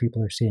what other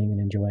people are seeing and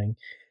enjoying.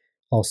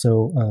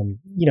 Also,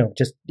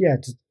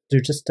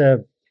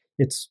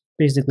 it's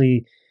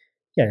basically,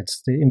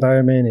 it's the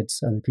environment,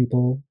 it's other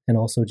people, and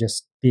also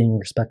just being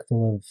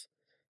respectful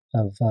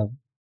of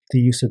the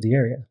use of the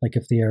area. Like,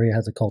 if the area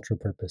has a cultural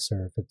purpose,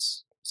 or if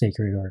it's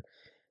sacred, or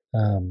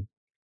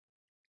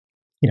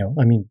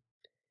I mean,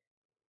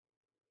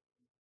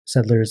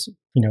 settlers,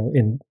 in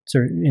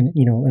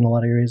a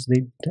lot of areas,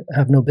 they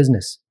have no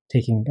business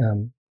taking,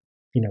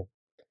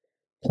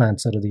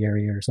 plants out of the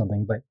area or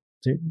something. But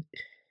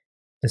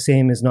the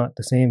same is not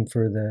the same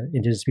for the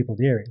indigenous people of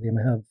the area. They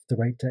might have the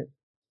right to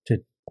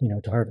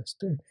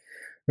harvest or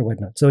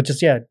whatnot. So it's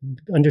just,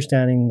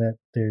 understanding that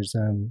there's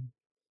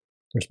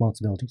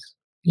responsibilities.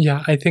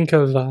 Yeah, I think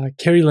of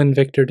Carrie Lynn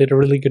Victor did a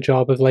really good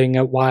job of laying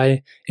out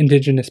why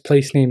Indigenous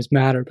place names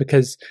matter,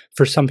 because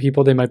for some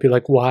people they might be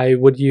like, why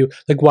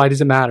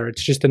does it matter?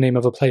 It's just the name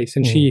of a place.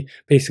 And she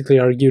basically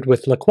argued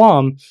with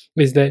Laquam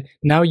is that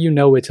now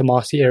it's a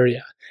mossy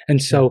area.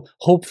 And so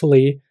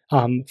hopefully,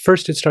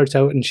 first it starts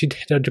out, and she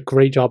did a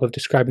great job of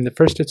describing that.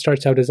 First it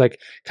starts out as like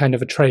kind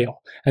of a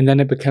trail, and then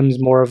it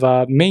becomes more of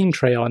a main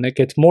trail, and it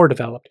gets more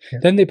developed.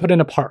 Then they put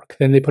in a park,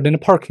 then they put in a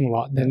parking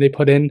lot, then they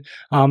put in,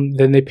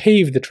 then they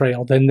pave the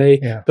trail, then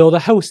they build a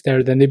house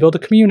there, then they build a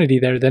community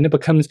there, then it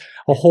becomes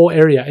a whole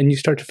area, and you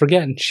start to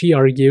forget. And she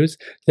argues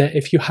that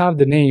if you have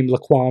the name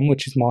Laquam,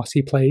 which is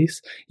mossy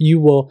place, you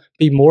will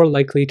be more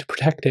likely to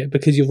protect it,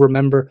 because you'll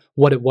remember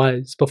what it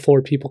was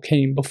before people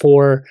came,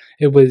 before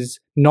it was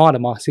not a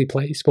mossy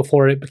place,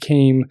 before it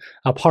became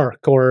a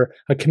park or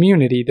a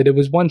community, that it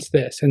was once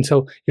this. And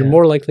so you're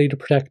more likely to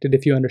protect it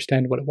if you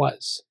understand what it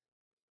was.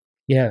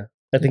 Yeah,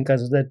 I think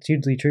that's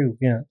hugely true.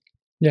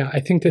 Yeah,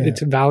 I think that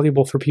it's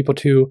valuable for people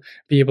to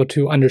be able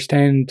to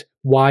understand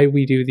why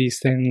we do these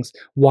things,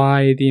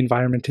 why the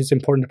environment is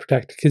important to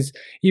protect. Because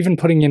even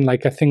putting in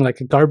like a thing like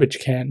a garbage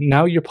can,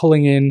 now you're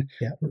pulling in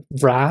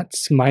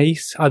rats,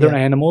 mice, other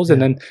animals, and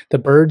then the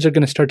birds are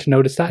going to start to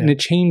notice that, and it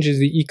changes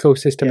the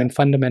ecosystem in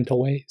fundamental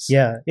ways.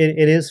 Yeah,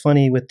 it is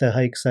funny with the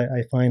hikes.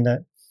 I find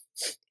that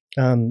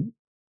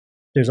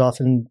there's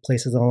often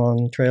places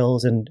along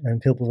trails, and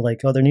people are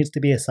like, oh, there needs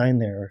to be a sign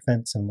there or a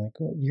fence. I'm like,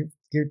 well,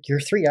 you're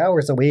 3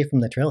 hours away from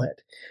the trailhead.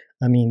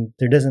 I mean,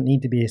 there doesn't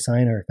need to be a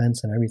sign or a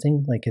fence and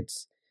everything. Like,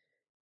 it's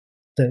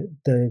the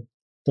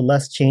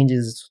less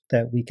changes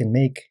that we can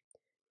make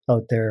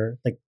out there,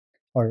 like,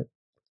 are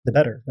the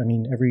better. I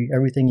mean,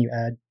 everything you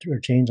add or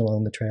change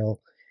along the trail,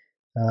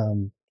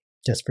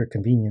 just for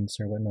convenience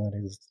or whatnot,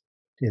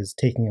 is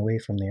taking away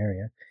from the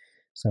area.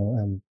 So,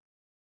 I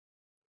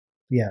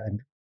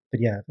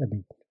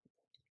mean,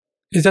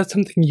 is that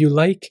something you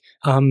like,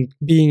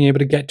 being able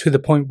to get to the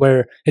point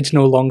where it's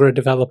no longer a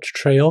developed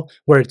trail,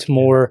 where it's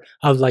more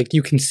of like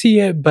you can see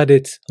it, but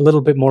it's a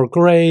little bit more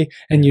gray,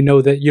 and you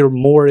know that you're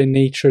more in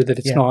nature, that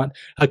it's not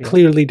a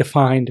clearly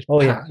defined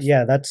path?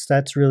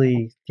 That's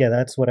really,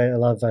 that's what I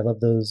love. I love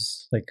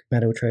those like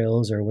meadow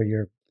trails, or where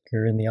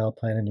you're in the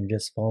alpine and you're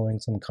just following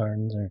some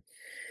cairns, or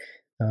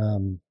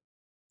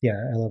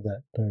I love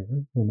that,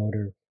 the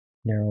remoter,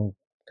 narrow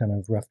kind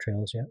of rough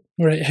trails.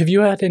 Right. Have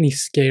you had any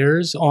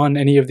scares on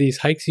any of these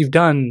hikes? You've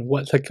done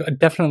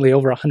definitely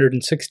over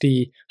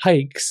 160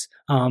 hikes.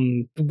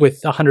 with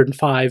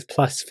 105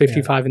 plus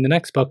 55 in the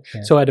next book.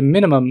 Yeah. So at a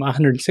minimum,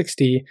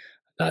 160.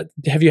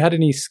 Have you had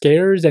any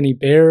scares, any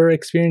bear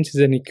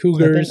experiences, any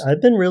cougars?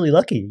 I've been really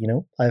lucky.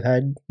 I've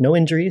had no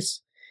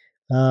injuries,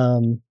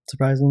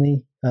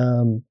 surprisingly,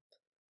 and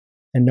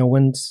no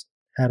one's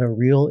had a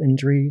real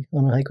injury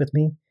on a hike with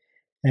me,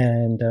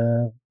 and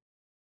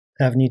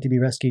haven't need to be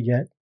rescued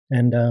yet.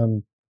 And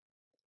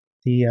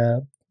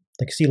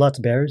like see lots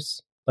of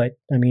bears, but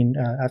I mean,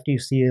 after you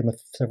see them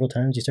several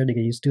times, you start to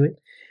get used to it,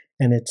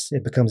 and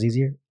it becomes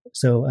easier.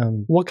 So,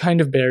 what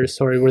kind of bears?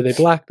 Sorry, were they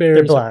black bears?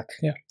 They're black.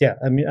 Yeah.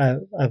 I mean,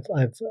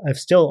 I've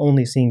still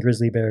only seen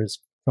grizzly bears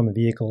from a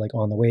vehicle, like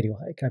on the way to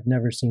a hike. I've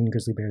never seen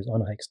grizzly bears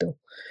on a hike still.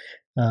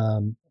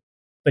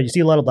 But you see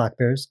a lot of black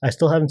bears. I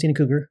still haven't seen a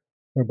cougar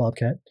or a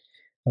bobcat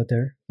out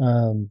there.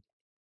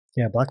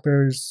 Yeah, black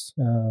bears,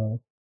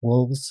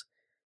 wolves,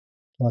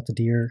 lots of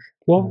deer.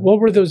 What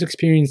were those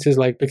experiences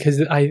like?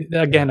 Because I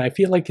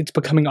feel like it's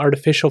becoming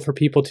artificial for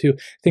people to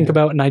think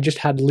about. And I just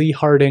had Lee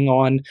Harding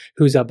on,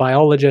 who's a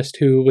biologist,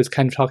 who was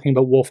kind of talking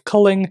about wolf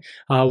culling,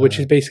 which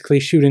is basically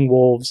shooting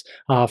wolves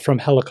from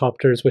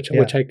helicopters, which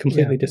I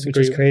completely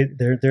disagree with. Crazy.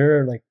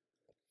 They're like,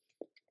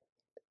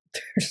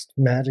 they're just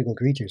magical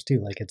creatures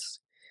too. Like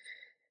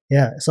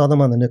I saw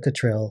them on the Nooka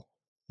Trail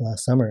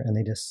last summer, and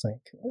they just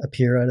like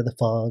appear out of the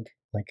fog,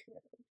 like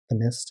the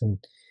mist, and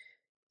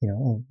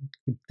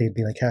they'd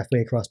be like halfway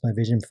across my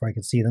vision before I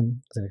could see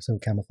them because they're so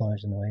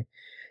camouflaged in a way.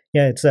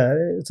 Yeah,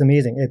 it's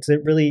amazing. It's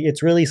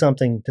really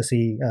something to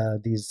see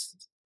these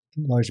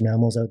large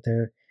mammals out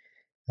there,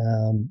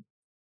 and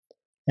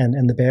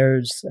the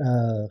bears.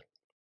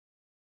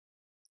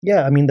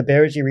 I mean, the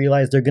bears, you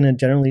realize they're going to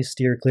generally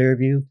steer clear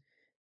of you.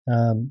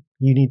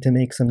 You need to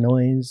make some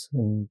noise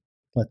and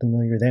let them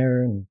know you're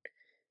there. And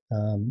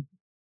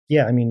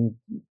I mean,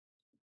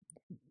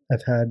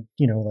 I've had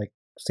like,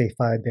 say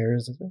 5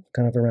 bears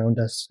kind of around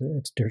us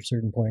at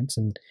certain points,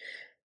 and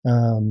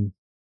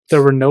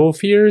there were no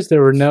fears.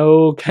 There were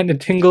no kind of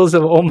tingles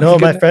of oh my no.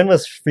 goodness. My friend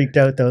was freaked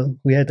out though.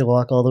 We had to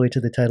walk all the way to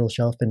the tidal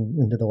shelf and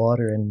into the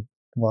water and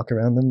walk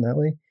around them that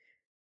way,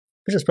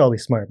 which is probably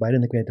smart. But I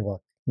didn't think we had to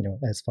walk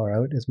as far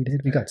out as we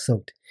did. We got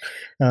soaked.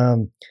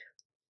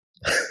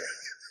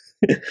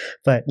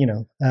 But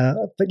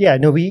yeah,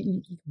 no.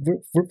 We're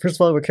first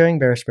of all, we're carrying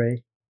bear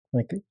spray,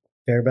 like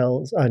bear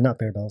bells, not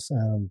bear bells.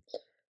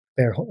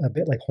 A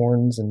bit like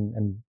horns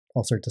and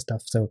all sorts of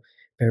stuff. So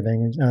bear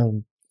bangers.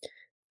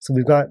 So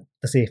we've got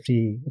the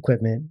safety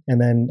equipment, and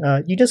then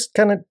you just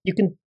you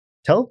can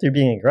tell if they're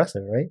being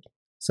aggressive, right?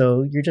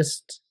 So you're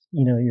just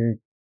you're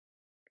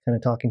kind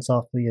of talking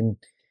softly and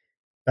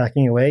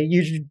backing away.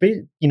 You should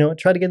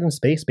try to give them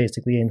space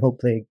basically, and hope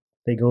they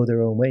go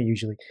their own way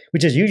usually,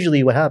 which is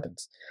usually what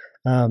happens.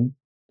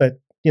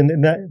 But in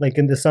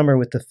the summer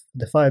with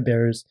the 5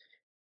 bears,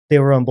 they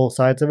were on both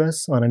sides of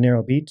us on a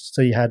narrow beach,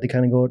 so you had to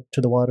kind of go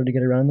to the water to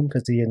get around them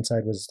because the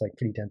inside was like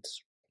pretty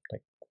dense,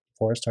 like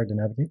forest, hard to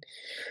navigate.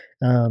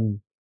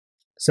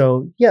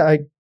 So yeah, I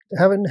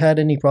haven't had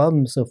any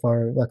problems so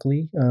far,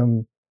 luckily.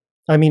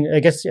 I mean, I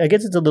guess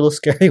it's a little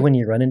scary when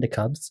you run into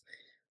cubs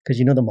because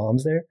the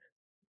mom's there.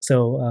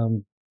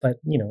 So, but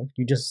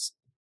you just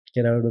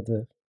get out of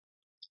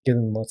give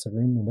them lots of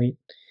room and wait.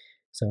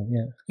 So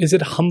yeah. Is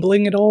it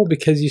humbling at all?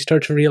 Because you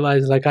start to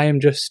realize, like, I am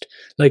just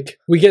like,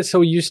 we get so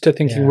used to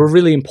thinking we're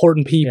really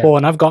important people,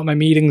 and I've got my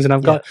meetings, and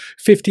I've got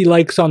 50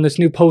 likes on this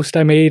new post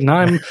I made,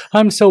 and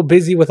I'm so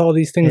busy with all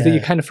these things that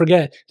you kind of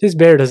forget this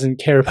bear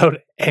doesn't care about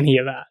any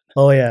of that.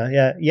 Oh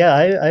yeah.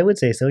 I would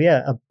say so.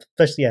 Yeah,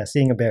 especially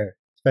seeing a bear,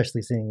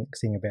 especially seeing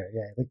a bear.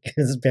 Yeah,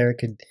 this bear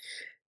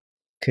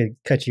could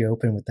cut you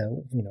open with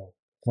that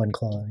one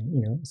claw.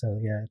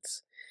 So yeah,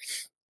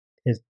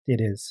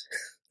 it is.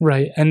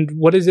 Right. And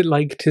what is it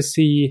like to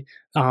see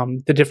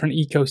the different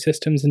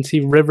ecosystems and see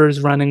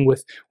rivers running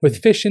with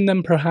fish in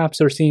them,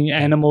 perhaps, or seeing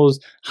animals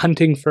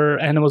hunting for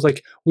animals?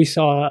 Like we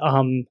saw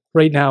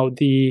right now,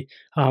 the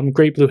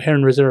Great Blue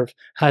Heron Reserve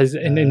has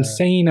an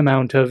insane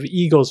amount of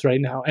eagles right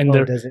now, and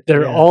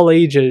they're all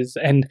ages,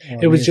 and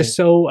it was just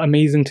so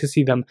amazing to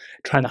see them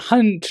trying to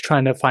hunt,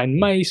 trying to find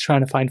mice,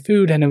 trying to find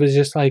food, and it was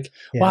just like,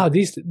 wow,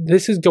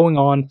 this is going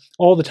on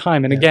all the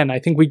time. And again, I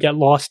think we get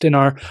lost in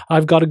our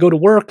I've got to go to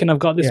work and I've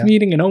got this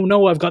meeting, and oh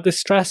no, I've got this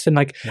stress, and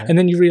and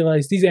then you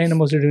realize these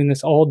animals are doing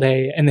this all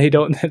day, and they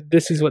don't.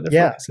 This is what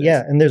their focus is.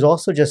 Yeah, and there's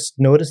also just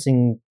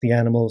noticing the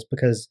animals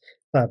because.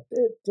 A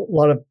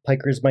lot of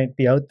hikers might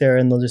be out there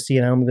and they'll just see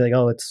an animal and be like,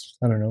 oh, it's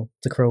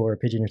a crow or a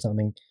pigeon or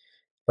something.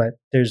 But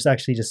there's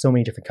actually just so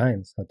many different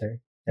kinds out there.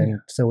 And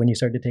so when you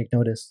start to take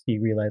notice,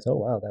 you realize, oh,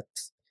 wow,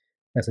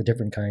 that's a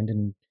different kind.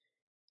 And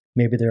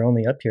maybe they're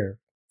only up here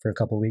for a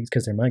couple of weeks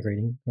because they're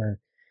migrating.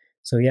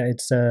 So yeah,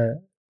 it's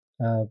when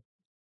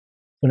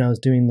I was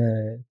doing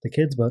the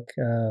kids book,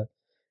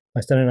 my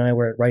son and I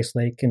were at Rice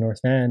Lake in North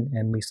Van,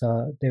 and we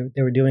saw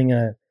they were doing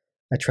a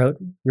trout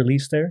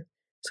release there.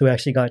 So we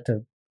actually got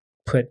to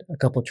put a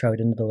couple trout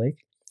into the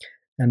lake,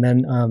 and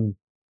then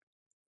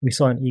we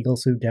saw an eagle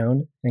swoop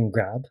down and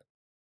grab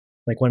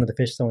like one of the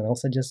fish someone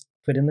else had just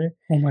put in there.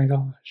 Oh my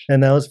gosh.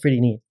 And that was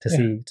pretty neat to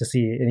Yeah.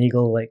 see an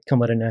eagle like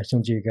come out of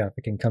National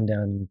Geographic and come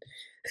down and,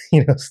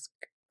 you know,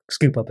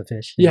 scoop up a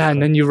fish. Yeah,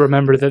 and then you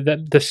remember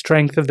that the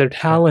strength of their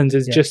talons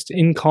is Yeah. just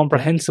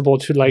incomprehensible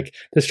to like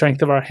the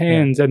strength of our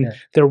hands, and Yeah.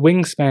 their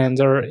wingspans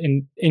are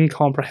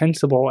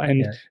incomprehensible. And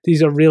Yeah.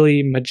 these are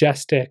really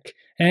majestic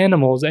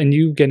animals, and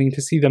you getting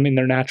to see them in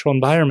their natural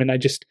environment.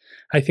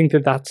 I think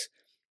that's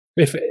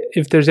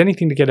if there's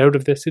anything to get out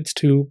of this, it's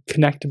to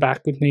connect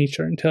back with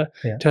nature and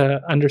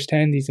to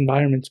understand these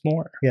environments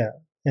more. Yeah,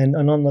 and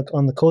on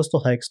the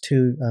coastal hikes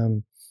too,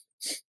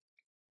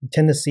 you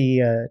tend to see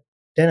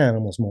dead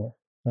animals more.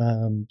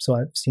 So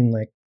I've seen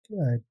like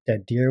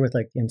dead deer with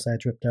like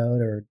insides ripped out,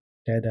 or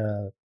dead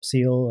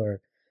seal, or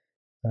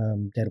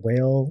dead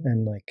whale,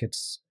 and like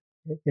it's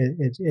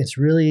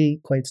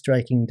really quite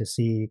striking to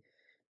see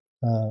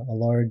a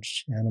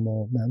large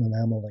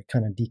mammal like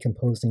kind of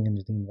decomposing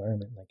into the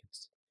environment. Like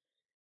it's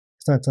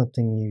not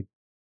something you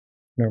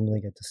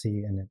normally get to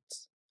see, and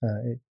it's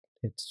I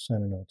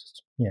don't know,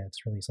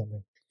 it's really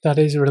something. That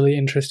is really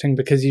interesting,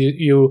 because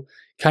you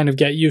kind of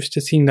get used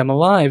to seeing them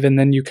alive, and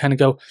then you kind of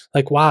go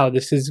like, wow,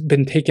 this has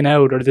been taken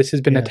out, or this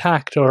has been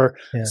attacked, or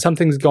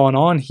something's going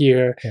on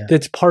here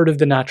that's part of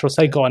the natural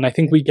cycle. And I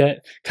think we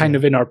get kind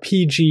of in our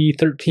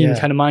PG-13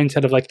 kind of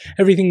mindset of like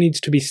everything needs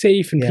to be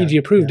safe and PG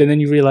approved, and then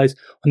you realize,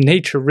 well,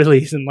 nature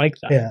really isn't like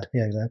that.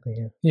 Yeah, exactly.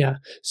 Yeah.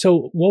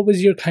 So what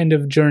was your kind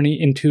of journey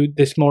into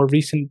this more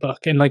recent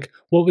book, and like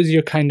what was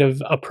your kind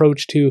of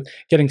approach to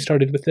getting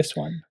started with this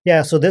one?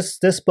 Yeah, so this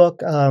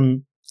book,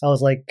 I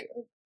was like,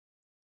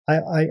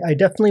 I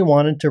definitely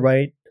wanted to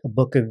write a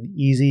book of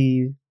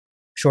easy,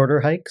 shorter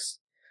hikes,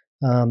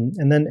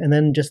 and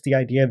then just the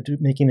idea of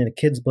making it a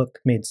kid's book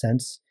made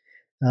sense.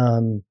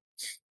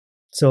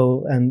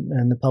 So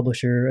the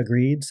publisher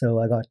agreed,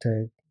 so I got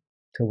to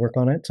work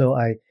on it. So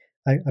I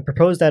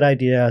proposed that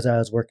idea as I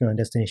was working on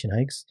Destination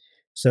Hikes.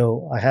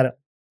 So I had it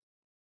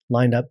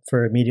lined up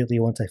for immediately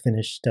once I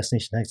finished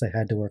Destination Hikes. I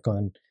had to work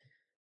on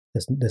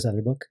this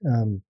other book.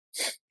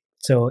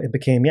 So it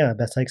became,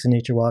 Best Hikes and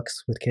Nature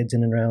Walks with Kids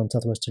in and around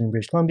southwestern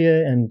British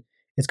Columbia. And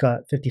it's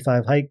got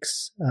 55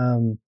 hikes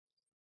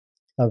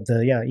of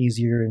the,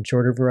 easier and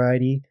shorter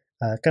variety.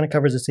 Kind of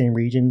covers the same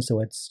region.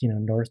 So it's,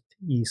 north,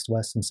 east,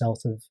 west, and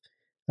south of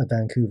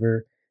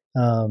Vancouver.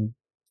 The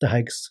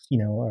hikes,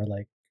 are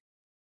like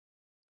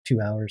 2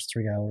 hours,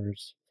 3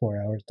 hours,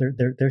 4 hours.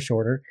 They're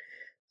shorter.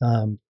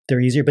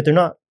 They're easier, but they're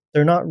not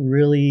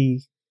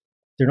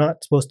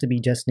supposed to be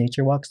just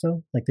nature walks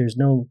though. Like there's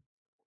no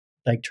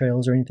bike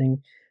trails or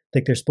anything.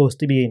 Like they're supposed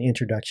to be an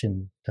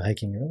introduction to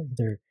hiking.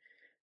 Really,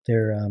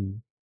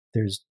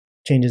 there's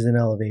changes in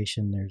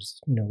elevation.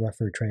 There's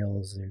rougher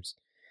trails. There's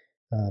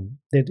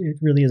it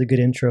really is a good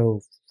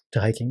intro to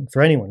hiking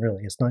for anyone.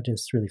 Really, it's not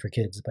just really for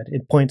kids, but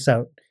it points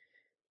out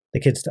the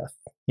kid stuff.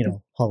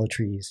 Hollow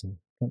trees and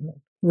whatnot.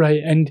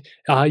 Right, and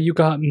you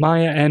got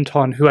Maya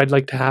Anton, who I'd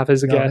like to have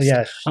as a guest.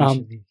 Yeah, she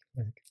should be.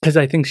 Because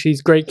I think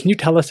she's great. Can you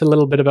tell us a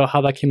little bit about how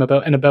that came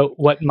about and about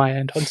what Maya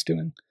Anton's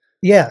doing?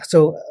 Yeah,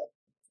 so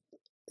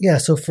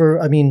for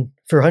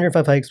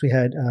 105 hikes we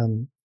had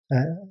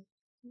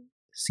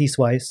C.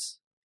 Swice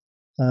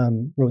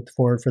wrote the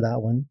foreword for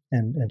that one,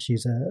 and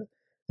she's a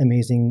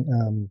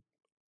amazing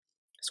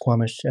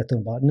Squamish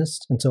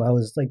ethnobotanist, and so I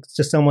was like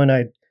just someone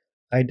I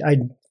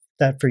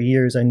that for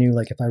years I knew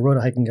like if I wrote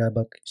a hiking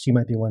guidebook, she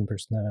might be one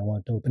person that I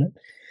wanted to open it.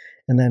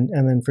 And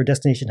then for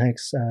Destination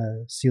Hikes,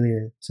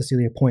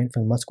 Cecilia Point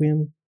from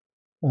Musqueam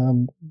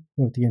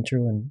wrote the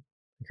intro, and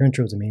her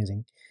intro is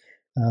amazing.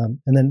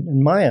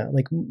 And Maya,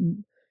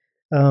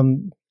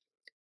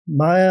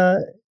 Maya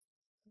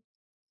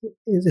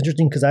is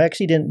interesting because I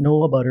actually didn't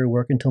know about her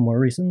work until more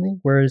recently.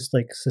 Whereas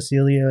like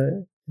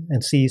Cecilia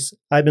and Cease,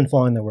 I've been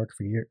following their work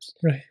for years,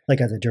 right?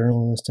 Like as a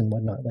journalist and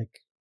whatnot.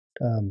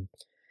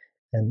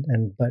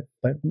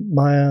 But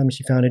Maya,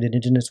 she founded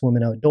Indigenous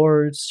Women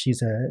Outdoors.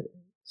 She's a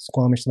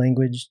Squamish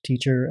language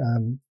teacher.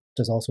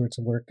 Does all sorts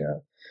of work.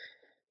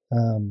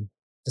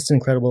 Just an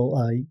incredible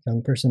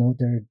young person out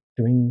there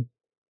doing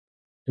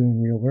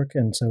real work.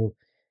 And so,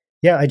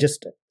 I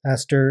just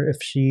asked her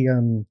if she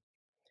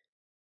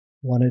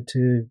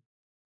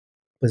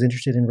was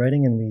interested in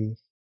writing, and we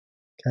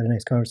had a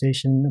nice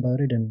conversation about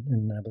it,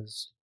 and I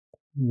was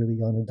really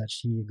honored that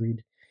she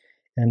agreed.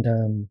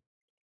 And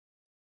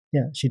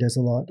she does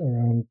a lot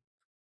around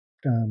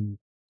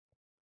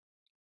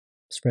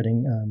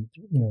spreading,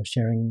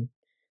 sharing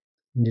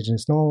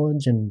Indigenous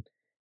knowledge, and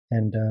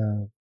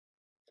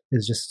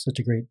is just such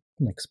a great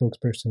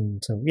spokesperson.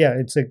 So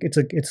it's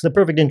the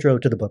perfect intro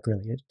to the book.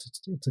 Really,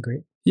 it's a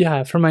great.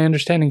 Yeah, from my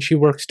understanding, she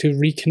works to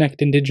reconnect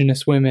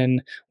Indigenous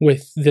women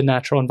with the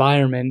natural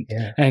environment.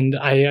 Yeah. And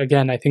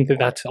I think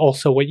that's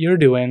also what you're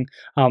doing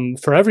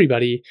for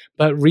everybody,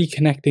 but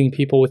reconnecting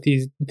people with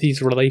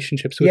these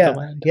relationships with the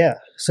land. Yeah.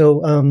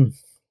 So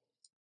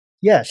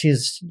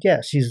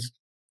she's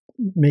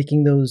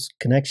making those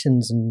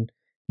connections and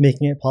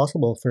making it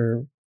possible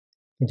for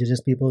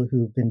Indigenous people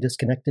who've been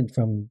disconnected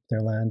from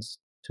their lands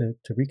to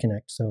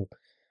reconnect. So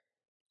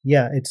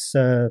it's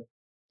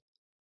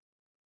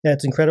yeah,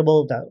 it's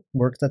incredible that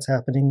work that's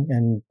happening,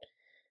 and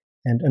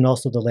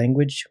also the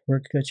language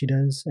work that she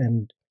does,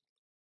 and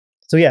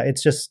so yeah,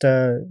 it's just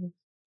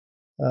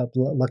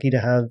lucky to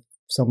have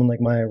someone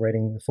like Maya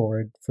writing the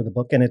forward for the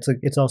book, and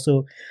it's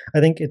also, I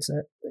think it's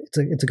a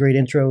great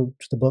intro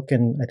to the book,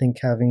 and I think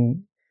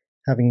having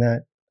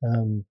that,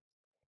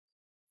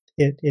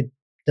 it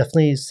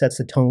definitely sets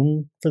the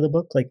tone for the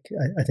book. Like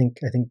I think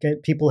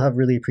people have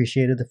really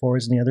appreciated the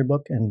forwards in the other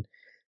book, and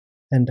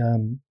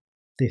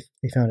they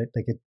found it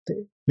like it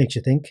makes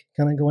you think,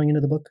 kind of going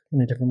into the book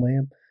in a different way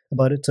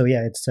about it. So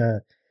yeah, it's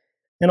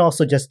and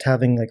also just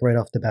having like right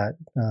off the bat,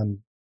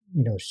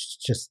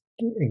 just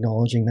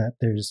acknowledging that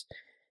there's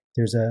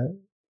a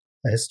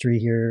history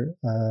here,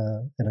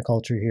 and a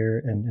culture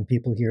here, and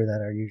people here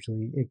that are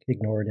usually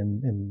ignored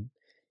in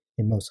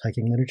most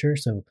hiking literature.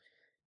 So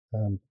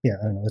yeah,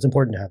 I don't know. It's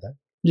important to have that.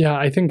 Yeah,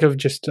 I think of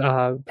just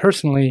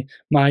personally,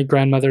 my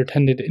grandmother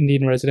attended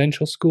Indian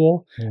residential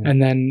school, Mm,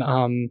 and then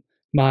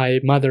my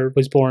mother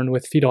was born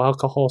with fetal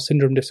alcohol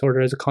syndrome disorder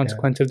as a yeah,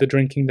 consequence of the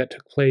drinking that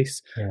took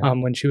place yeah,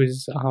 when she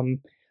was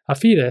a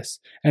fetus.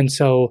 And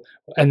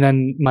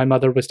then my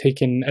mother was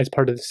taken as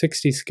part of the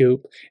 60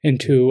 scoop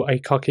into a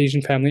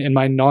Caucasian family, and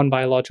my non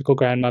biological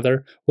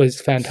grandmother was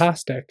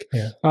fantastic.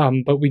 yeah.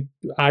 But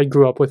I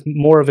grew up with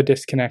more of a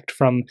disconnect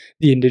from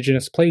the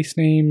indigenous place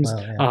names.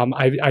 Wow,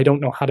 yeah, I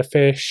don't know how to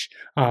fish.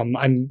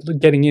 I'm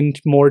getting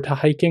into more to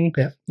hiking.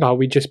 yeah,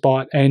 We just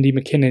bought Andy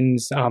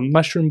McKinnon's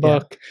mushroom yeah,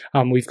 book.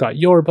 We've got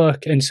your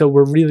book. And so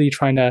we're really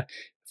trying to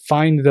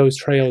find those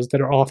trails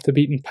that are off the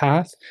beaten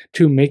path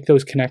to make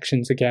those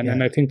connections again. yeah,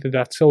 And I think that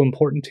that's so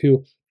important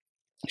to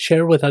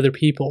share with other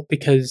people,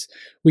 because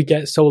we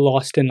get so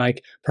lost in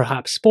like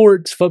perhaps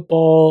sports,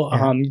 football,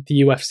 yeah,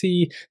 the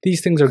UFC.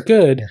 These things are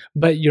good, yeah,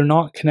 but you're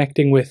not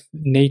connecting with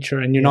nature,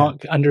 and you're yeah,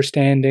 not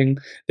understanding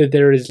that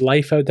there is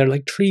life out there,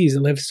 like trees that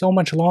live so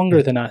much longer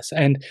yeah, than us,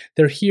 and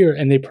they're here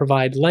and they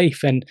provide life.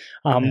 And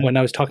yeah, when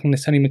I was talking to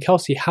Sunny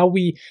McKelsey, how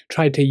we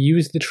tried to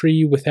use the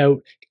tree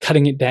without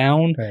cutting it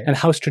down, right, and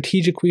how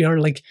strategic we are.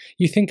 Like,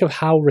 you think of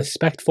how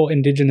respectful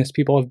Indigenous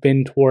people have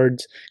been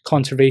towards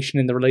conservation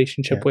and the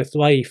relationship yeah, with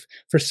life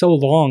for so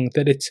long,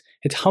 that it's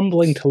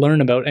humbling to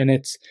learn about, and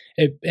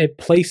it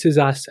places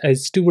us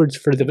as stewards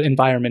for the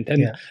environment.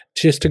 And yeah,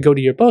 just to go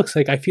to your books,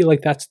 like, I feel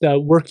like that's the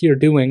work you're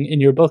doing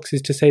in your books,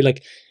 is to say,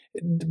 like,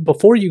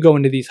 before you go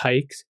into these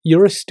hikes,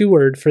 you're a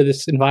steward for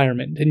this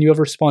environment, and you have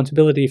a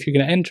responsibility, if you're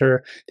going to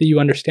enter, that you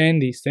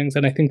understand these things.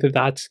 And I think that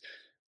that's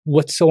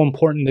what's so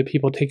important, that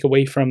people take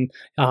away from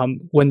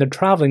when they're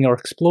traveling or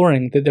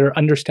exploring, that they're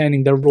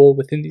understanding their role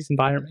within these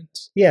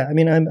environments. yeah. I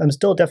mean, I'm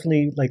still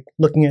definitely like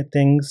looking at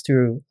things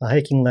through a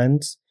hiking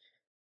lens,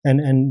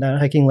 and that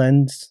hiking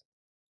lens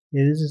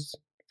is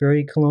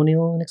very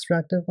colonial and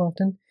extractive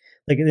often.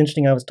 Like it's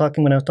interesting.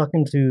 When I was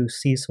talking to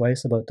C.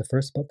 Swice about the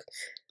first book,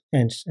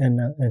 and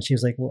she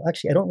was like, "Well,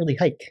 actually, I don't really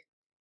hike.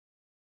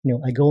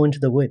 I go into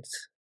the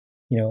woods.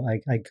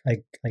 I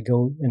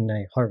go and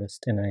I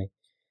harvest, and I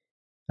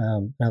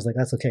was like,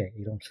 that's okay.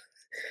 You don't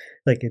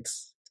like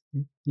it's.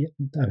 Yeah,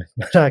 I'm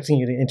not asking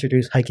you to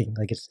introduce hiking.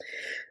 Like it's,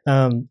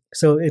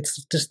 so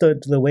it's just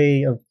the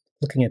way of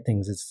looking at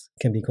things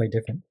can be quite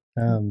different.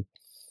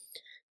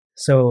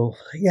 So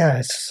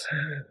yeah,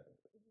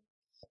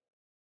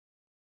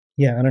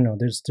 I don't know.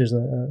 There's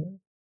a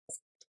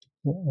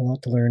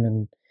lot to learn,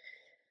 and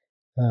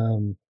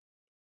um,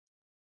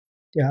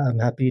 yeah, I'm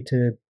happy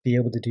to be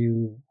able to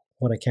do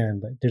what I can.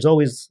 But there's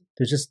learning.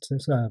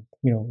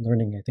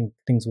 I think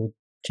things will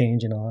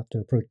change, and I'll have to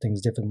approach things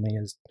differently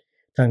as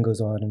time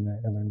goes on, and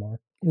I learn more.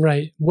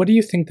 Right. What do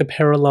you think the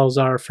parallels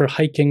are for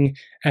hiking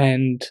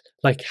and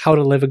like how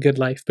to live a good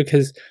life?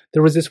 Because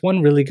there was this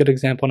one really good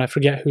example, and I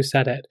forget who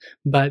said it,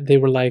 but they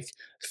were like,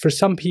 for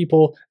some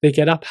people, they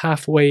get up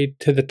halfway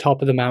to the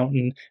top of the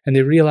mountain and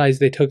they realize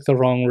they took the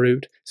wrong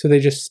route, so they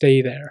just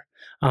stay there.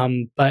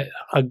 But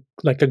a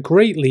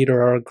great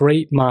leader or a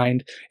great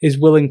mind is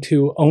willing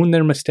to own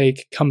their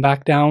mistake, come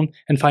back down,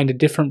 and find a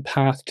different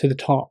path to the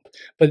top.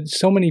 But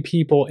so many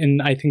people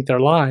in, I think, their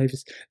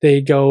lives,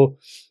 they go,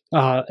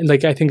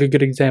 like, I think a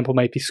good example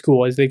might be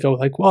school, as they go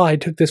like, well, I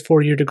took this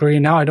 4-year degree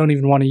and now I don't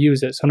even want to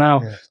use it. So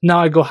now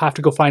I have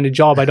to go find a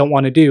job I don't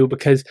want to do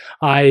because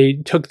I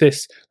took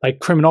this like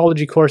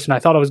criminology course and I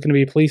thought I was going to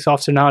be a police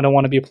officer. Now I don't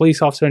want to be a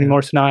police officer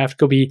anymore. So now I have to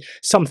go be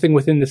something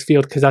within this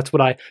field because that's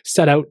what I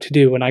set out to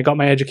do. And I got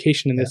my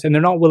education in this. And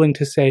they're not willing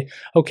to say,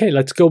 okay,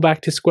 let's go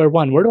back to square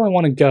one. Where do I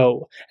want to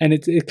go? And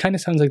it kind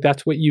of sounds like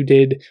that's what you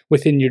did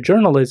within your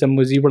journalism,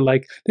 was you were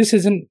like, this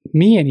isn't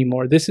me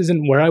anymore. This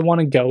isn't where I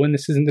want to go. And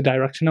this isn't the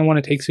direction I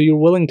want to take. So you're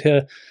willing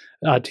to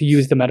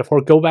use the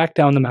metaphor, go back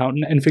down the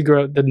mountain and figure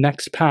out the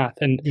next path.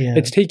 And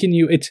it's taken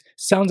you, it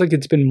sounds like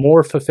it's been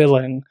more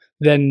fulfilling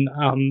than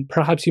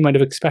perhaps you might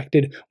have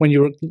expected when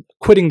you were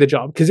quitting the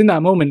job. Because in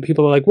that moment,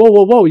 people are like,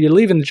 whoa, you're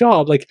leaving the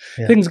job. Like,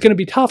 things are going to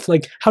be tough.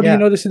 Like, how do you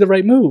know this is the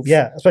right move?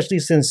 Yeah, especially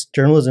since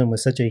journalism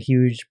was such a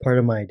huge part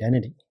of my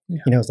identity.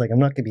 It's like, I'm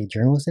not going to be a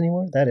journalist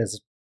anymore. That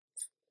is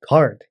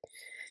hard.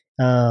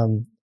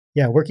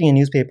 Working in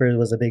newspapers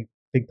was a big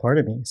part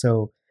of me.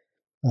 So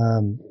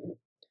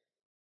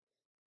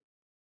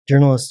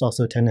journalists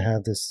also tend to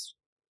have this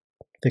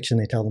fiction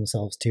they tell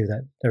themselves too,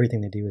 that everything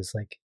they do is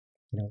like,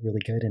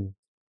 really good and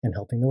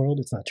helping the world.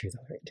 It's not true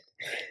though,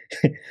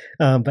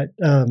 right? But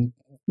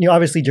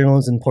obviously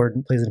journalism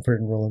plays an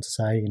important role in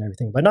society and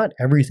everything, but not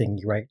everything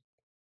you write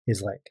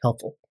is like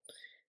helpful.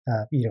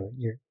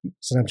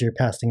 Sometimes you're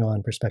passing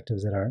on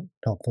perspectives that aren't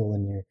helpful,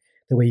 and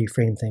the way you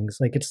frame things,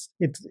 like it's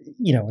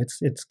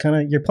kind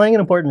of, you're playing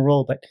an important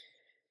role, but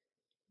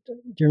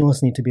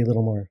journalists need to be a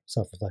little more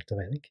self-reflective,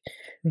 I think.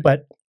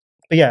 But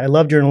yeah, I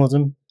love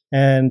journalism,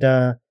 and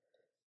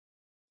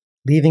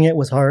leaving it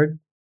was hard.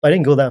 I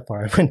didn't go that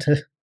far. I went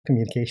to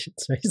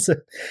communications, right? So,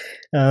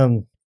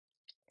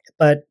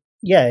 but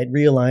yeah, it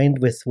realigned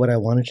with what I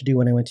wanted to do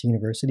when I went to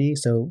university.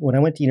 So when I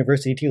went to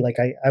university too, like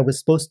I was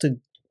supposed to,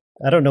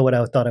 I don't know what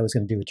I thought I was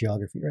going to do with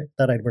geography, right?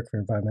 Thought I'd work for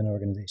environmental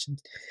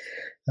organizations.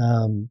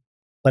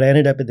 But I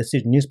ended up at the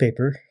student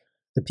newspaper,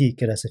 The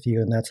Peak at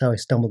SFU, and that's how I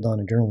stumbled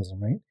onto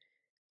journalism, right?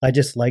 I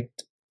just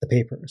liked the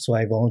paper, so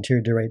I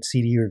volunteered to write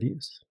CD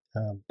reviews,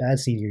 bad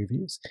CD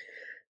reviews.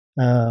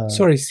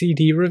 Sorry,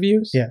 CD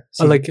reviews? Yeah.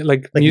 Like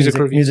music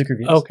reviews? Music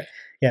reviews. Okay.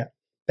 Yeah,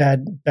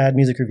 bad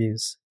music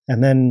reviews.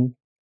 And then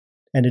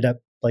ended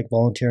up like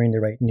volunteering to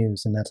write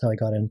news, and that's how I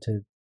got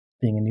into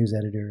being a news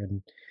editor.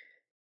 And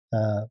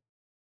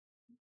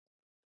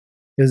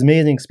it was an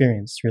amazing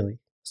experience, really.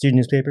 Student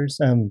newspapers,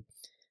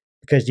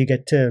 because you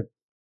get to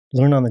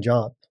learn on the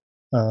job,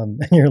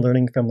 and you're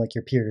learning from like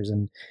your peers,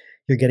 and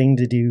you're getting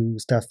to do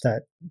stuff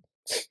that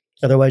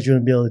otherwise you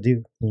wouldn't be able to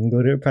do. You can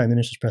go to a prime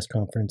minister's press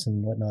conference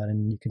and whatnot,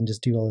 and you can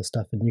just do all this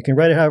stuff, and you can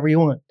write it however you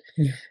want.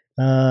 Yeah.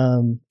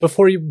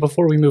 Before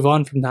we move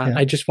on from that,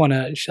 I just want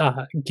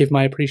to give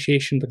my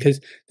appreciation, because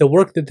the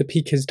work that the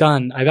Peak has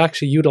done, I've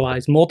actually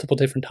utilized multiple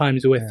different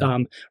times with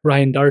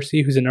Ryan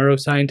Darcy, who's a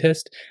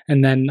neuroscientist,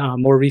 and then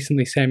more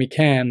recently Sammy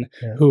Kan,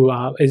 who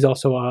is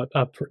also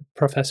a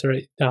professor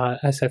at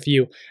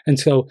SFU. And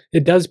so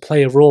it does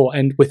play a role.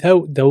 And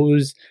without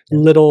those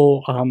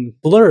little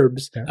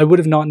blurbs, I would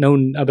have not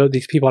known about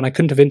these people, and I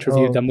couldn't have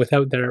interviewed them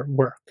without their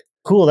work.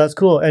 Cool, that's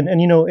cool. And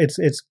it's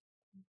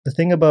the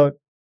thing about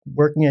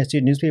working at a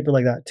student newspaper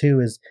like that too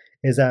is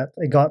that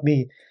it got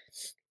me,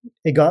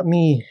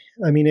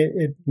 I mean,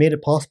 it made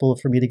it possible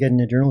for me to get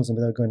into journalism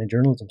without going to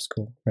journalism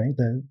school, right?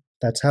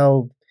 That's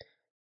how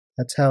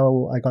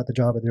I got the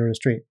job at the Order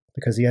Straight,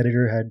 because the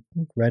editor had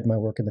read my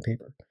work in the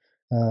paper.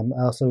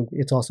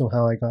 It's also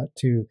how I got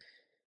to,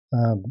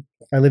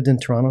 I lived in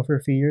Toronto for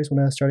a few years when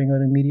I was starting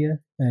out in media,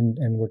 and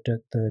worked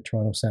at the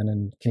Toronto Sun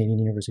and Canadian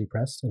University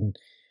Press. And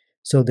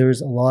so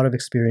there's a lot of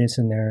experiences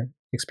in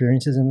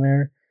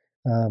there.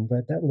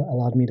 But that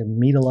allowed me to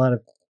meet a lot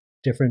of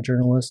different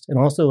journalists. And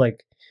also,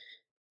 like,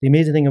 the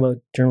amazing thing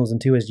about journalism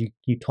too is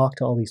you talk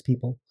to all these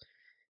people.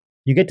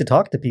 You get to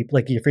talk to people.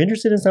 Like, if you're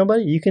interested in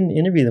somebody, you can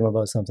interview them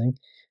about something.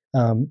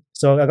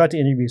 So I got to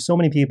interview so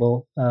many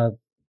people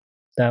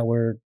that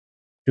were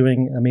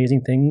doing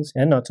amazing things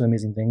and not so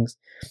amazing things,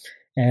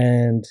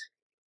 and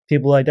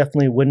people I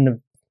definitely wouldn't have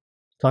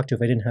talked to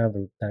if I didn't have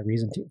that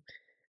reason to.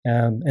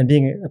 And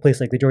being a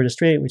place like the Georgia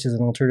Straight, which is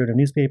an alternative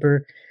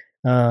newspaper,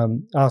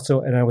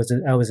 also, and I was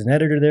an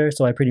editor there,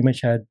 so I pretty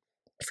much had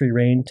free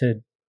reign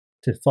to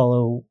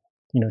follow,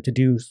 to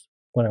do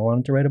what I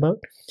wanted to write about,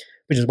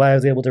 which is why I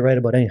was able to write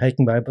about any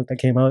hiking guide book that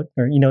came out,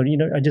 or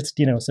I just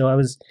so I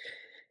was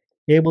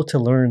able to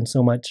learn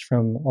so much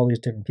from all these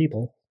different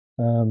people,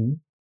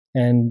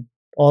 and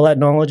all that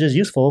knowledge is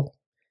useful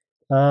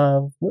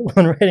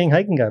when writing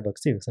hiking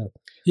guidebooks too. So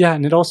yeah,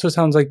 and it also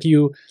sounds like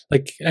you,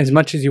 like, as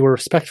much as you were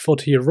respectful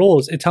to your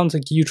roles, it sounds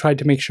like you tried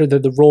to make sure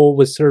that the role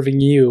was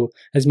serving you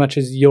as much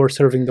as you're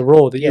serving the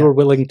role, that you were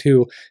willing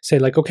to say,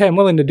 like, okay, I'm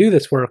willing to do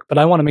this work, but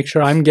I want to make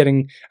sure I'm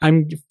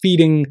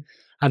feeding,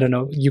 I don't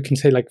know, you can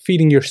say, like,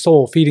 feeding your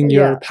soul, feeding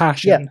your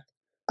passion. Yeah.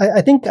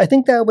 I think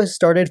that was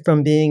started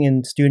from being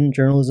in student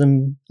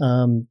journalism.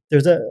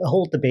 There's a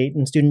whole debate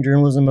in student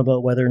journalism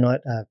about whether or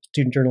not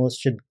student journalists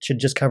should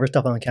just cover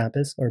stuff on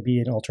campus or be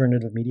an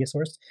alternative media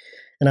source.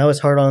 And I was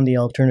hard on the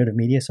alternative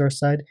media source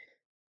side.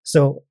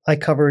 So I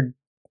covered,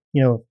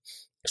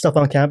 stuff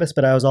on campus,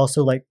 but I was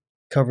also like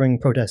covering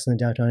protests in the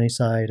downtown east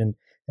side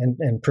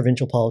and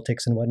provincial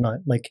politics and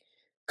whatnot, like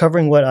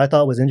covering what I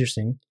thought was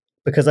interesting,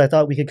 because I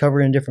thought we could cover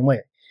it in a different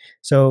way.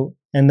 So,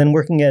 and then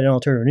working at an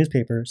alternative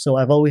newspaper. So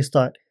I've always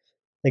thought,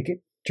 like,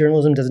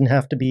 journalism doesn't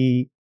have to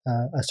be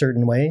a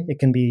certain way. It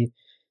can be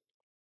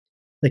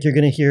like, you're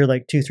going to hear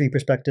like 2-3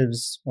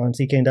 perspectives on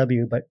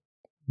CKNW, but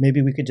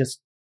maybe we could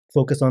just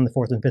focus on the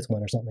 4th and 5th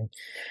one or something.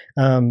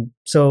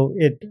 So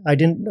I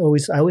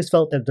always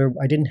felt that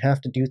I didn't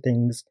have to do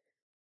things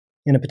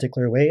in a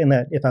particular way, and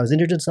that if I was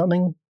interested in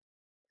something,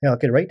 I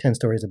could write 10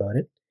 stories about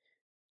it.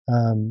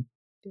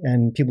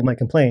 And people might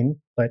complain,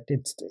 but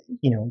it's,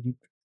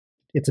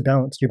 it's a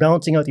balance. You're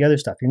balancing out the other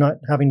stuff. You're not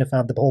having to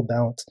have the whole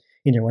balance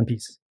in your one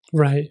piece.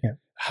 Right. Yeah.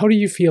 How do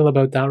you feel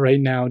about that right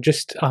now?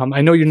 Just,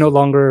 I know you're no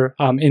longer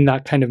in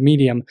that kind of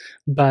medium,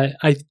 but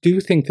I do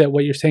think that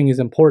what you're saying is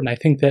important. I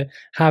think that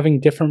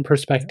having different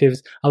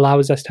perspectives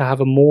allows us to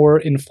have a more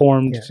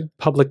informed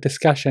public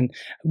discussion.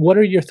 What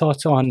are your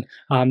thoughts on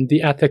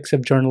the ethics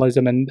of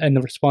journalism and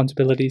the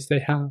responsibilities they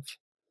have?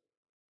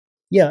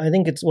 Yeah, I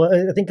think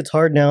it's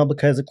hard now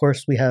because, of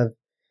course, we have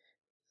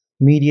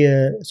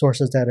media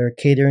sources that are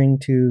catering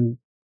to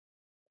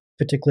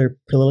particular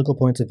political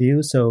points of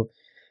view. So,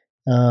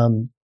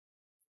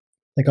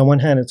 like on one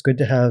hand, it's good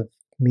to have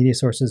media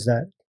sources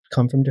that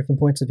come from different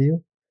points of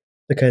view,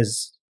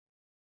 because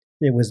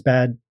it was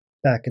bad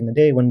back in the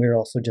day when we were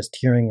also just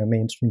hearing a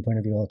mainstream point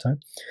of view all the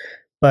time.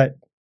 But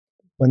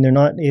when they're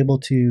not able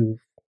to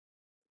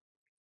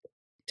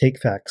take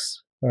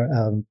facts or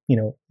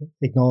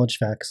acknowledge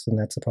facts, then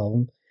that's a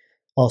problem.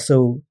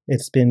 Also,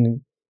 it's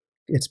been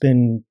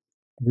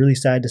really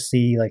sad to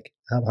see like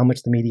how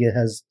much the media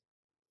has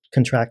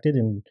contracted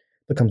and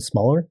become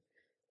smaller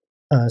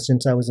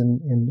since I was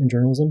in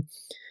journalism.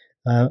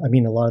 I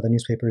mean, a lot of the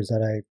newspapers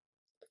that I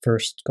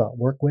first got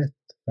work with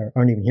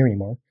aren't even here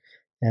anymore.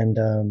 And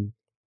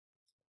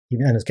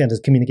again, as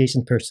a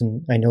communications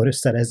person, I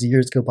noticed that as the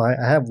years go by,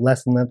 I have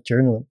less and less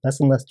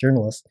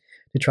journalists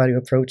to try to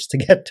approach to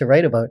get to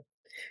write about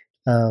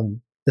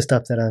the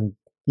stuff that I'm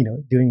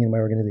doing in my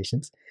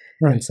organizations.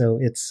 Right. And so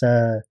it's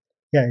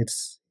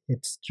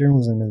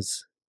journalism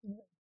is a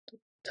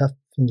tough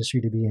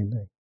industry to be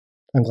in.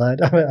 I'm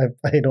glad.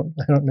 I don't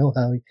know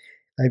how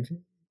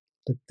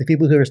the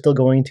people who are still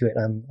going to it,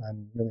 I'm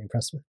really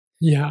impressed with.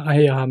 Yeah,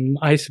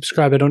 I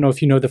subscribe. I don't know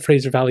if you know the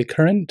Fraser Valley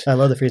Current. I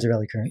love the Fraser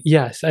Valley Current.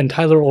 Yes, and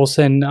Tyler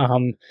Olson,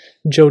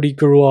 Jody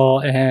Gruel,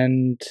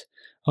 and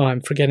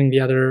I'm forgetting the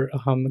other,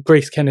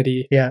 Grace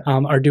Kennedy,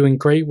 are doing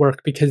great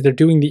work because they're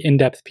doing the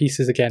in-depth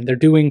pieces again. They're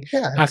doing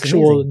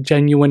actual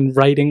genuine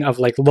writing of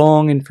like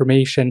long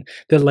information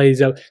that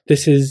lays out,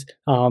 this is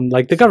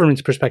like the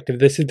government's perspective,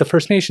 this is the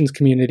First Nations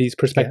community's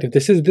perspective,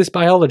 this is this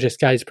biologist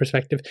guy's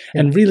perspective,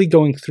 and really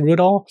going through it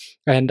all.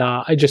 And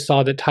I just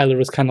saw that Tyler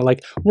was kind of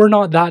like, we're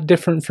not that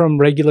different from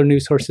regular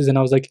news sources. And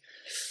I was like,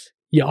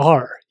 you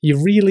are.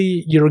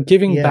 You're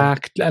giving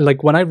back.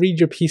 Like when I read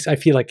your piece, I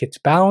feel like it's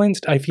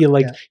balanced. I feel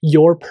like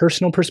your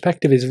personal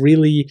perspective is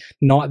really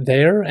not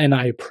there, and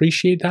I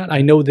appreciate that.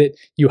 I know that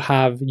you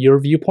have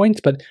your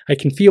viewpoints, but I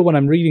can feel when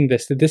I'm reading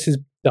this that this is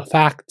the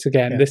facts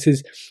again. This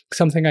is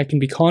something I can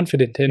be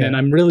confident in, and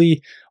I'm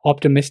really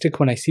optimistic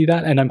when I see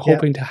that. And I'm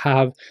hoping to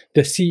have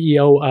the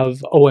CEO of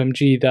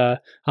OMG,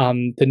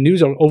 the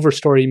News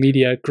Overstory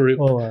Media Group,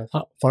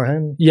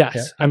 Farhan.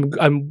 Yes,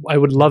 I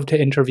would love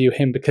to interview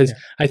him because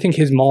I think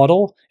his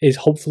model is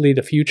hopefully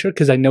the future.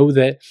 Because I know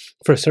that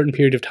for a certain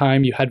period of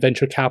time, you had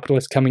venture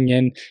capitalists coming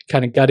in,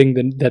 kind of gutting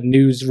the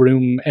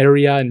newsroom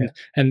area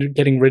and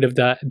getting rid of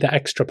the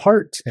extra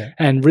parts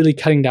and really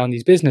cutting down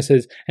these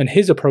businesses. And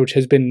his approach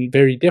has been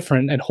very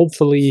different. And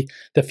hopefully,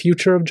 the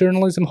future of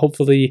journalism,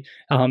 hopefully,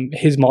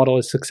 his model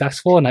is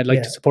successful. And I'd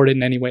like to support it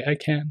in any way I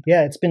can.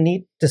 Yeah, it's been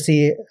neat to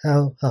see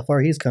how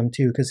far he's come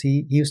too. Because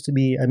he used to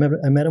be. I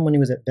met him when he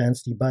was at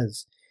Vancity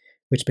Buzz,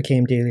 which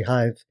became Daily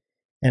Hive,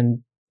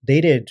 and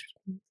they did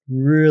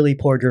really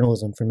poor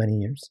journalism for many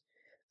years.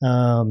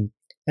 But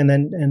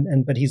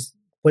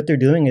what they're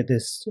doing at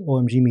this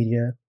OMG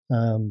Media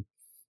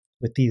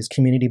with these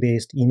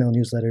community-based email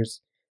newsletters,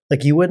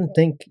 like you wouldn't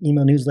think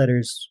email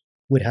newsletters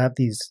would have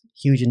these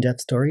huge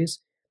in-depth stories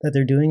that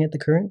they're doing at the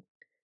Current.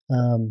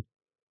 And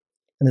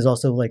there's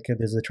also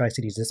there's the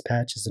Tri-Cities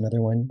Dispatch is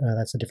another one.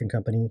 That's a different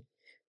company.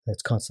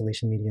 That's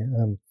Constellation Media.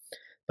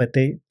 But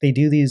they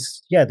do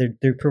these. Yeah,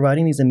 they're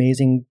providing these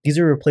amazing. These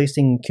are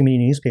replacing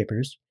community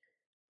newspapers,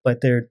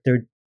 but they're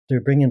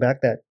bringing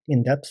back that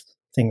in-depth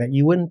thing that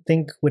you wouldn't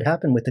think would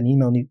happen with an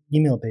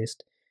email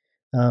based.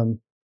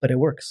 But it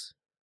works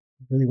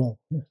really well.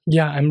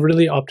 Yeah, I'm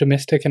really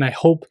optimistic, and I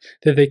hope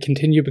that they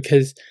continue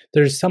because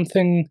there's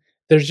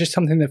just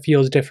something that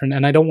feels different.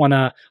 And I don't want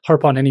to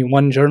harp on any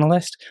one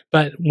journalist,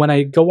 but when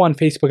I go on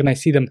Facebook and I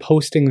see them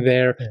posting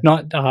their,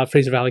 not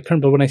Fraser Valley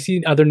Current, but when I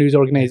see other news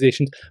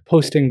organizations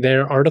posting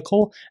their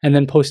article and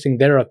then posting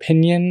their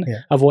opinion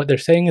of what they're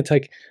saying, it's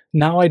like,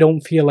 now I don't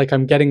feel like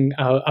I'm getting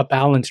a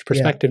balanced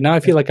perspective. Now I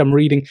feel like I'm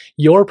reading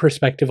your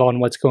perspective on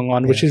what's going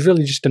on, which is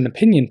really just an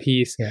opinion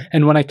piece.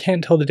 And when I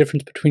can't tell the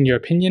difference between your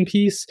opinion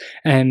piece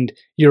and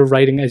your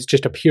writing as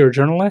just a pure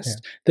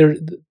journalist,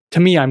 to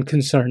me, I'm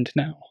concerned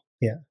now.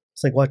 Yeah.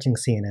 It's like watching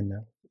CNN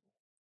now.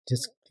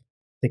 Just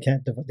they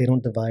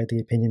don't divide the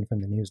opinion from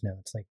the news now.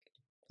 It's like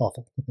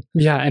awful.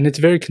 Yeah, and it's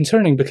very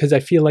concerning because I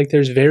feel like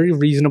there's very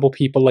reasonable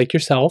people like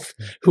yourself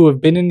who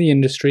have been in the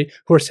industry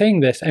who are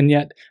saying this, and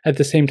yet at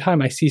the same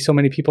time I see so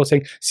many people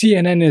saying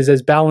CNN is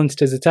as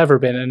balanced as it's ever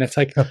been, and it's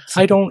like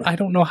I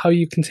don't know how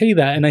you can say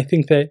that. And I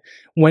think that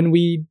when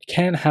we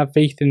can't have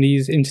faith in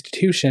these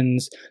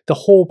institutions, the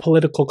whole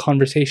political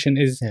conversation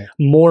is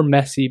more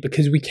messy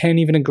because we can't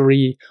even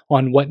agree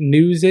on what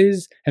news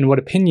is and what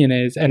opinion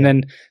is, and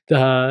then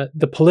the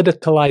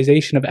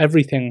politicalization of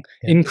everything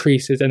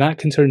increases, and that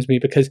concerns me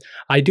because because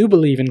I do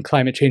believe in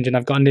climate change, and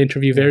I've gotten to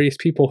interview various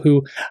people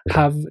who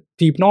have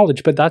deep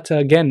knowledge. But that's,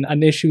 again,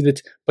 an issue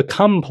that's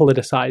become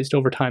politicized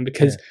over time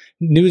because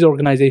news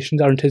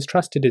organizations aren't as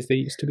trusted as they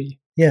used to be.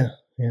 Yeah,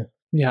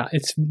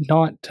 it's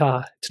not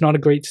a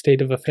great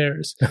state of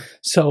affairs.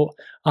 So,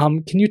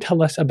 can you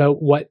tell us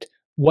about what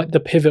the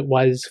pivot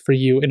was for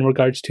you in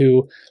regards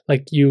to,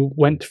 like, you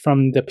went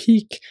from the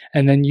Peak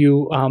and then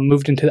you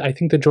moved into, I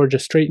think, the Georgia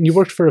Strait, and you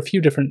worked for a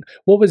few different.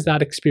 What was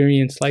that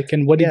experience like,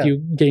 and what did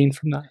you gain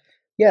from that?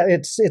 Yeah,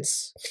 it's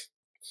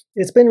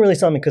been really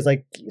something because,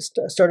 like,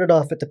 started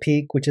off at the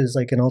Peak, which is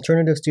like an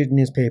alternative student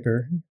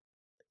newspaper.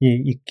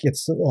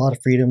 It's a lot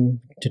of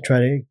freedom to try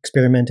to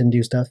experiment and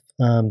do stuff.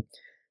 And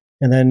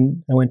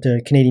then I went to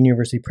Canadian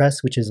University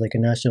Press, which is like a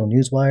national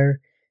newswire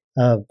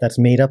that's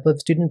made up of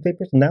student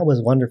papers. And that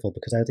was wonderful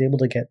because I was able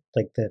to get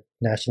like the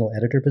national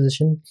editor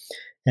position.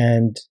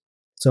 And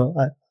so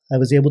I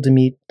was able to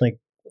meet like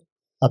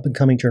up and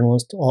coming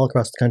journalists all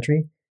across the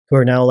country who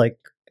are now like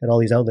at all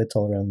these outlets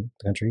all around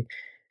the country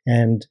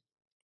and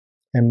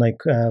like,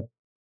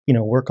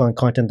 work on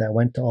content that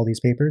went to all these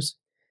papers.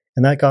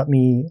 And that got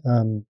me,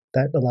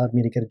 that allowed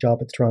me to get a job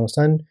at the Toronto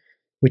Sun,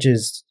 which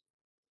is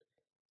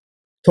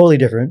totally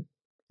different.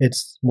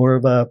 It's more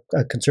of a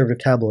conservative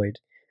tabloid.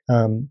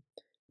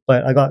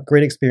 But I got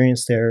great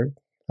experience there,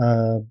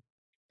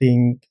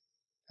 acting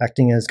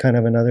as kind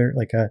of another,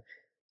 like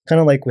kind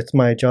of like with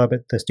my job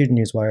at the Student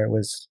Newswire,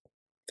 was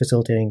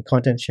facilitating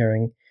content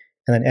sharing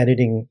and then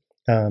editing,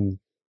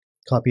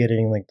 copy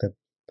editing, like the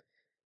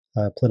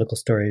political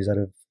stories out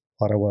of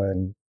Ottawa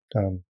and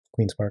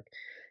Queen's Park.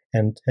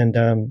 And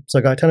so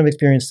I got a ton of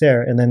experience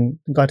there, and then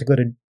got to go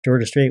to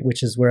Georgia Strait,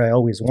 which is where I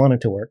always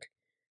wanted to work.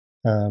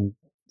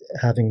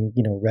 Having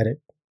read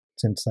it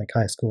since like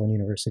high school and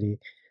university,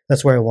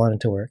 that's where I wanted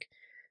to work,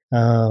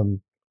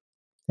 and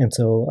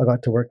so I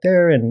got to work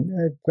there,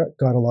 and I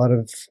got a lot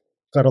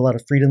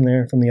of freedom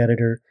there from the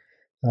editor,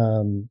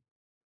 and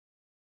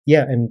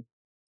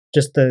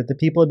just the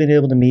people I've been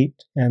able to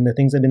meet and the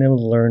things I've been able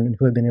to learn and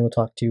who I've been able to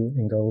talk to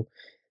and go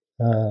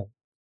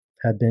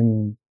have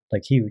been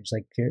like huge,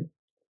 like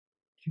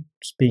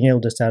just being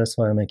able to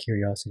satisfy my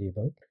curiosity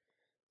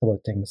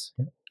about things.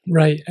 Yeah.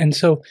 Right. And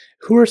so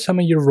who are some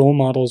of your role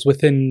models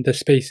within the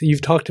space? You've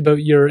talked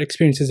about your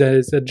experiences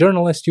as a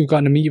journalist. You've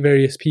gotten to meet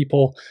various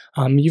people.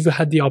 You've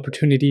had the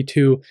opportunity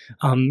to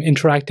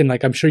interact, and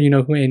like, I'm sure you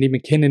know who Andy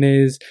McKinnon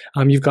is.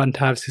 You've gotten to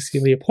have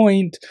Cecilia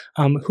Point.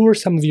 Who are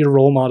some of your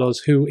role models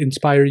who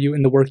inspire you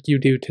in the work you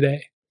do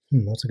today?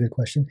 That's a good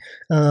question.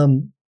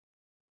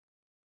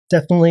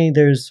 Definitely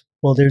there's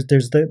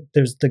the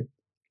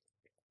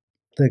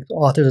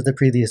authors of the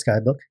previous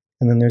guidebook.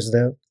 And then there's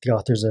the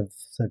authors of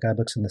the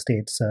guidebooks in the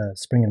States,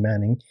 Spring and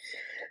Manning.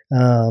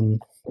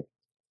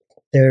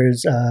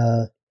 There's,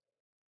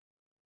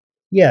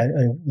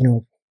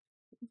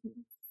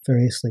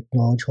 various like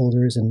knowledge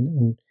holders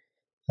and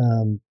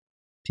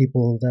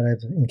people that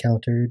I've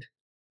encountered,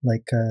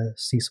 like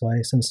C.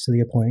 Swice and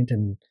Cecilia Point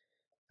and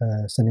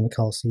Cindy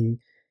McKelsey,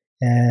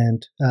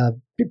 and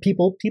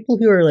people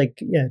who are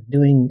like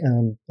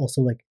doing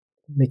also like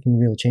making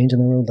real change in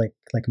the world,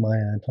 like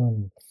Maya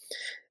Anton.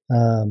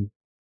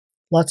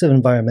 Lots of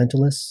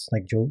environmentalists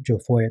like Joe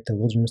Foy at the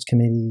Wilderness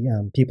Committee,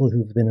 people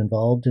who've been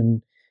involved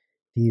in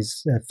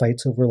these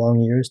fights over long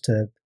years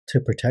to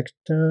protect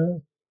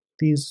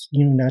these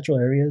natural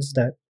areas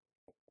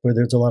where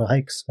there's a lot of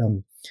hikes,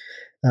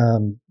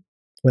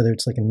 whether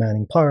it's like in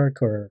Manning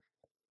Park or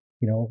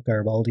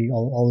Garibaldi,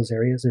 all those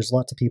areas. There's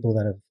lots of people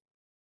that have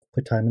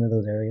put time into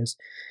those areas.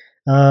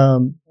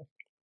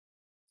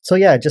 So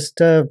yeah,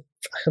 just I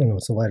don't know,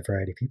 it's a wide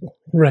variety of people.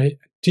 Right.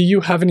 Do you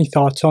have any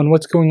thoughts on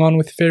what's going on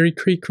with Fairy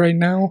Creek right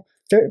now?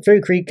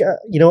 Fairy Creek,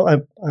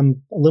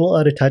 I'm a little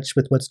out of touch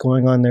with what's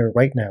going on there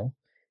right now.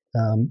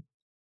 I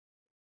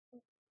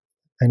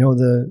know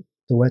the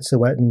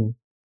Wet'suwet'en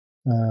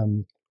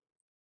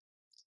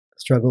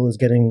struggle is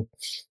getting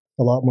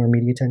a lot more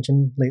media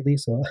attention lately,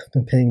 so I've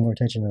been paying more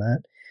attention to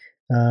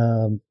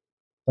that.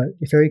 But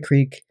Fairy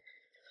Creek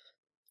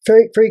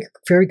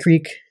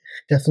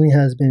definitely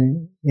has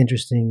been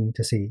interesting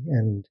to see,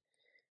 and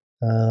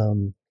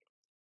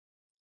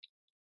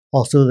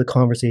also all the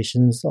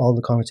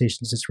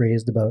conversations it's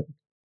raised about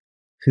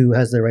who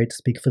has the right to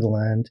speak for the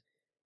land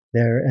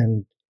there,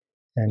 and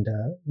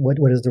what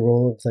is the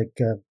role of like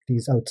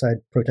these outside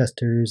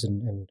protesters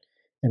and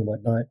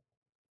whatnot.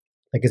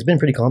 Like, it's been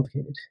pretty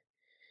complicated,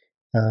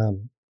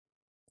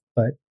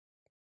 but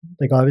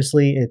like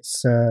obviously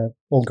it's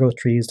old growth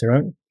trees. There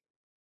aren't,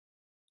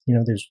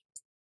 there's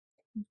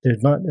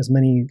not as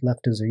many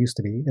left as there used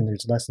to be, and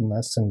there's less and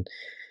less, and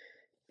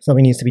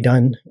something needs to be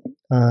done.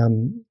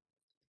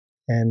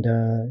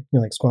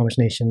 Like Squamish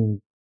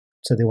Nation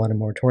said they want a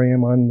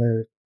moratorium on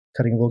the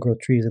cutting of old growth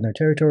trees in their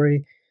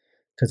territory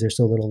because there's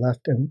so little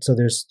left, and so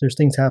there's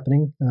things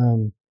happening.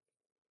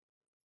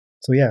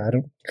 So yeah, I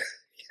don't.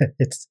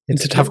 It's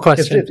a tough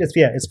question.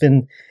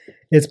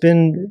 It's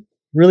been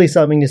really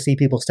something to see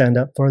people stand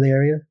up for the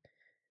area,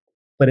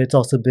 but it's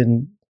also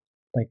been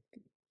like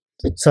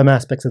some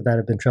aspects of that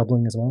have been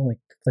troubling as well.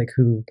 Like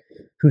who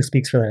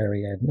speaks for that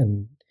area,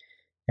 and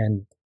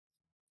and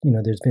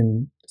there's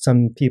been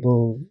some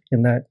people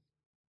in that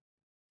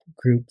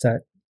group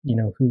that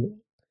who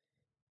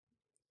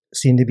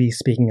seem to be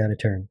speaking out of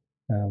turn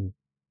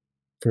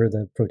for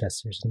the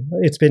protesters. And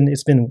it's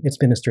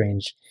been a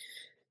strange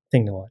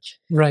thing to watch.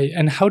 Right.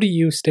 And how do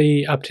you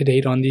stay up to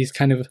date on these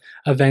kind of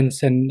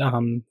events and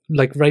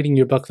like writing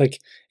your book? Like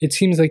it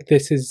seems like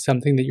this is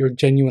something that you're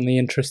genuinely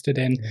interested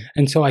in. Yeah.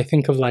 And so I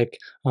think of like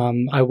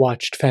I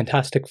watched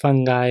Fantastic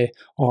Fungi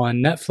on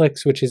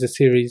Netflix, which is a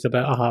series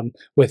about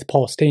with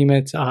Paul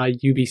Stamets,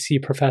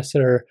 UBC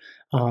professor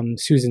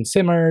Susan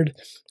Simard.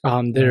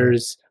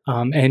 There's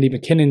Andy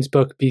McKinnon's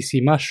book,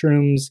 BC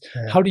Mushrooms.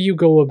 Yeah. How do you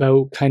go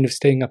about kind of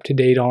staying up to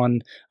date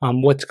on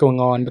what's going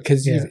on?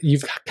 Because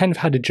you've kind of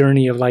had a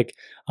journey of like,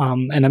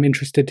 and I'm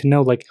interested to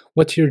know, like,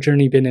 what's your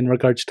journey been in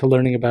regards to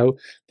learning about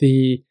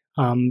the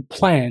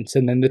plants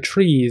and then the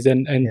trees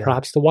and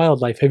perhaps the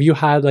wildlife? Have you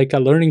had like a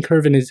learning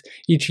curve, and is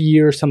each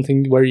year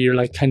something where you're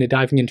like kind of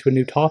diving into a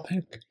new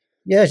topic?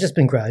 Yeah, it's just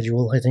been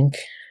gradual, I think.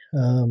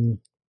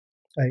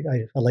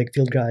 I like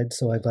field guides,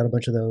 so I've got a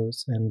bunch of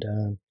those, and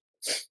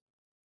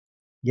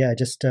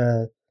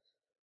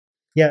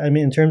I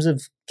mean, in terms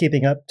of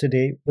keeping up to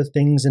date with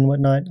things and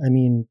whatnot, I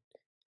mean,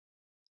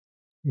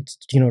 it's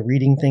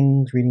reading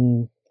things,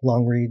 reading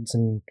long reads,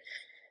 and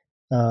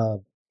I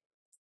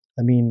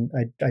mean,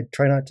 I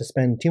try not to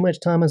spend too much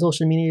time on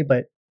social media,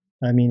 but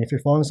I mean, if you're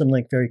following something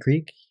like Fairy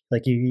Creek,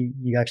 like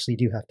you actually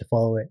do have to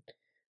follow it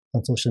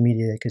on social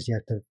media, because you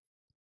have to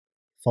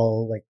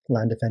follow like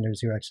land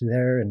defenders who are actually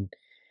there, and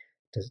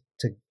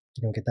to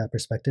get that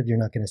perspective. You're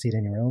not going to see it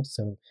anywhere else.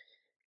 So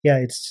yeah,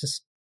 it's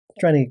just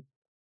trying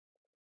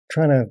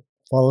to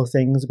follow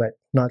things, but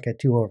not get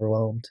too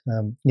overwhelmed.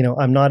 I'm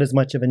not as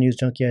much of a news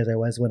junkie as I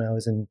was when I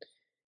was in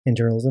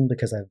journalism,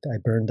 because I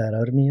burned that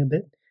out of me a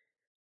bit.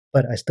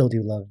 But I still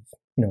do love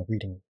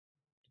reading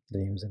the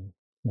news and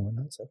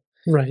whatnot. So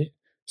right.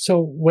 So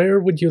where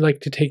would you like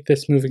to take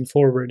this moving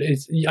forward?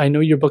 I know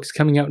your book's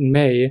coming out in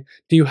May.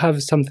 Do you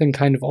have something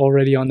kind of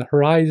already on the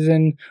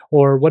horizon,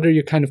 or what are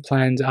your kind of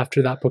plans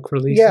after that book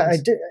releases? Yeah, I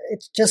did.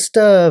 It's just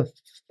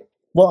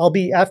well, I'll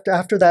be after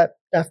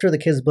the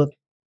kids book,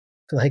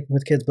 the Hiking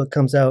with Kids book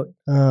comes out.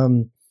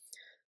 I'll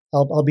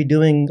be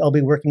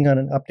working on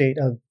an update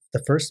of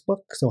the first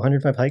book. So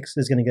 105 Hikes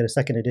is going to get a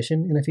second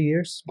edition in a few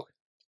years.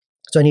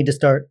 So I need to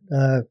start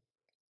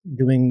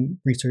doing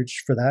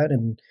research for that,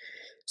 and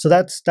so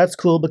that's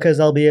cool, because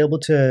I'll be able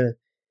to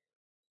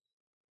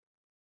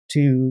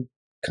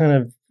kind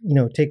of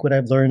take what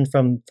I've learned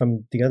from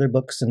the other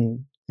books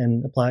and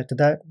apply it to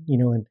that,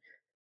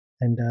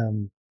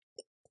 and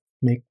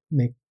make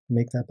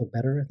that book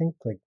better. I think,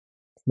 like,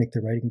 make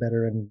the writing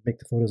better and make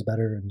the photos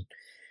better, and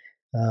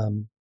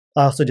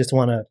I also just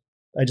want to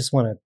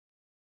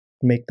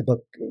make the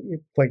book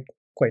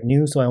quite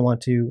new. So I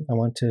want to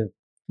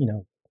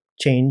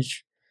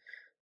change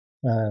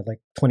like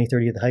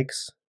 20-30 of the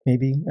hikes,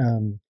 maybe,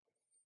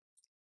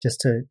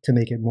 just to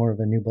make it more of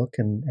a new book,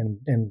 and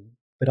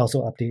but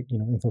also update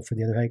info for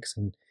the other hikes.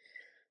 And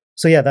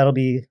so yeah, that'll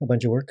be a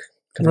bunch of work.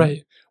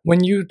 Right.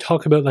 When you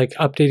talk about like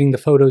updating the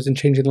photos and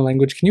changing the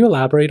language, can you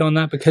elaborate on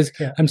that? Because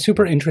I'm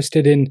super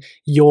interested in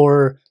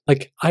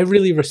I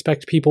really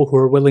respect people who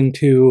are willing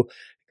to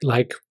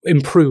like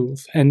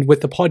improve. And with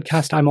the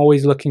podcast, I'm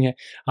always looking at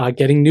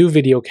getting new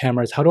video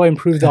cameras. How do I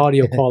improve the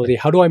audio quality?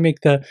 How do I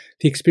make the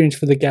experience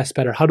for the guests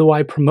better? How do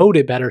I promote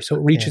it better so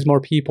it reaches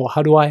more people?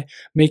 How do I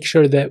make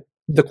sure that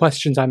the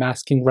questions I'm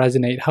asking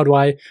resonate? How do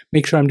I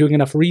make sure I'm doing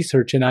enough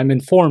research and I'm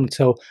informed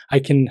so I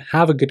can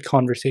have a good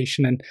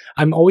conversation? And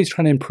I'm always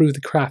trying to improve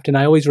the craft. And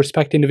I always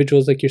respect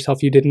individuals like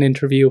yourself. You did an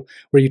interview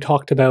where you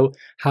talked about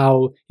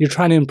how you're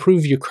trying to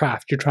improve your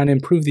craft. You're trying to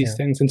improve these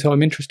things. And so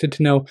I'm interested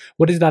to know,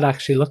 what does that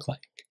actually look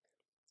like?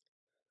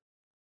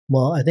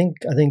 Well, I think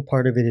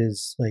part of it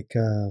is like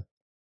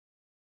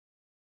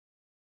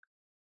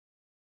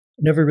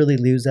never really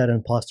lose that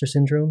imposter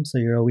syndrome. So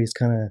you're always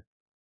kind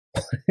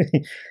of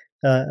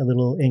a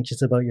little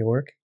anxious about your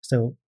work.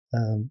 So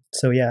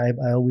yeah,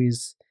 I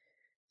always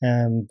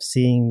am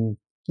seeing.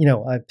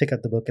 I pick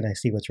up the book and I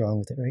see what's wrong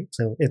with it, right?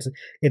 So it's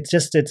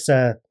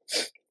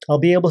I'll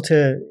be able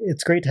to.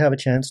 It's great to have a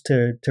chance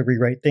to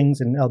rewrite things,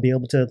 and I'll be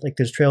able to, like,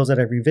 there's trails that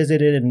I've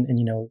revisited, and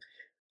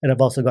and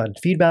I've also gotten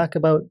feedback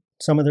about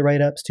some of the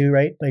write-ups too,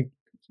 right? Like,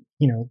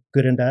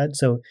 good and bad.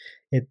 So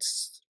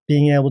it's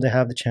being able to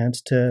have the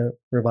chance to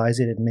revise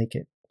it and make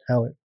it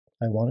how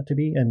I want it to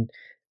be and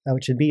how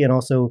it should be. And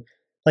also,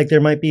 like,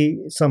 there might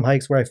be some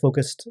hikes where I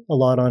focused a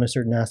lot on a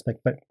certain aspect,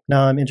 but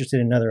now I'm interested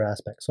in another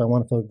aspect. So I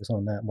want to focus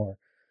on that more,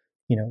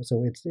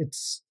 so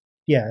it's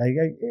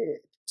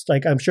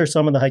like, I'm sure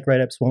some of the hike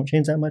write-ups won't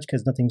change that much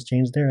because nothing's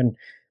changed there. And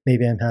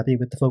maybe I'm happy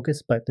with the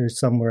focus, but there's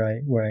some where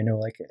I know,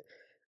 like,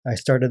 I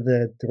started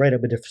the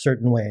write-up a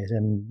certain way,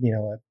 and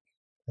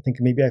I think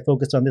maybe I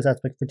focused on this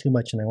aspect for too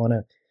much, and I want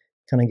to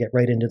kind of get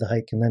right into the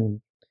hike and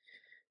then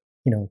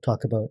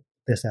talk about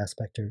this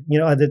aspect, or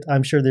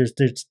I'm sure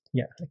there's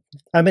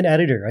I'm an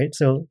editor, right?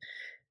 So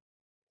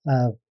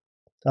I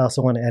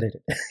also want to edit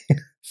it.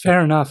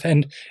 Fair enough.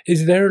 And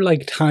is there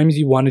like times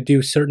you want to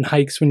do certain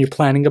hikes when you're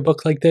planning a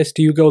book like this?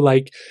 Do you go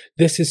like,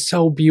 this is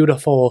so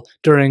beautiful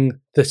during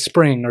the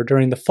spring or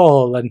during the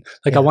fall? And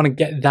like, I Yeah. want to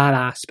get that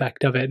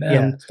aspect of it.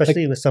 Yeah, Like,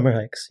 especially with summer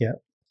hikes.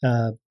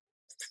 Yeah,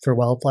 for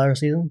wildflower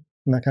season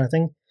and that kind of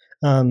thing.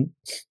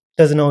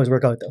 Doesn't always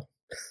work out though.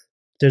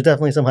 There's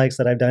definitely some hikes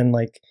that I've done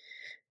like,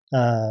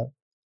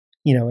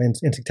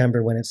 in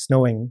September when it's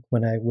snowing,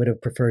 when I would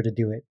have preferred to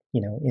do it,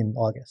 in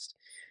August.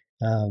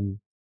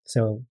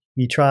 So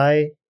you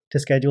try to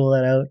schedule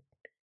that out.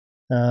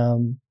 At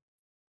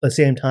the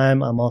same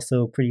time, I'm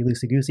also pretty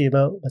loosey-goosey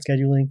about my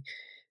scheduling.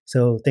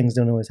 So things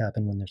don't always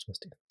happen when they're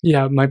supposed to.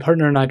 yeah, my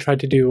partner and I tried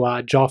to do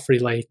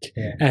Joffrey Lake,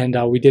 Yeah. and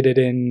we did it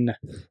in,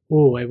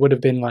 it would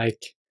have been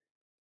like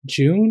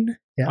June.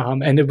 Yeah.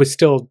 And it was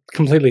still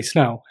completely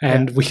snow,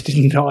 and we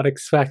did not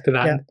expect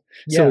that.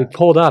 Yeah. So we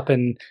pulled up,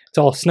 and it's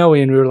all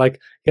snowy, and we were like,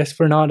 "Guess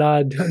we're not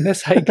doing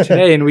this hike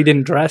today." And we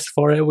didn't dress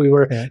for it. We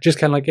were just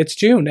kind of like, "It's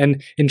June,"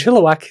 and in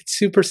Chilliwack, it's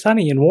super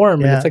sunny and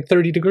warm, and it's like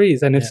 30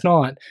 degrees, and it's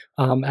not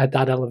at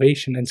that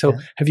elevation. And so,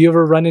 have you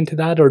ever run into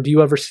that, or do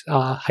you ever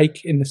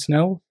hike in the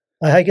snow?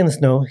 I hike in the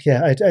snow.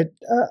 Yeah,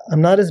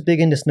 I'm not as big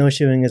into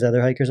snowshoeing as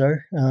other hikers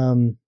are.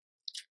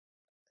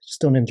 Just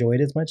don't enjoy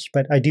it as much,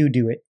 but I do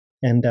it.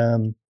 And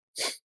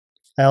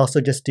I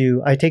also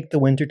I take the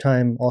winter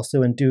time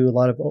also and do a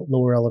lot of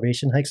lower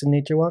elevation hikes and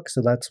nature walks.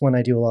 So that's when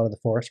I do a lot of the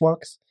forest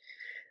walks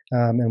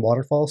and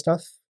waterfall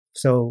stuff.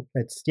 So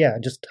it's,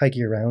 just hike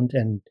year round.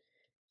 And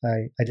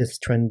I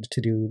just trend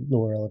to do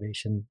lower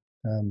elevation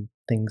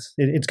things.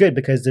 It's good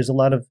because there's a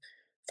lot of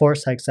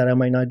forest hikes that I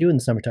might not do in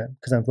the summertime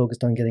because I'm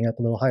focused on getting up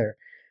a little higher.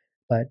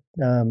 But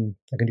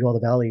I can do all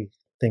the valley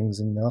things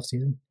in the off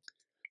season.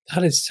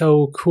 That is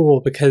so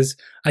cool, because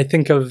I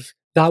think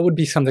that would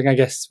be something, I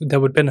guess,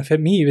 that would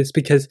benefit me, is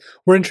because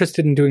we're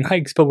interested in doing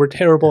hikes, but we're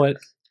terrible at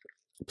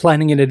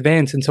planning in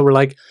advance. And so we're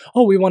like,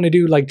 oh, we want to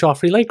do like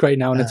Joffrey Lake right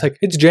now. And it's like,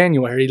 it's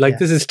January. Like,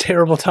 this is a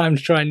terrible time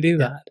to try and do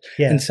that.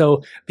 Yeah. And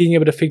so being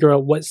able to figure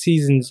out what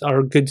seasons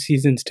are good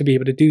seasons to be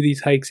able to do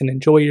these hikes and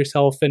enjoy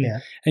yourself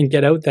and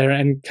get out there,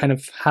 and kind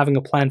of having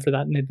a plan for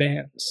that in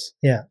advance.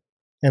 Yeah.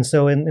 And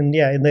so in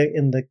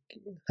the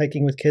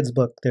Hiking with Kids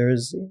book,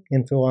 there's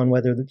info on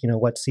whether,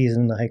 what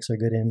season the hikes are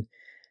good in.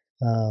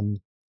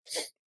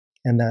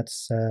 And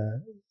that's, so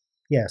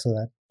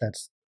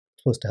that's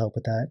supposed to help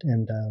with that.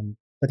 And,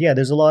 but yeah,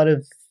 there's a lot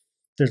of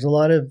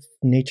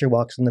nature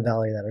walks in the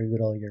valley that are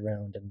good all year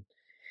round.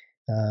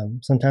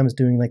 And sometimes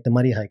doing like the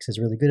muddy hikes is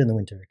really good in the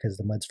winter because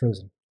the mud's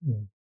frozen.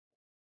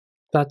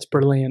 That's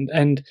brilliant.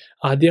 And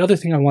the other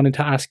thing I wanted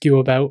to ask you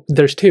about,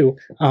 there's two.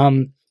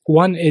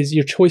 One is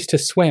your choice to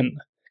swim,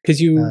 because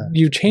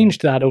you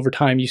changed that over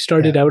time. You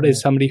started out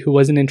as somebody who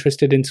wasn't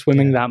interested in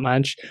swimming that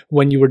much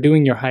when you were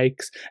doing your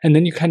hikes, and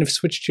then you kind of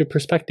switched your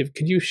perspective.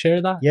 Could you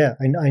share that? Yeah,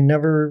 I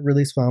never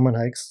really swam on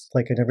hikes.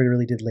 Like I never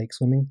really did lake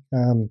swimming.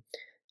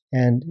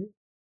 And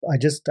I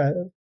just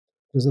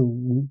was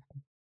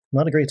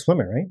not a great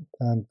swimmer,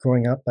 right?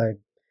 Growing up, I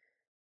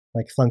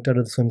flunked out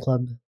of the swim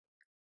club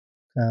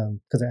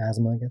because of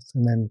asthma, I guess.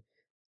 And then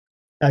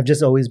I've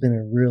just always been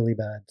a really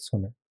bad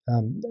swimmer.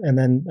 And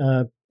then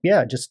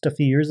just a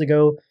few years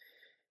ago,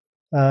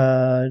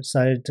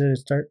 decided to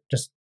start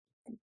just,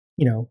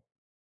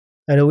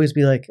 I'd always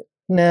be like,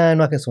 nah, I'm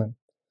not going to swim.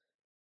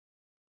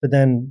 But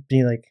then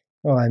being like,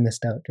 oh, I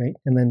missed out, right?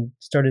 And then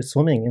started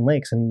swimming in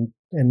lakes. And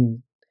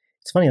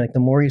it's funny, like the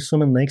more you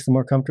swim in lakes, the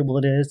more comfortable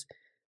it is,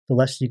 the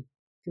less it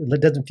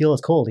doesn't feel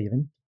as cold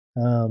even.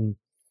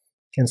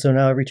 And so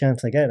now every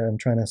chance I get, I'm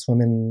trying to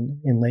swim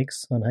in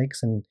lakes on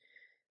hikes. And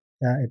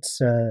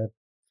it's,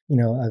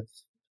 I've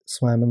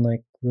swam in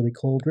like really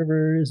cold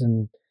rivers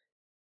and,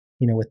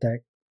 with that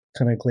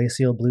kind of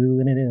glacial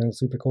blue in it, and it's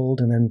super cold.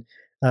 And then,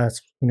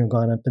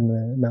 gone up in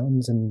the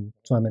mountains and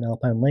swam in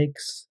alpine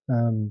lakes,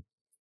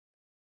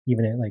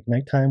 even at like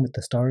nighttime with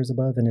the stars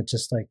above. And it's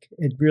just like,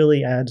 it just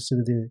really adds to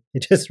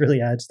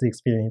the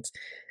experience.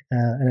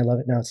 And I love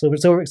it now. So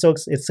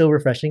it's so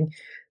refreshing.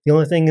 The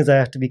only thing is I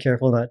have to be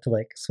careful not to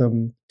like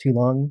swim too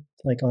long,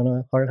 like on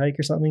a hard hike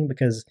or something,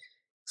 because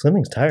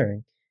swimming's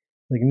tiring.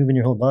 Like you're moving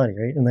your whole body,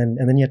 right? And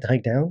then you have to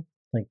hike down.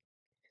 Like,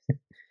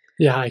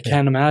 yeah, I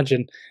can't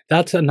imagine.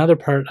 That's another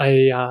part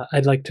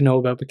I'd like to know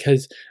about,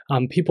 because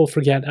people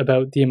forget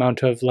about the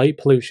amount of light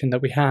pollution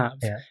that we have,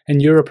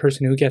 and you're a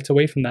person who gets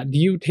away from that. Do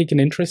you take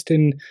an interest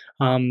in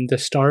the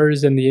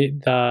stars and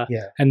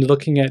and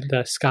looking at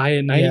the sky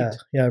at night?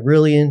 Yeah,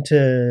 really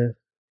into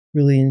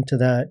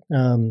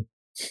that.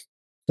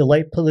 The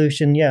light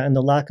pollution, and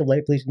the lack of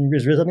light pollution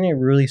is something that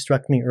really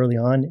struck me early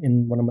on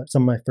in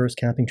some of my first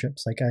camping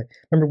trips. Like I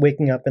remember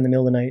waking up in the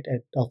middle of the night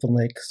at Elfin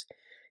Lakes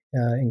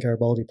in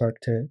Garibaldi Park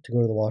to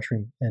go to the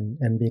washroom and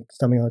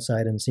stumbling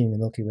outside and seeing the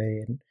Milky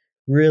Way and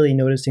really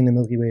noticing the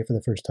Milky Way for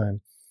the first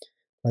time.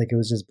 Like it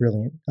was just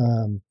brilliant.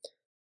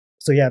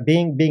 So yeah,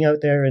 being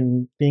out there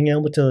and being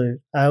able to,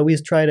 I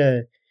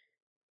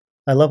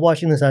love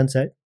watching the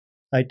sunset.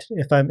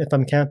 If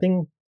I'm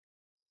camping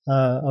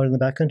out in the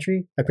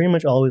backcountry, I pretty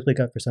much always wake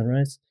up for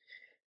sunrise.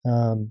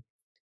 I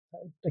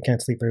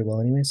can't sleep very well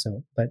anyway,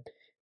 but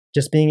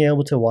just being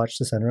able to watch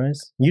the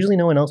sunrise. Usually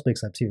no one else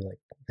wakes up too. Like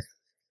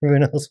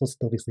everyone else will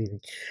still be sleeping.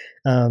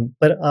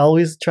 But I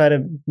always try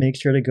to make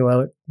sure to go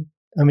out.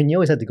 I mean, you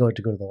always have to go out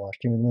to go to the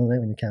washroom in the middle of the night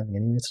when you're camping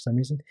anyways for some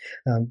reason.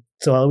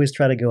 So I always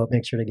try to go out,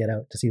 make sure to get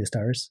out to see the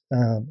stars.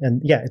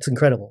 And yeah, it's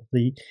incredible.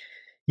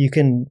 You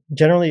can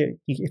generally,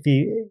 if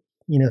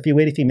you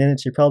wait a few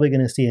minutes, you're probably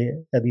going to see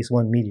at least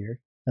one meteor.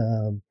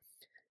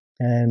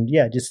 And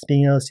yeah, just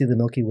being able to see the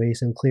Milky Way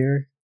so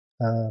clear,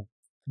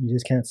 you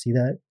just can't see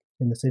that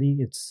in the city.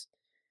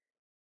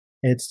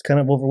 It's kind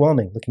of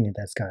overwhelming looking at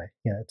that sky.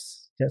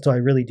 So I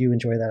really do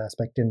enjoy that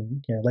aspect.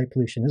 And light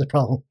pollution is a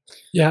problem.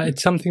 Yeah,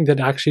 it's something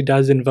that actually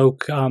does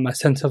invoke a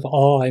sense of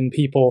awe in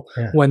people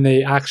when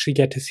they actually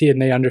get to see it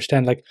and they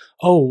understand, like,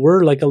 oh,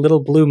 we're like a little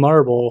blue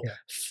marble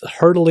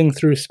hurtling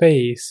through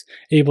space,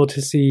 able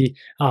to see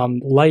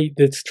light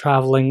that's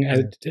traveling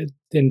at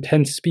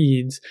intense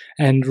speeds,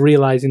 and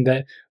realizing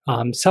that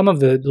some of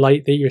the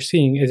light that you're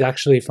seeing is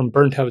actually from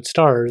burnt out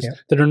stars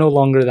that are no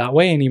longer that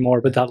way anymore,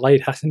 but that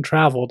light hasn't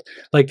traveled.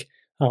 Like,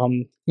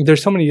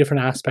 there's so many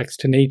different aspects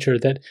to nature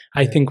that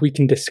I think we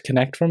can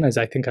disconnect from, as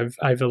I think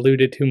I've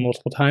alluded to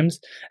multiple times,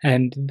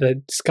 and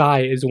the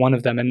sky is one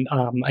of them. And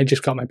I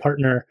just got my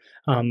partner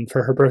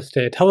for her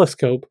birthday a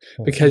telescope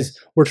because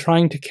we're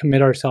trying to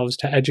commit ourselves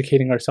to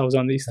educating ourselves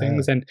on these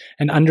things and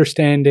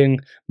understanding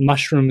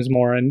mushrooms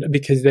more, and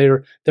because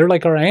they're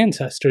like our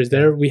ancestors.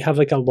 We have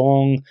like a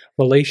long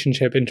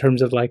relationship in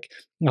terms of like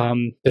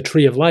the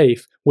tree of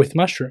life with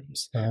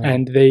mushrooms,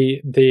 and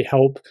they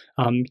help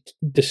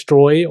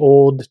destroy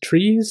old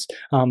trees,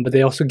 but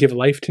they also give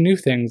life to new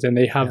things, and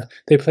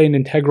they play an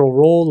integral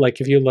role.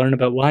 Like if you learn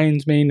about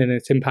lion's mane and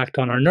its impact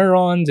on our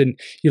neurons, and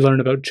you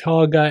learn about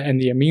chaga and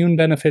the immune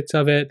benefits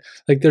of it,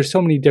 like there's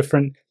so many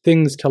different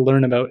things to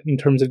learn about in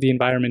terms of the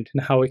environment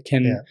and how it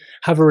can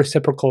have a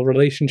reciprocal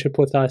relationship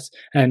with us.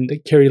 And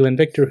Carrie Lynn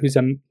Victor, who's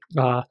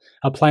a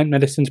plant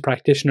medicines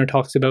practitioner,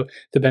 talks about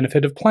the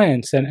benefit of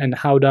plants and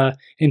how to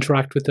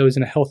interact with those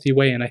in a healthy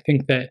way. And I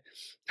think that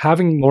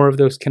having more of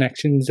those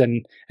connections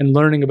and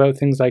learning about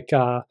things like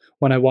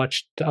when I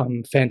watched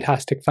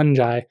Fantastic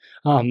Fungi,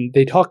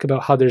 they talk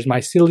about how there's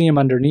mycelium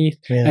underneath,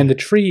 and the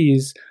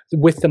trees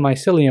with the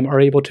mycelium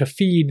are able to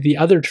feed the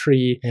other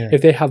tree.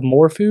 If they have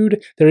more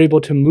food, they're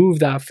able to move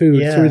that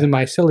food through the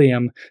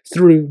mycelium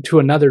through to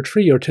another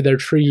tree, or to their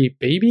tree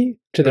baby,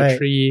 to the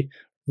tree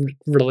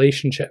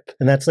relationship.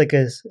 And that's like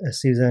a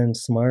Suzanne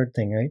Simard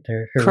thing, right?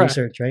 Her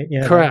research, right?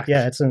 Yeah, correct.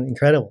 Yeah, it's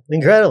incredible.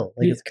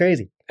 Like it's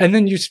crazy. And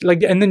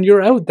then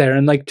you're out there,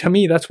 and like to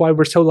me, that's why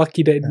we're so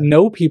lucky to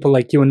know people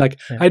like you. And like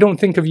I don't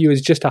think of you as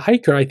just a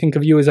hiker. I think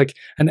of you as like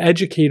an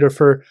educator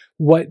for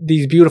what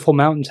these beautiful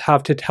mountains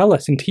have to tell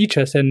us and teach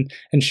us and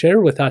share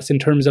with us in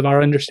terms of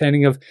our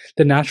understanding of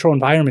the natural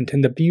environment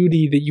and the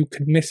beauty that you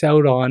could miss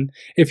out on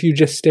if you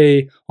just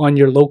stay on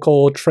your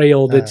local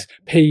trail that's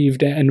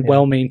paved and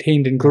well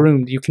maintained and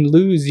groomed. You can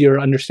lose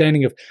your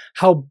understanding of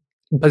how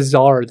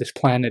bizarre this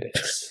planet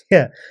is.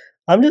 Yeah,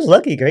 I'm just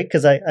lucky, Greg,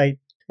 because I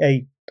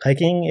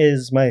hiking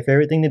is my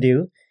favorite thing to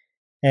do,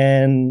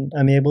 and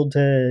I'm able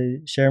to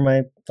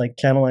channel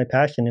my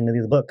passion into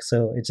these books.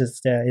 So it's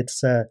just it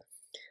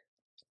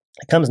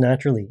comes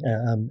naturally,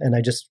 and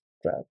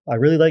I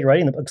really like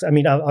writing the books. I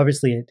mean,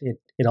 obviously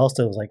it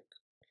also is like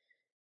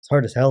it's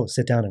hard as hell to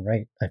sit down and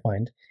write. I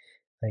find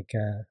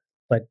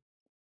but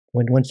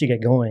once you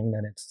get going,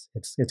 then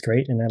it's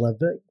great, and I love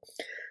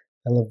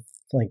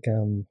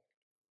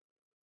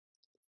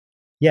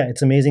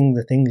it's amazing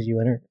the things you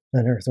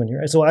unearth when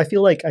you're. So I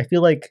feel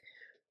like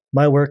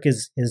my work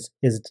is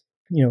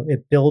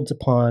it builds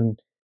upon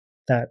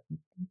that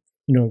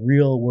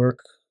real work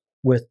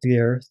with the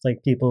earth,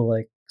 like people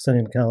like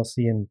Sonny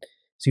McKelsey and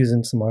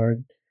Susan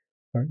Simard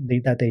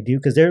that they do,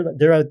 because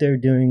they're out there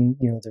doing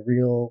the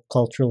real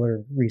cultural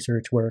or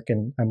research work,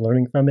 and I'm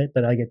learning from it,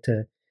 but I get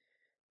to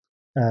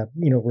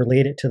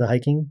relate it to the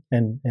hiking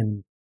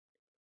and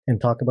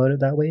talk about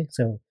it that way.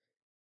 So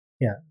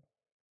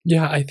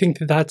yeah, I think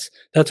that's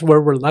where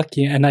we're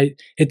lucky, and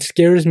it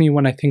scares me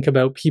when I think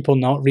about people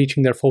not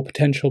reaching their full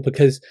potential,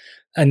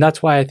 and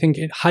that's why I think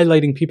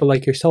highlighting people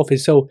like yourself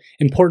is so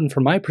important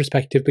from my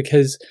perspective,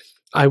 because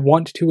I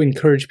want to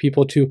encourage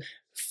people to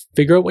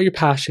figure out what your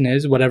passion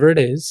is, whatever it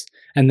is,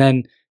 and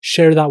then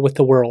share that with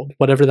the world,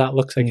 whatever that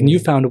looks like. And you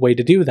found a way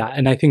to do that.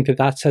 And I think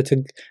that sets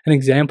an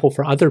example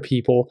for other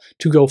people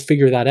to go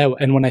figure that out.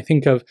 And when I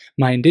think of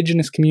my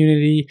Indigenous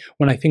community,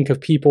 when I think of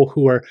people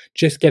who are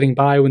just getting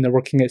by when they're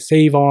working at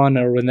Save-On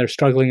or when they're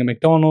struggling at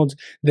McDonald's,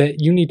 that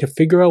you need to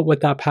figure out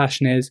what that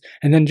passion is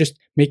and then just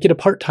make it a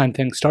part-time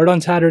thing. Start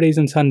on Saturdays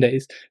and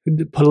Sundays.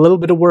 Put a little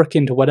bit of work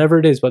into whatever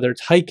it is, whether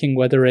it's hiking,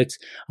 whether it's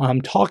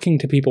talking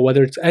to people,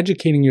 whether it's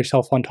educating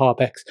yourself on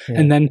topics,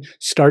 and then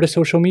start a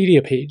social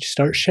media page.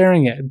 Start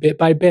sharing it bit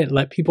by bit.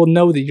 Let people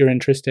know that you're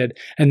interested,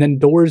 and then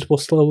doors will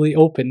slowly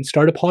open.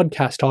 Start a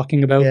podcast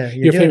talking about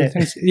your favorite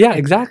things. Yeah,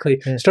 exactly.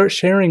 Start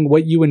sharing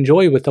what you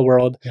enjoy with the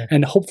world,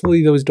 and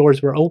hopefully those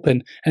doors will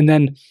open. And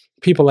then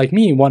people like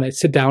me want to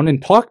sit down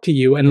and talk to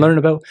you and learn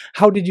about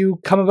how did you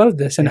come about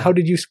this and how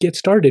did you get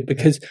started,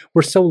 because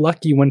we're so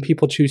lucky when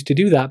people choose to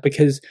do that,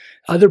 because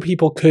other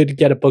people could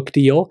get a book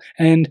deal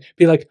and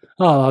be like,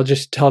 oh, I'll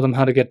just tell them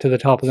how to get to the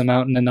top of the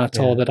mountain and that's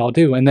all that I'll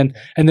do. And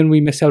then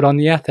we miss out on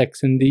the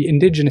ethics and the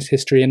indigenous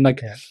history. And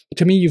like,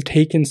 to me, you've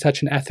taken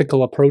such an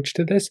ethical approach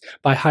to this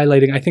by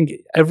highlighting, I think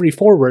every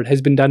foreword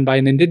has been done by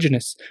an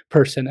indigenous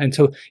person. And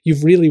so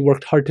you've really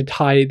worked hard to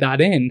tie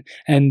that in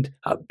and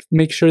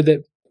make sure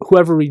that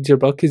whoever reads your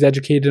book is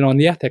educated on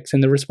the ethics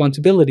and the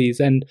responsibilities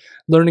and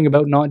learning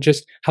about not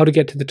just how to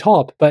get to the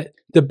top, but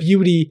the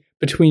beauty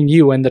between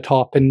you and the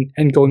top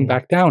and going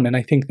back down. And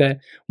I think that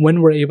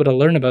when we're able to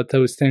learn about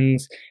those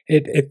things,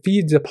 it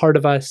feeds a part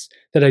of us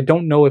that I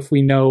don't know if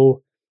we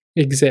know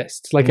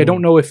exists. Like, I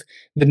don't know if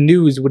the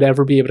news would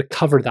ever be able to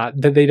cover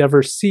that they'd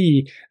ever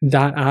see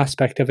that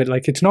aspect of it.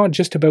 Like, it's not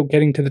just about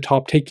getting to the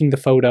top, taking the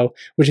photo,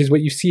 which is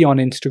what you see on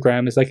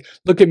Instagram, is like,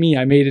 look at me,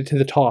 I made it to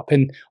the top.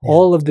 And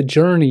all of the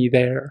journey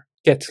there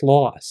gets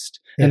lost.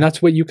 And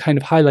that's what you kind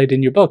of highlight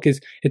in your book, is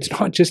it's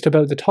not just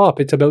about the top.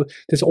 It's about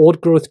this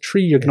old growth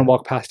tree you're going to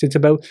walk past. It's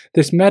about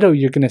this meadow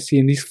you're going to see,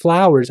 and these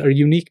flowers are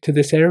unique to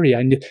this area.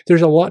 And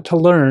there's a lot to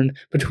learn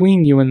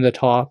between you and the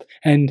top,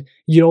 and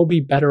you'll be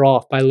better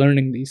off by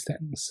learning these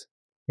things.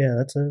 Yeah,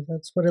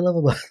 that's what I love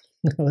about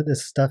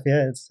this stuff.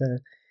 Yeah, it's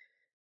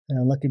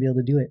I'm lucky to be able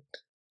to do it.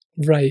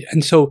 Right.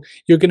 And so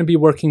you're going to be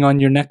working on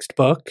your next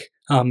book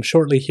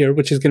shortly here,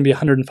 which is going to be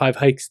 105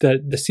 Hikes,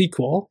 the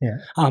sequel. Yeah.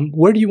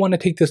 Where do you want to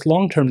take this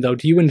long term, though?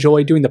 Do you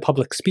enjoy doing the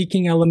public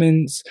speaking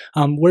elements?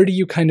 Where do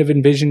you kind of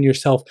envision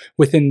yourself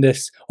within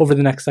this over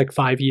the next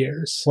 5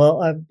 years?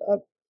 Well,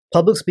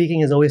 public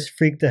speaking has always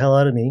freaked the hell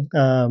out of me.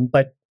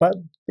 But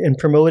in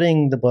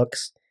promoting the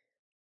books,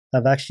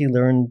 I've actually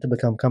learned to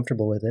become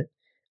comfortable with it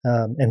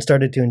and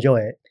started to enjoy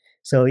it.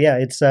 So yeah,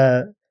 it's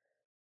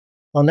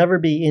I'll never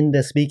be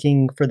into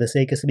speaking for the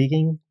sake of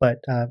speaking, but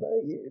I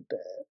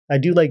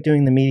do like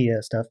doing the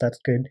media stuff. That's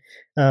good.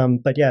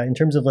 But yeah, in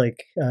terms of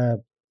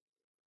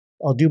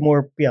I'll do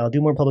more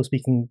public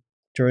speaking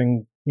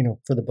during,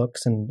 for the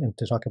books and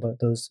to talk about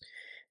those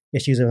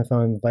issues if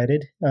I'm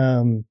invited.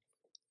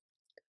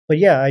 But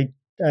yeah,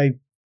 I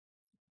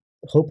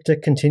hope to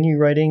continue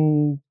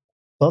writing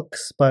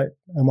books, but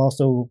I'm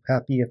also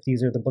happy if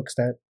these are the books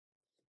that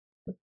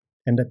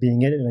end up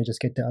being it and I just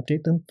get to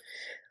update them.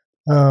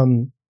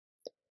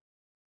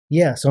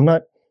 Yeah, so I'm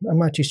not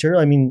too sure.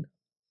 I mean,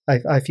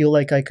 I feel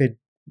like I could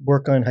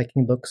work on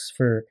hiking books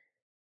for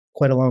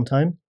quite a long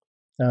time.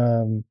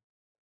 I'm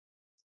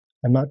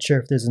not sure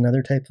if there's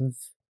another type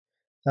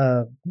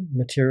of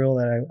material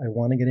that I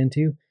want to get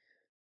into.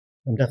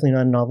 I'm definitely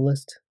not a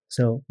novelist,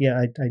 so yeah,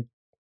 I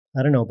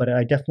don't know, but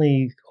I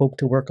definitely hope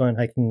to work on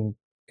hiking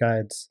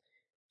guides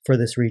for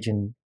this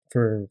region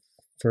for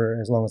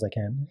as long as I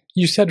can.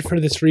 You said for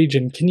this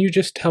region. Can you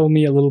just tell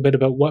me a little bit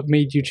about what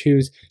made you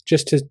choose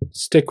just to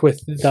stick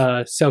with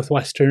the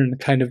southwestern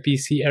kind of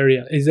BC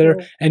area? Is there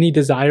any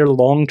desire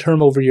long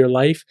term over your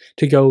life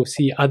to go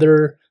see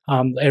other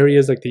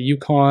areas like the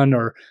Yukon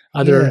or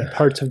other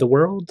parts of the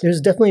world?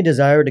 There's definitely a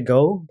desire to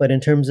go, but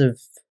in terms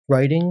of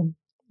writing,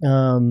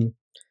 in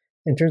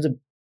terms of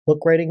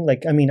book writing,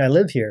 I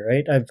live here,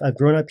 right? I've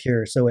grown up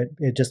here, so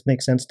it just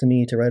makes sense to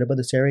me to write about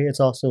this area. It's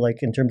also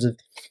in terms of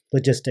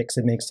logistics,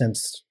 it makes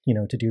sense,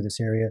 to do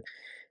this area.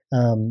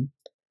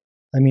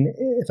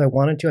 If I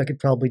wanted to, I could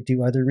probably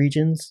do other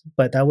regions,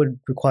 but that would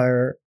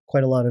require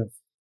quite a lot of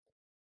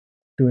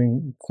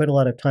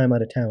time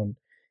out of town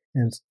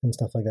and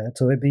stuff like that.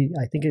 So I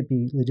think it'd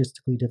be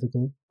logistically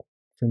difficult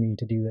for me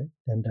to do it.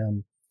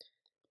 And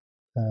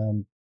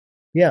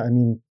yeah,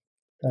 I'm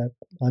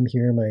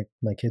here,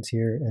 my kid's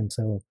here, and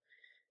so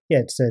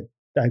yeah,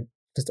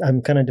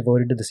 I'm kind of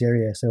devoted to this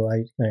area. So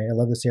I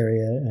love this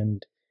area,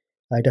 and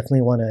I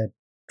definitely want to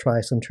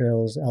try some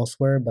trails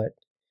elsewhere. But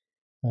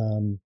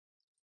I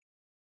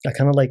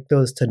kind of like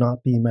those to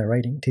not be my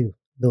writing too.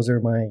 Those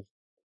are my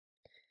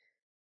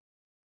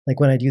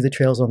when I do the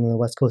trails on the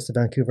west coast of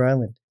Vancouver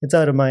Island, it's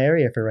out of my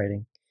area for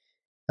writing.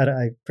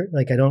 I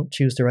don't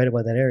choose to write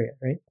about that area,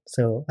 right?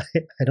 So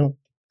I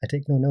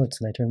take no notes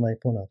and I turn my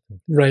phone off.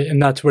 Right.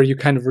 And that's where you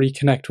kind of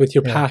reconnect with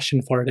your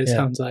passion for it, it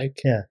sounds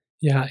like. Yeah.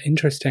 Yeah.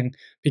 Interesting.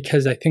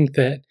 Because I think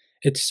that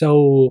it's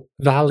so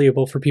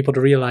valuable for people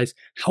to realize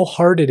how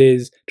hard it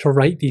is to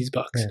write these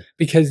books. Yeah.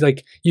 Because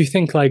you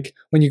think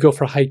when you go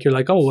for a hike, you're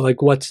I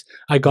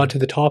got to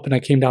the top and I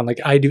came down.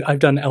 I've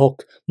done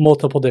elk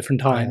multiple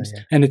different times.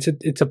 And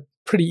it's a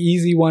pretty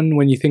easy one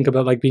when you think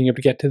about being able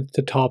to get to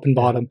the top and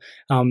bottom.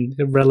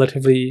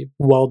 Relatively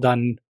well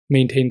done,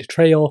 maintained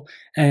trail,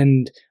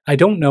 and I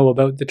don't know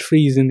about the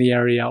trees in the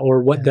area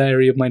or what the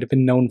area might have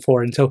been known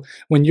for. And so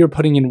when you're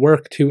putting in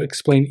work to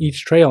explain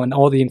each trail and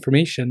all the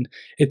information,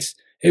 it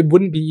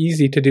wouldn't be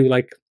easy to do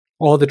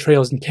all the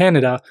trails in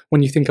Canada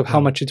when you think of how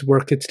much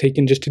work it's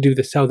taken just to do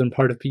the southern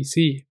part of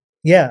BC.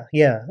 Yeah,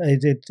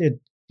 it'd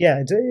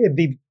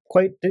be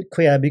quite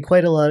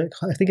a lot.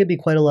 I think it'd be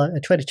quite a lot. I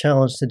try to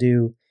challenge to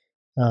do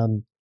a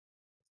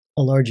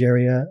large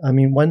area.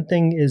 One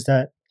thing is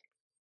that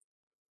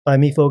by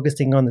me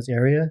focusing on this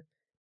area,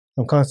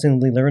 I'm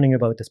constantly learning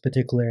about this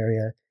particular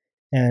area,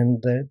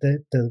 and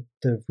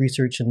the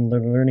research and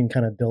learning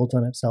kind of builds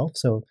on itself.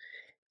 So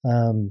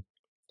um,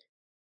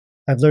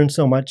 I've learned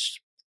so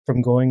much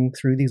from going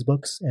through these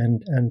books,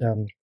 and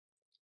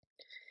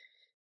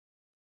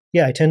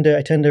yeah, I tend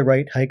to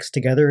write hikes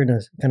together in a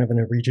kind of in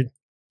a region,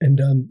 and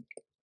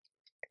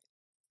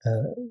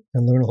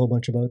and learn a whole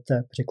bunch about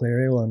that particular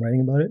area while I'm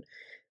writing about it.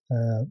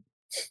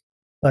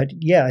 But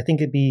yeah, I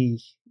think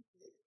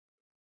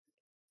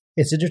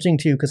it's interesting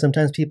too, because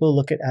sometimes people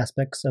look at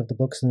aspects of the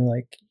books and they're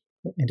like,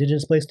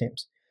 Indigenous place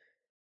names.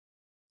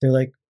 They're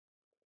like,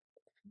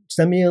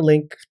 send me a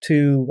link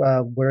to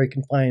where I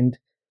can find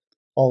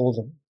all of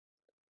them.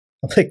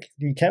 I'm like,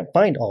 you can't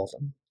find all of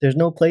them. There's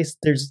no place.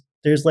 There's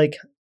like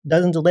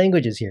dozens of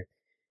languages here.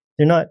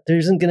 There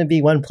isn't going to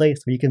be one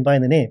place where you can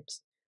find the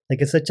names.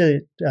 Like, it's such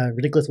a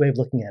ridiculous way of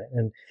looking at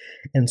it.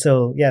 And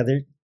so yeah,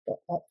 there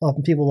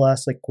often people will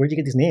ask like, where'd you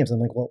get these names? I'm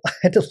like, well, I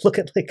had to look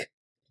at like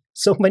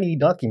so many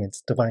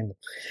documents to find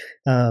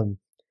them.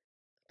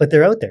 But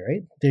they're out there,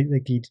 right?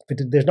 But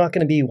there's not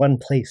going to be one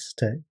place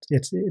to.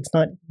 It's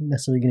not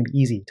necessarily going to be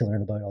easy to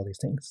learn about all these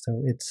things.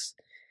 So it's,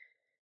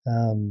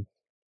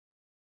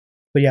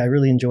 but yeah, I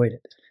really enjoyed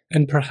it.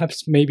 And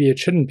perhaps maybe it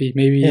shouldn't be.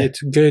 Maybe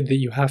it's good that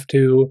you have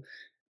to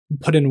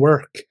put in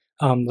work.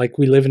 Like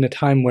we live in a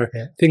time where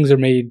things are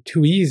made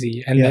too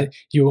easy, and that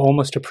you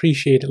almost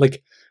appreciate it.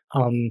 Like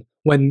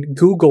when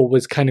Google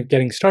was kind of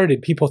getting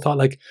started, people thought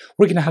like,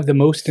 we're going to have the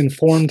most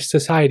informed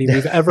society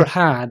we've ever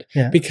had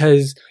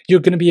because you're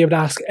going to be able to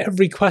ask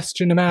every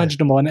question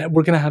imaginable and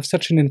we're going to have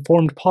such an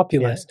informed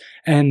populace.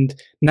 And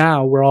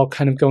now we're all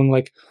kind of going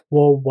like,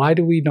 well, why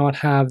do we not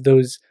have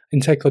those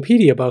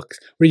encyclopedia books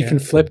where you can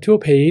flip to a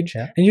page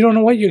and you don't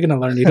know what you're going to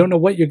learn. You don't know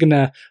what you're going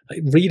to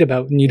read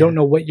about, and you don't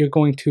know what you're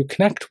going to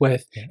connect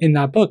with in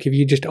that book if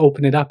you just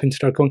open it up and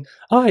start going,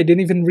 oh, I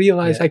didn't even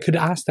realize I could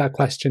ask that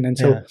question. And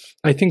so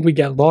I think we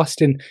get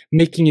lost in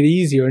making it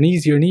easier and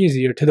easier and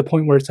easier to the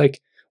point where it's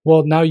like,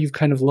 well, now you've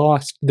kind of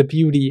lost the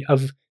beauty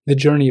of the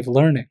journey of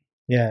learning.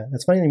 Yeah,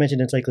 it's funny you mentioned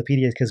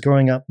encyclopedias, because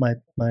growing up, my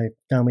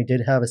family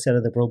did have a set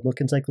of the World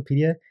Book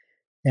Encyclopedia,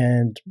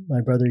 and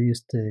my brother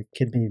used to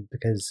kid me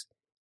because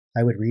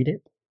I would read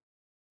it.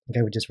 Like,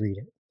 I would just read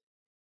it.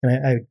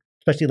 And I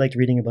especially liked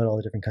reading about all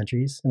the different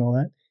countries and all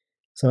that.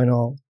 So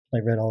I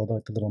read all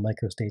about the little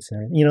microstates and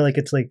everything. You know, like,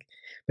 it's like,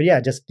 but yeah,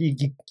 just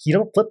you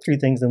don't flip through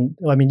things. And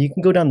well, I mean, you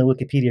can go down the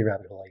Wikipedia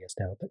rabbit hole, I guess,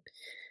 now,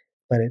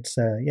 but it's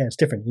it's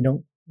different. You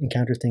don't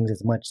encounter things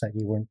as much that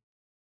you weren't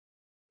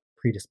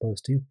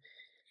predisposed to.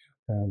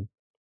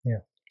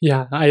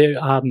 Yeah, I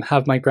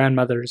have my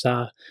grandmother's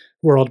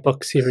World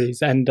Book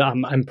series, and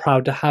I'm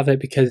proud to have it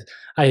because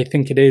I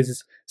think it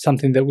is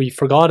something that we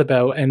forgot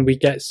about, and we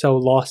get so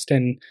lost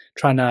in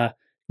trying to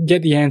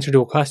get the answer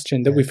to a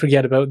question that we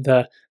forget about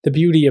the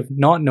beauty of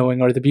not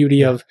knowing, or the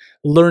beauty of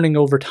learning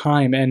over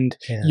time, and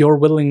your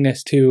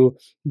willingness to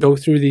go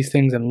through these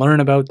things and learn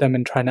about them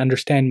and try and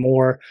understand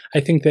more.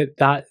 I think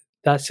that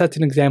sets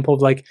an example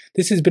of like,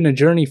 this has been a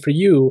journey for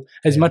you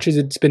as much as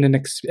it's been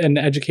an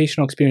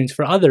educational experience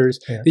for others,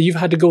 that you've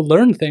had to go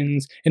learn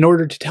things in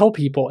order to tell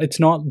people. It's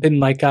not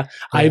been like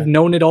I've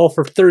known it all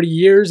for 30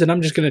 years and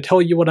I'm just going to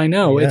tell you what I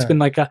know. It's been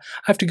like I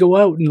have to go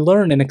out and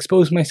learn and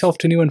expose myself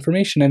to new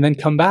information and then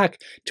come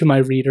back to my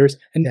readers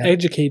and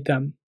educate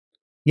them.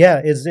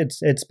 Yeah,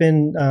 it's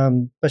been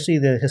especially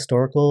the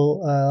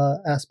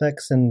historical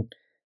aspects and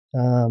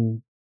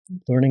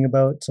learning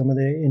about some of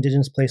the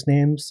Indigenous place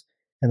names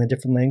and the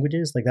different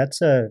languages. Like,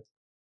 that's a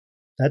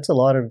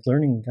lot of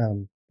learning.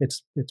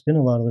 It's been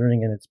a lot of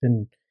learning,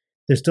 and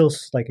there's still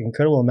like an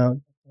incredible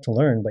amount to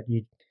learn, but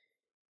you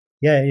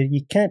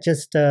can't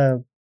just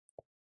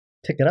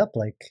pick it up.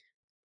 Like,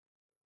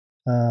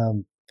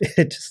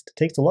 it just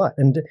takes a lot,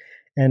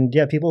 and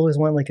yeah, people always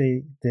want like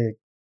the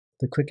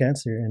quick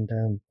answer,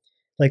 and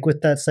like with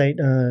that site,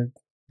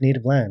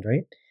 Native Land,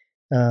 right?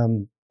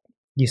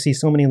 You see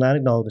so many land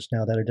acknowledgements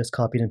now that are just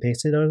copied and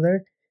pasted out of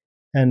there,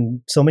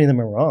 and so many of them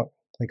are wrong.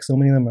 Like, so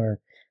many of them are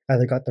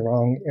either got the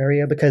wrong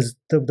area, because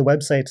the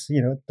websites,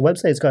 the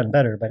website's gotten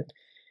better, but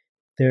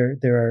there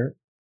are,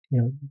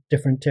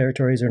 different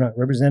territories are not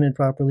represented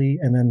properly.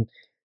 And then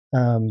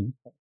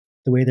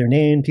the way they're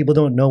named, people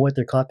don't know what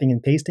they're copying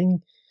and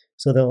pasting.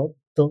 So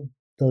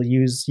they'll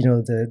use,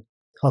 the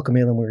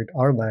Halkomelem word,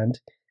 our land,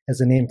 as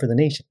a name for the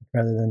nation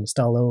rather than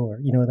Stalo, or,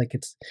 like,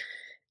 it's,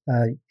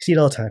 you see it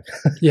all the time.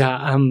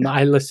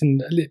 I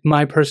listen,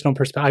 my personal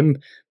perspective, I'm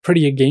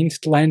pretty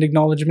against land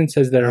acknowledgements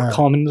as they're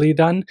commonly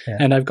done.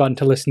 And I've gotten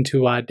to listen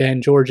to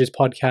Dan George's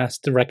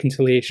podcast, The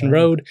Reconciliation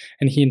Road,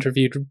 and he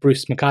interviewed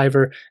Bruce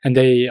McIver, and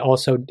they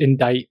also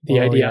indict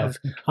the idea of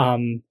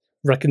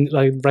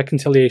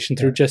reconciliation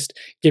through just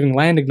giving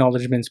land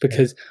acknowledgements,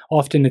 because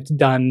often it's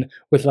done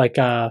with like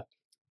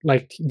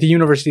like the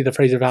University of the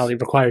Fraser Valley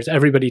requires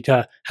everybody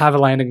to have a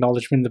land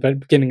acknowledgement at the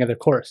beginning of their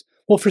course.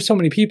 Well, for so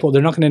many people,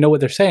 they're not going to know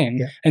what they're saying.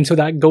 Yeah. And so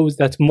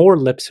that's more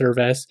lip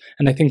service.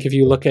 And I think if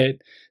you look at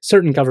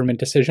certain government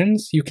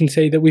decisions, you can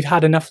say that we've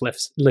had enough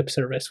lip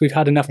service. We've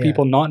had enough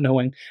people not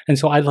knowing. And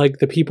so I like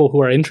the people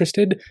who are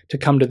interested to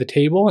come to the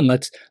table, and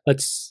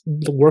let's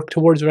work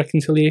towards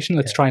reconciliation.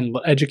 Let's try and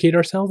educate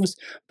ourselves.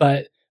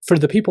 But for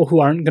the people who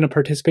aren't going to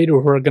participate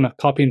or who are going to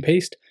copy and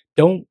paste,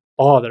 don't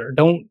bother.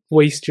 Don't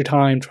waste your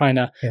time trying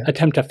to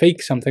attempt to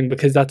fake something,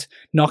 because that's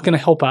not going to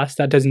help us.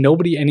 That does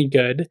nobody any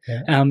good.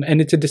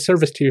 And it's a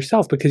disservice to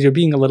yourself, because you're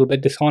being a little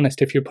bit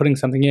dishonest if you're putting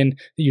something in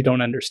that you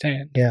don't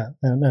understand. Yeah.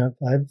 And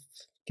I've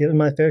given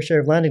my fair share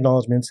of land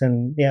acknowledgements,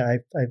 and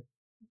I've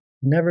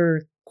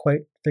never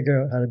quite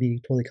figured out how to be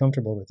totally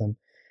comfortable with them.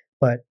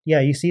 But yeah,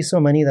 you see so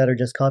many that are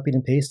just copied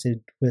and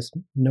pasted with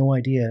no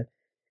idea.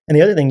 And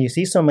the other thing, you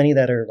see so many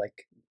that are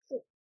like,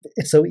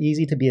 it's so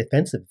easy to be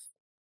offensive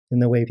in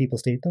the way people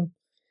state them.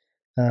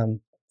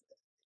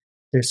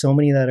 There's so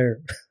many that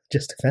are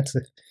just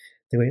offensive.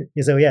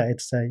 So yeah,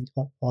 it's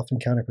often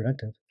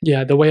counterproductive.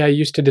 Yeah, the way I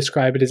used to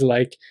describe it is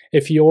like,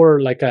 if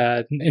you're like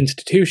an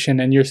institution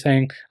and you're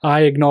saying,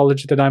 I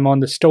acknowledge that I'm on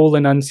the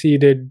stolen,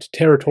 unceded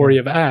territory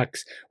of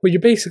X, well,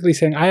 you're basically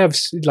saying, I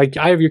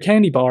have your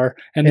candy bar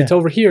and it's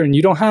over here and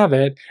you don't have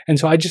it. And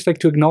so I just like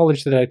to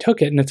acknowledge that I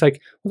took it. And it's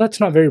like, well, that's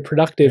not very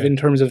productive in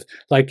terms of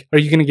like, are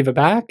you going to give it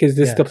back? Is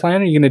this the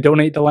plan? Are you going to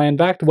donate the land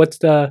back?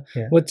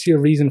 What's your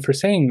reason for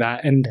saying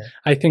that? And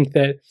I think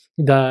that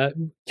the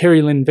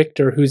Carrie Lynn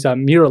Victor, who's a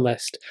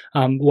muralist,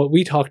 what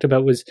we talked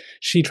about was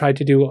she tried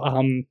to do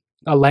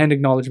a land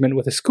acknowledgement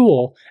with a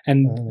school,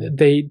 and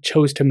they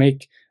chose to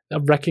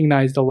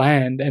recognize the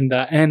land and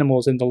the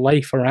animals and the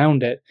life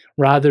around it,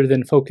 rather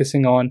than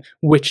focusing on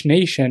which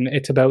nation.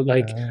 It's about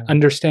like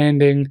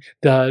understanding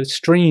the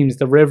streams,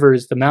 the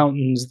rivers, the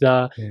mountains,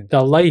 the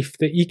life,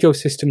 the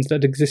ecosystems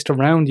that exist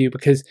around you.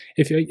 Because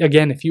if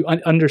you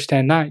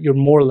understand that, you're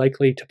more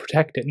likely to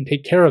protect it and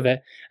take care of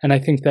it. And I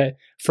think that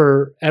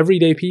for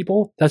everyday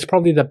people, that's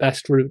probably the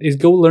best route, is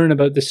go learn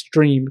about the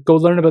stream, go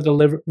learn about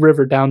the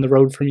river down the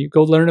road from you,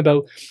 go learn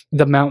about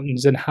the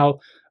mountains and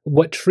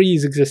what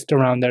trees exist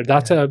around there.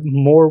 That's a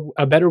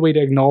better way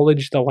to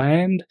acknowledge the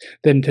land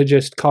than to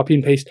just copy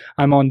and paste,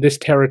 I'm on this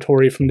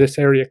territory from this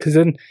area, because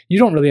then you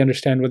don't really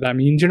understand what that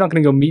means. You're not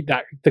going to go meet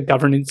the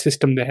governance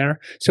system there.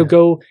 So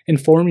go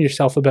inform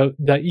yourself about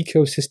the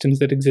ecosystems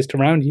that exist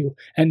around you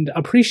and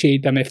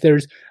appreciate them. If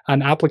there's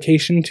an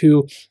application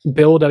to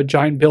build a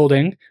giant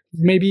building,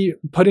 maybe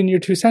put in your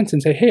 2 cents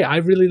and say, hey, I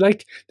really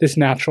like this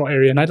natural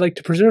area and I'd like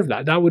to preserve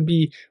that. That would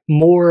be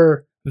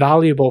more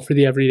valuable for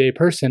the everyday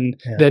person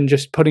than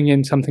just putting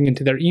in something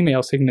into their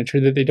email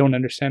signature that they don't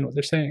understand what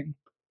they're saying.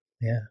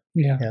 Yeah.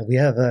 We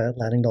have a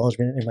land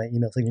acknowledgement in my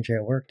email signature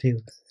at work too.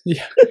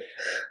 Yeah.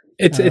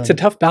 It's a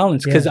tough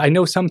balance, because I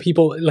know some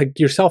people like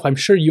yourself, I'm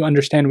sure you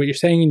understand what you're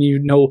saying and you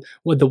know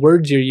what the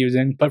words you're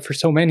using, but for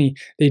so many,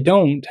 they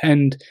don't.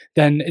 And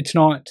then it's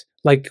not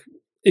like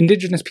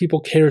Indigenous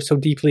people care so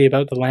deeply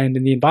about the land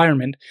and the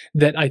environment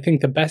that I think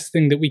the best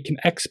thing that we can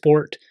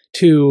export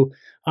to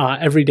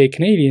everyday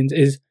Canadians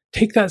is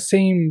take that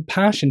same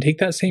passion, take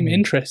that same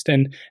interest,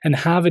 and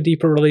have a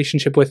deeper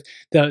relationship with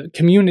the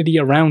community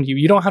around you.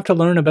 You don't have to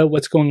learn about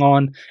what's going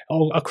on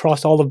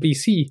across all of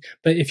BC,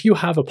 but if you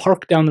have a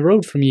park down the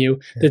road from you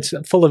that's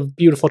full of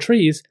beautiful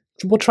trees,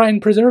 we'll try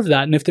and preserve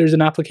that. And if there's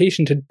an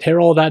application to tear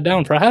all that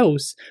down for a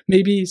house,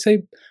 maybe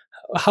say,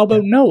 how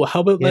about no? How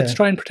about let's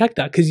try and protect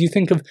that? Because you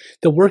think of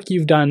the work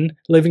you've done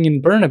living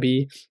in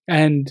Burnaby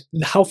and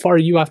how far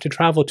you have to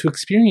travel to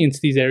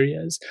experience these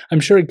areas. I'm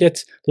sure it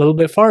gets a little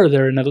bit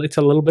farther and it's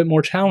a little bit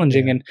more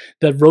challenging, and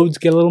the roads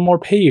get a little more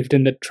paved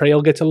and the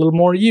trail gets a little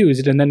more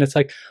used. And then it's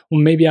like,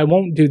 well, maybe I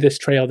won't do this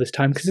trail this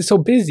time because it's so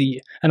busy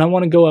and I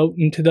want to go out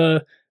into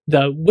the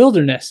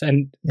wilderness,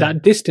 and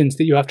that distance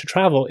that you have to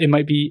travel, it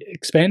might be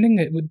expanding.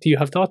 Do you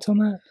have thoughts on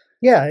that?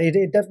 Yeah,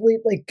 it definitely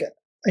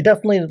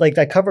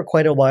I cover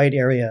quite a wide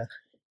area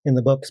in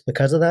the books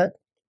because of that,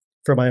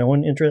 for my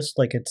own interest.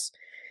 Like it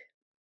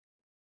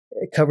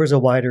covers a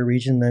wider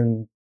region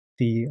than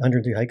the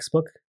 103 Hikes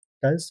book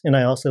does. And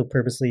I also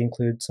purposely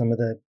include some of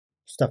the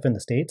stuff in the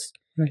States,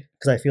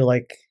 because I feel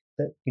like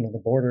that,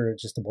 the border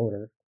is just the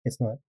border. It's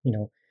not,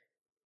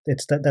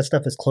 it's that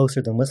stuff is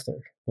closer than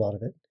Whistler, a lot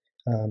of it.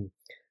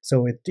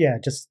 So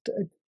just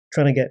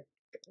trying to get,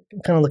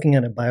 kind of looking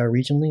at it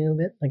bioregionally a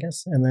bit, I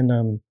guess. And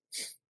then,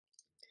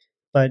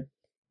 but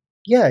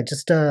yeah,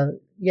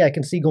 I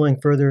can see going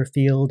further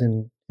afield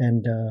and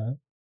I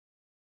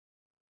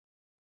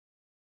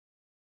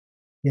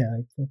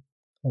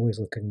always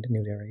look into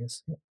new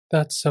areas. Yeah.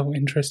 That's so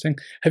interesting.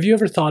 Have you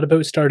ever thought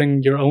about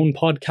starting your own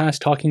podcast,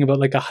 talking about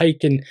like a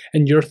hike and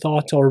your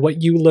thoughts or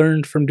what you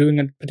learned from doing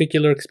a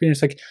particular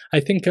experience? Like, I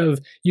think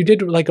of, you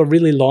did like a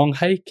really long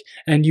hike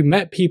and you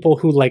met people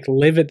who like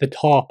live at the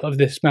top of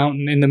this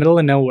mountain in the middle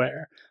of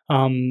nowhere.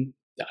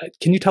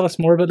 Can you tell us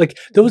more about like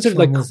those Which are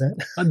like one was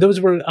that? those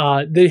were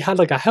they had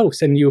like a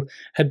house and you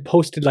had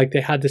posted like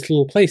they had this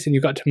little place and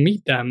you got to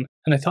meet them,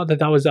 and I thought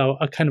that was a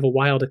kind of a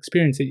wild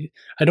experience.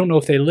 I don't know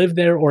if they live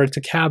there or it's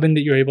a cabin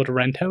that you're able to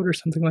rent out or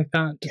something like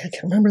that. Yeah, I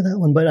can't remember that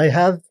one, but I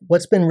have.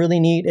 What's been really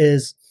neat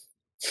is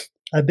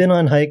I've been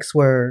on hikes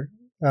where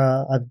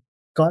I've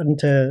gotten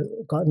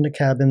to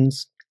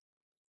cabins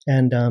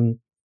and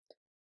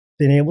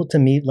been able to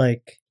meet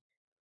like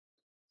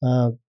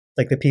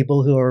the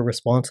people who are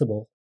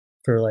responsible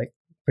for like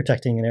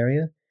protecting an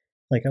area.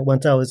 Like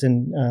once I was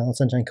in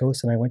Sunshine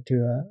Coast and I went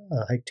to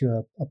a hike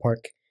to a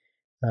park,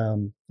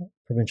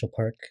 provincial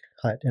park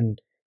hut, and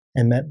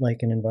met like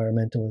an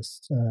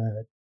environmentalist,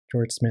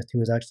 George Smith, who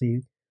was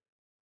actually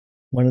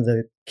one of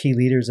the key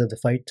leaders of the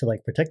fight to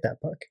like protect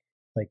that park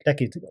like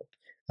decades ago.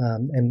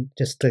 And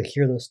just to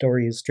hear those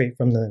stories straight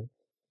from the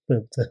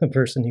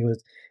person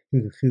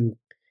who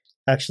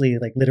actually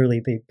like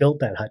literally they built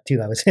that hut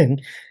too I was in.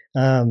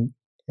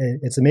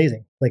 It's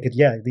amazing. Like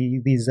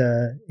these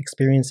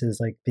experiences,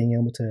 like being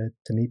able to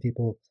meet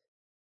people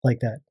like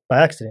that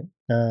by accident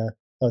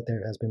out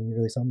there has been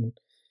really something.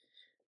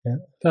 Yeah,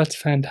 That's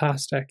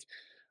fantastic.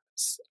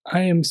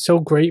 I am so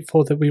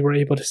grateful that we were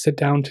able to sit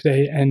down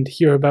today and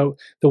hear about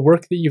the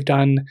work that you've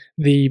done,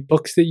 the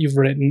books that you've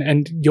written,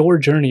 and your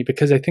journey,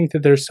 because I think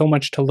that there's so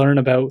much to learn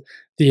about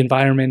the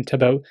environment,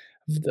 about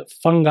the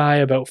fungi,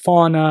 about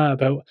fauna,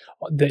 about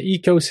the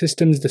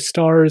ecosystems, the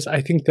stars.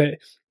 I think that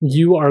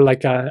you are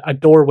like a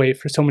doorway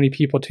for so many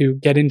people to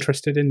get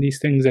interested in these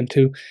things and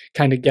to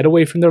kind of get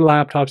away from their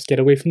laptops, get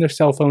away from their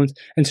cell phones,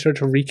 and start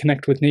to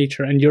reconnect with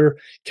nature. And your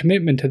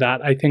commitment to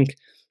that, I think,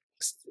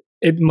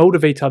 it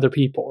motivates other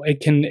people.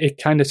 It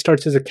kind of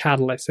starts as a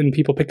catalyst, and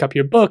people pick up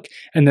your book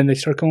and then they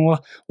start going,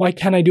 well, why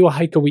can't I do a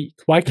hike a week?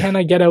 Why can't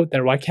I get out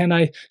there? Why can't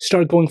I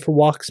start going for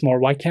walks more?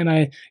 Why can't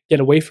I get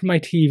away from my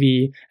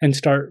TV and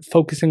start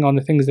focusing on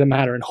the things that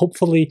matter? And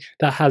hopefully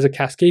that has a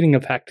cascading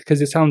effect, because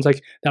it sounds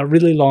like that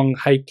really long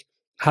hike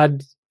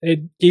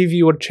it gave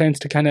you a chance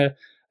to kind of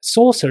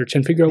soul search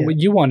and figure out what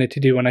you wanted to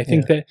do. And I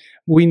think that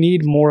we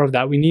need more of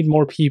that. We need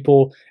more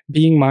people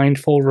being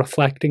mindful,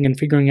 reflecting, and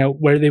figuring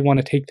out where they want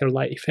to take their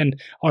life. And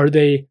are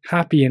they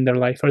happy in their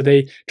life? Are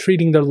they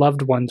treating their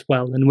loved ones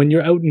well? And when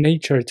you're out in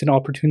nature, it's an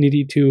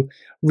opportunity to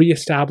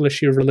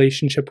reestablish your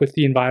relationship with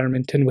the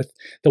environment and with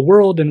the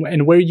world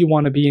and where you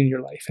want to be in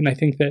your life. And I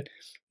think that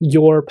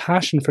your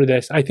passion for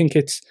this, I think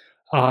it's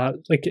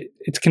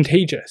it's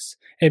contagious.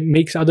 It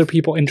makes other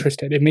people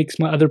interested. It makes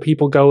other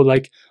people go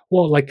like,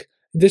 well, like,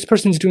 this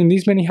person's doing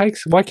these many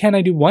hikes. Why can't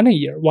I do one a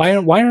year? Why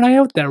aren't I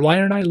out there? Why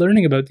aren't I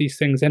learning about these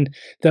things? And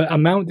the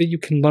amount that you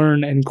can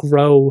learn and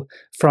grow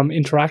from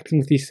interacting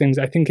with these things,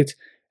 I think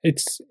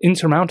it's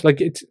insurmountable. Like,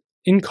 it's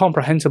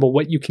incomprehensible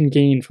what you can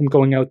gain from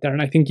going out there.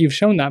 And I think you've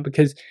shown that,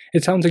 because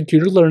it sounds like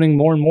you're learning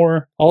more and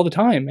more all the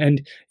time.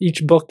 And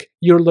each book,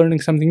 you're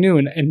learning something new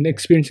and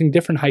experiencing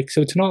different hikes.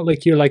 So it's not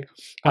like you're like,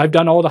 I've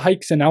done all the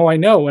hikes and now I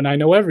know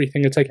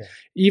everything. It's like,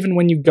 even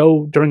when you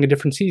go during a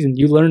different season,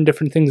 you learn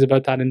different things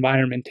about that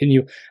environment and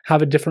you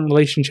have a different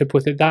relationship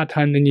with it that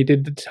time than you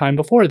did the time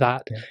before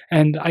that.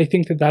 And I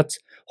think that that's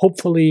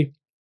hopefully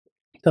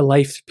the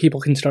life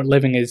people can start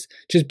living, is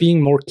just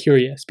being more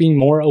curious, being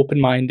more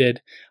open-minded,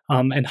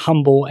 and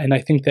humble. And I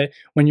think that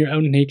when you're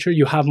out in nature,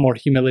 you have more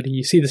humility.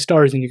 You see the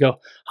stars and you go,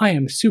 I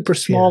am super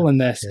small in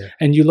this.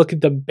 And you look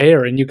at the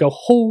bear and you go,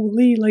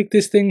 holy, like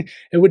this thing,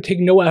 it would take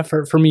no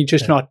effort for me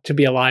just not to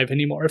be alive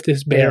anymore if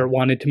this bear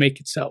wanted to make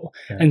it so.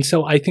 And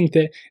so I think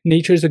that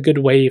nature is a good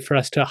way for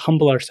us to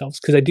humble ourselves,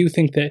 because I do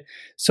think that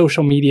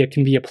social media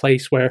can be a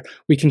place where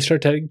we can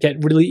start to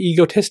get really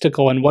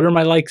egotistical, and what are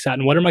my likes at,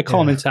 and what are my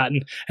comments at,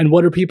 and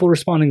what are people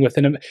responding with,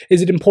 and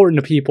is it important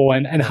to people,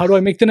 and how do I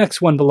make the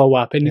next one blow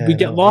up? And we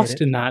get lost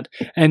in that,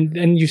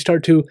 and you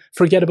start to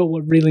forget about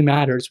what really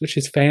matters, which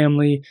is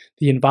family,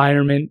 the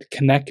environment,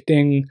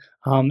 connecting,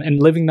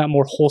 and living that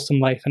more wholesome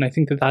life. And I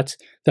think that that's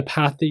the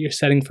path that you're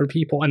setting for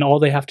people, and all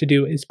they have to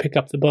do is pick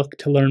up the book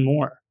to learn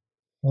more.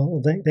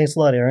 Well, thanks a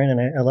lot, Aaron,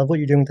 and I love what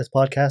you're doing with this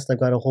podcast. I've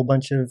got a whole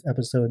bunch of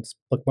episodes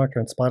bookmarked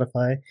on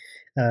Spotify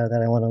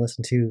that I want to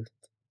listen to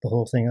the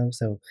whole thing of.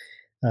 So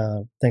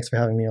thanks for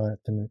having me on.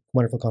 It's been a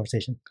wonderful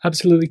conversation.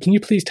 Absolutely. Can you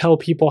please tell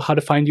people how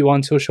to find you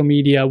on social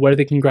media, where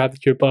they can grab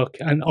your book,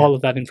 and all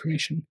of that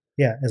information?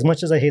 Yeah, as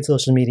much as I hate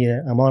social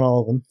media, I'm on all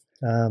of them.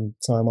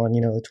 So I'm on,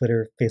 the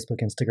Twitter,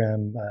 Facebook,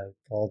 Instagram,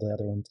 all the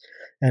other ones.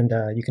 And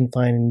you can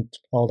find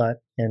all that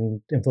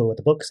and info with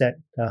the books at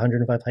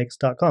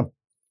 105hikes.com.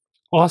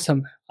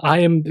 Awesome. I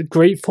am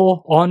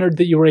grateful, honored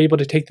that you were able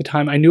to take the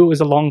time. I knew it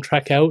was a long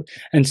trek out,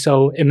 and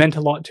so it meant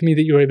a lot to me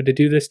that you were able to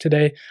do this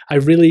today. I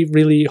really,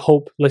 really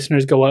hope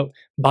listeners go out,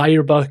 buy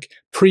your book,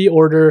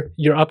 pre-order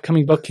your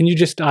upcoming book. Can you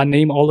just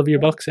name all of your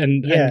books?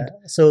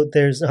 So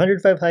there's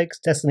 105 hikes,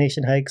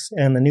 destination hikes,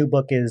 and the new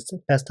book is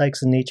Best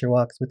Hikes and Nature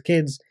Walks with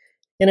Kids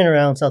in and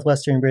around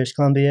southwestern British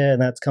Columbia,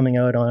 and that's coming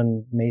out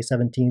on May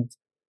 17th,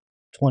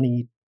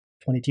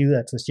 2022.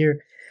 That's this year.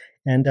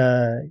 And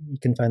you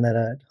can find that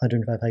at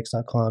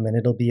 105hikes.com, and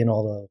it'll be in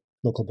all the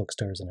local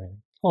bookstores and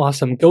everything.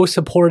 Awesome. Go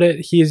support it.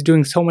 He is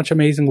doing so much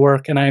amazing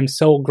work, and I am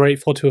so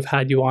grateful to have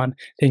had you on.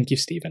 Thank you,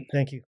 Stephen.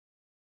 Thank you.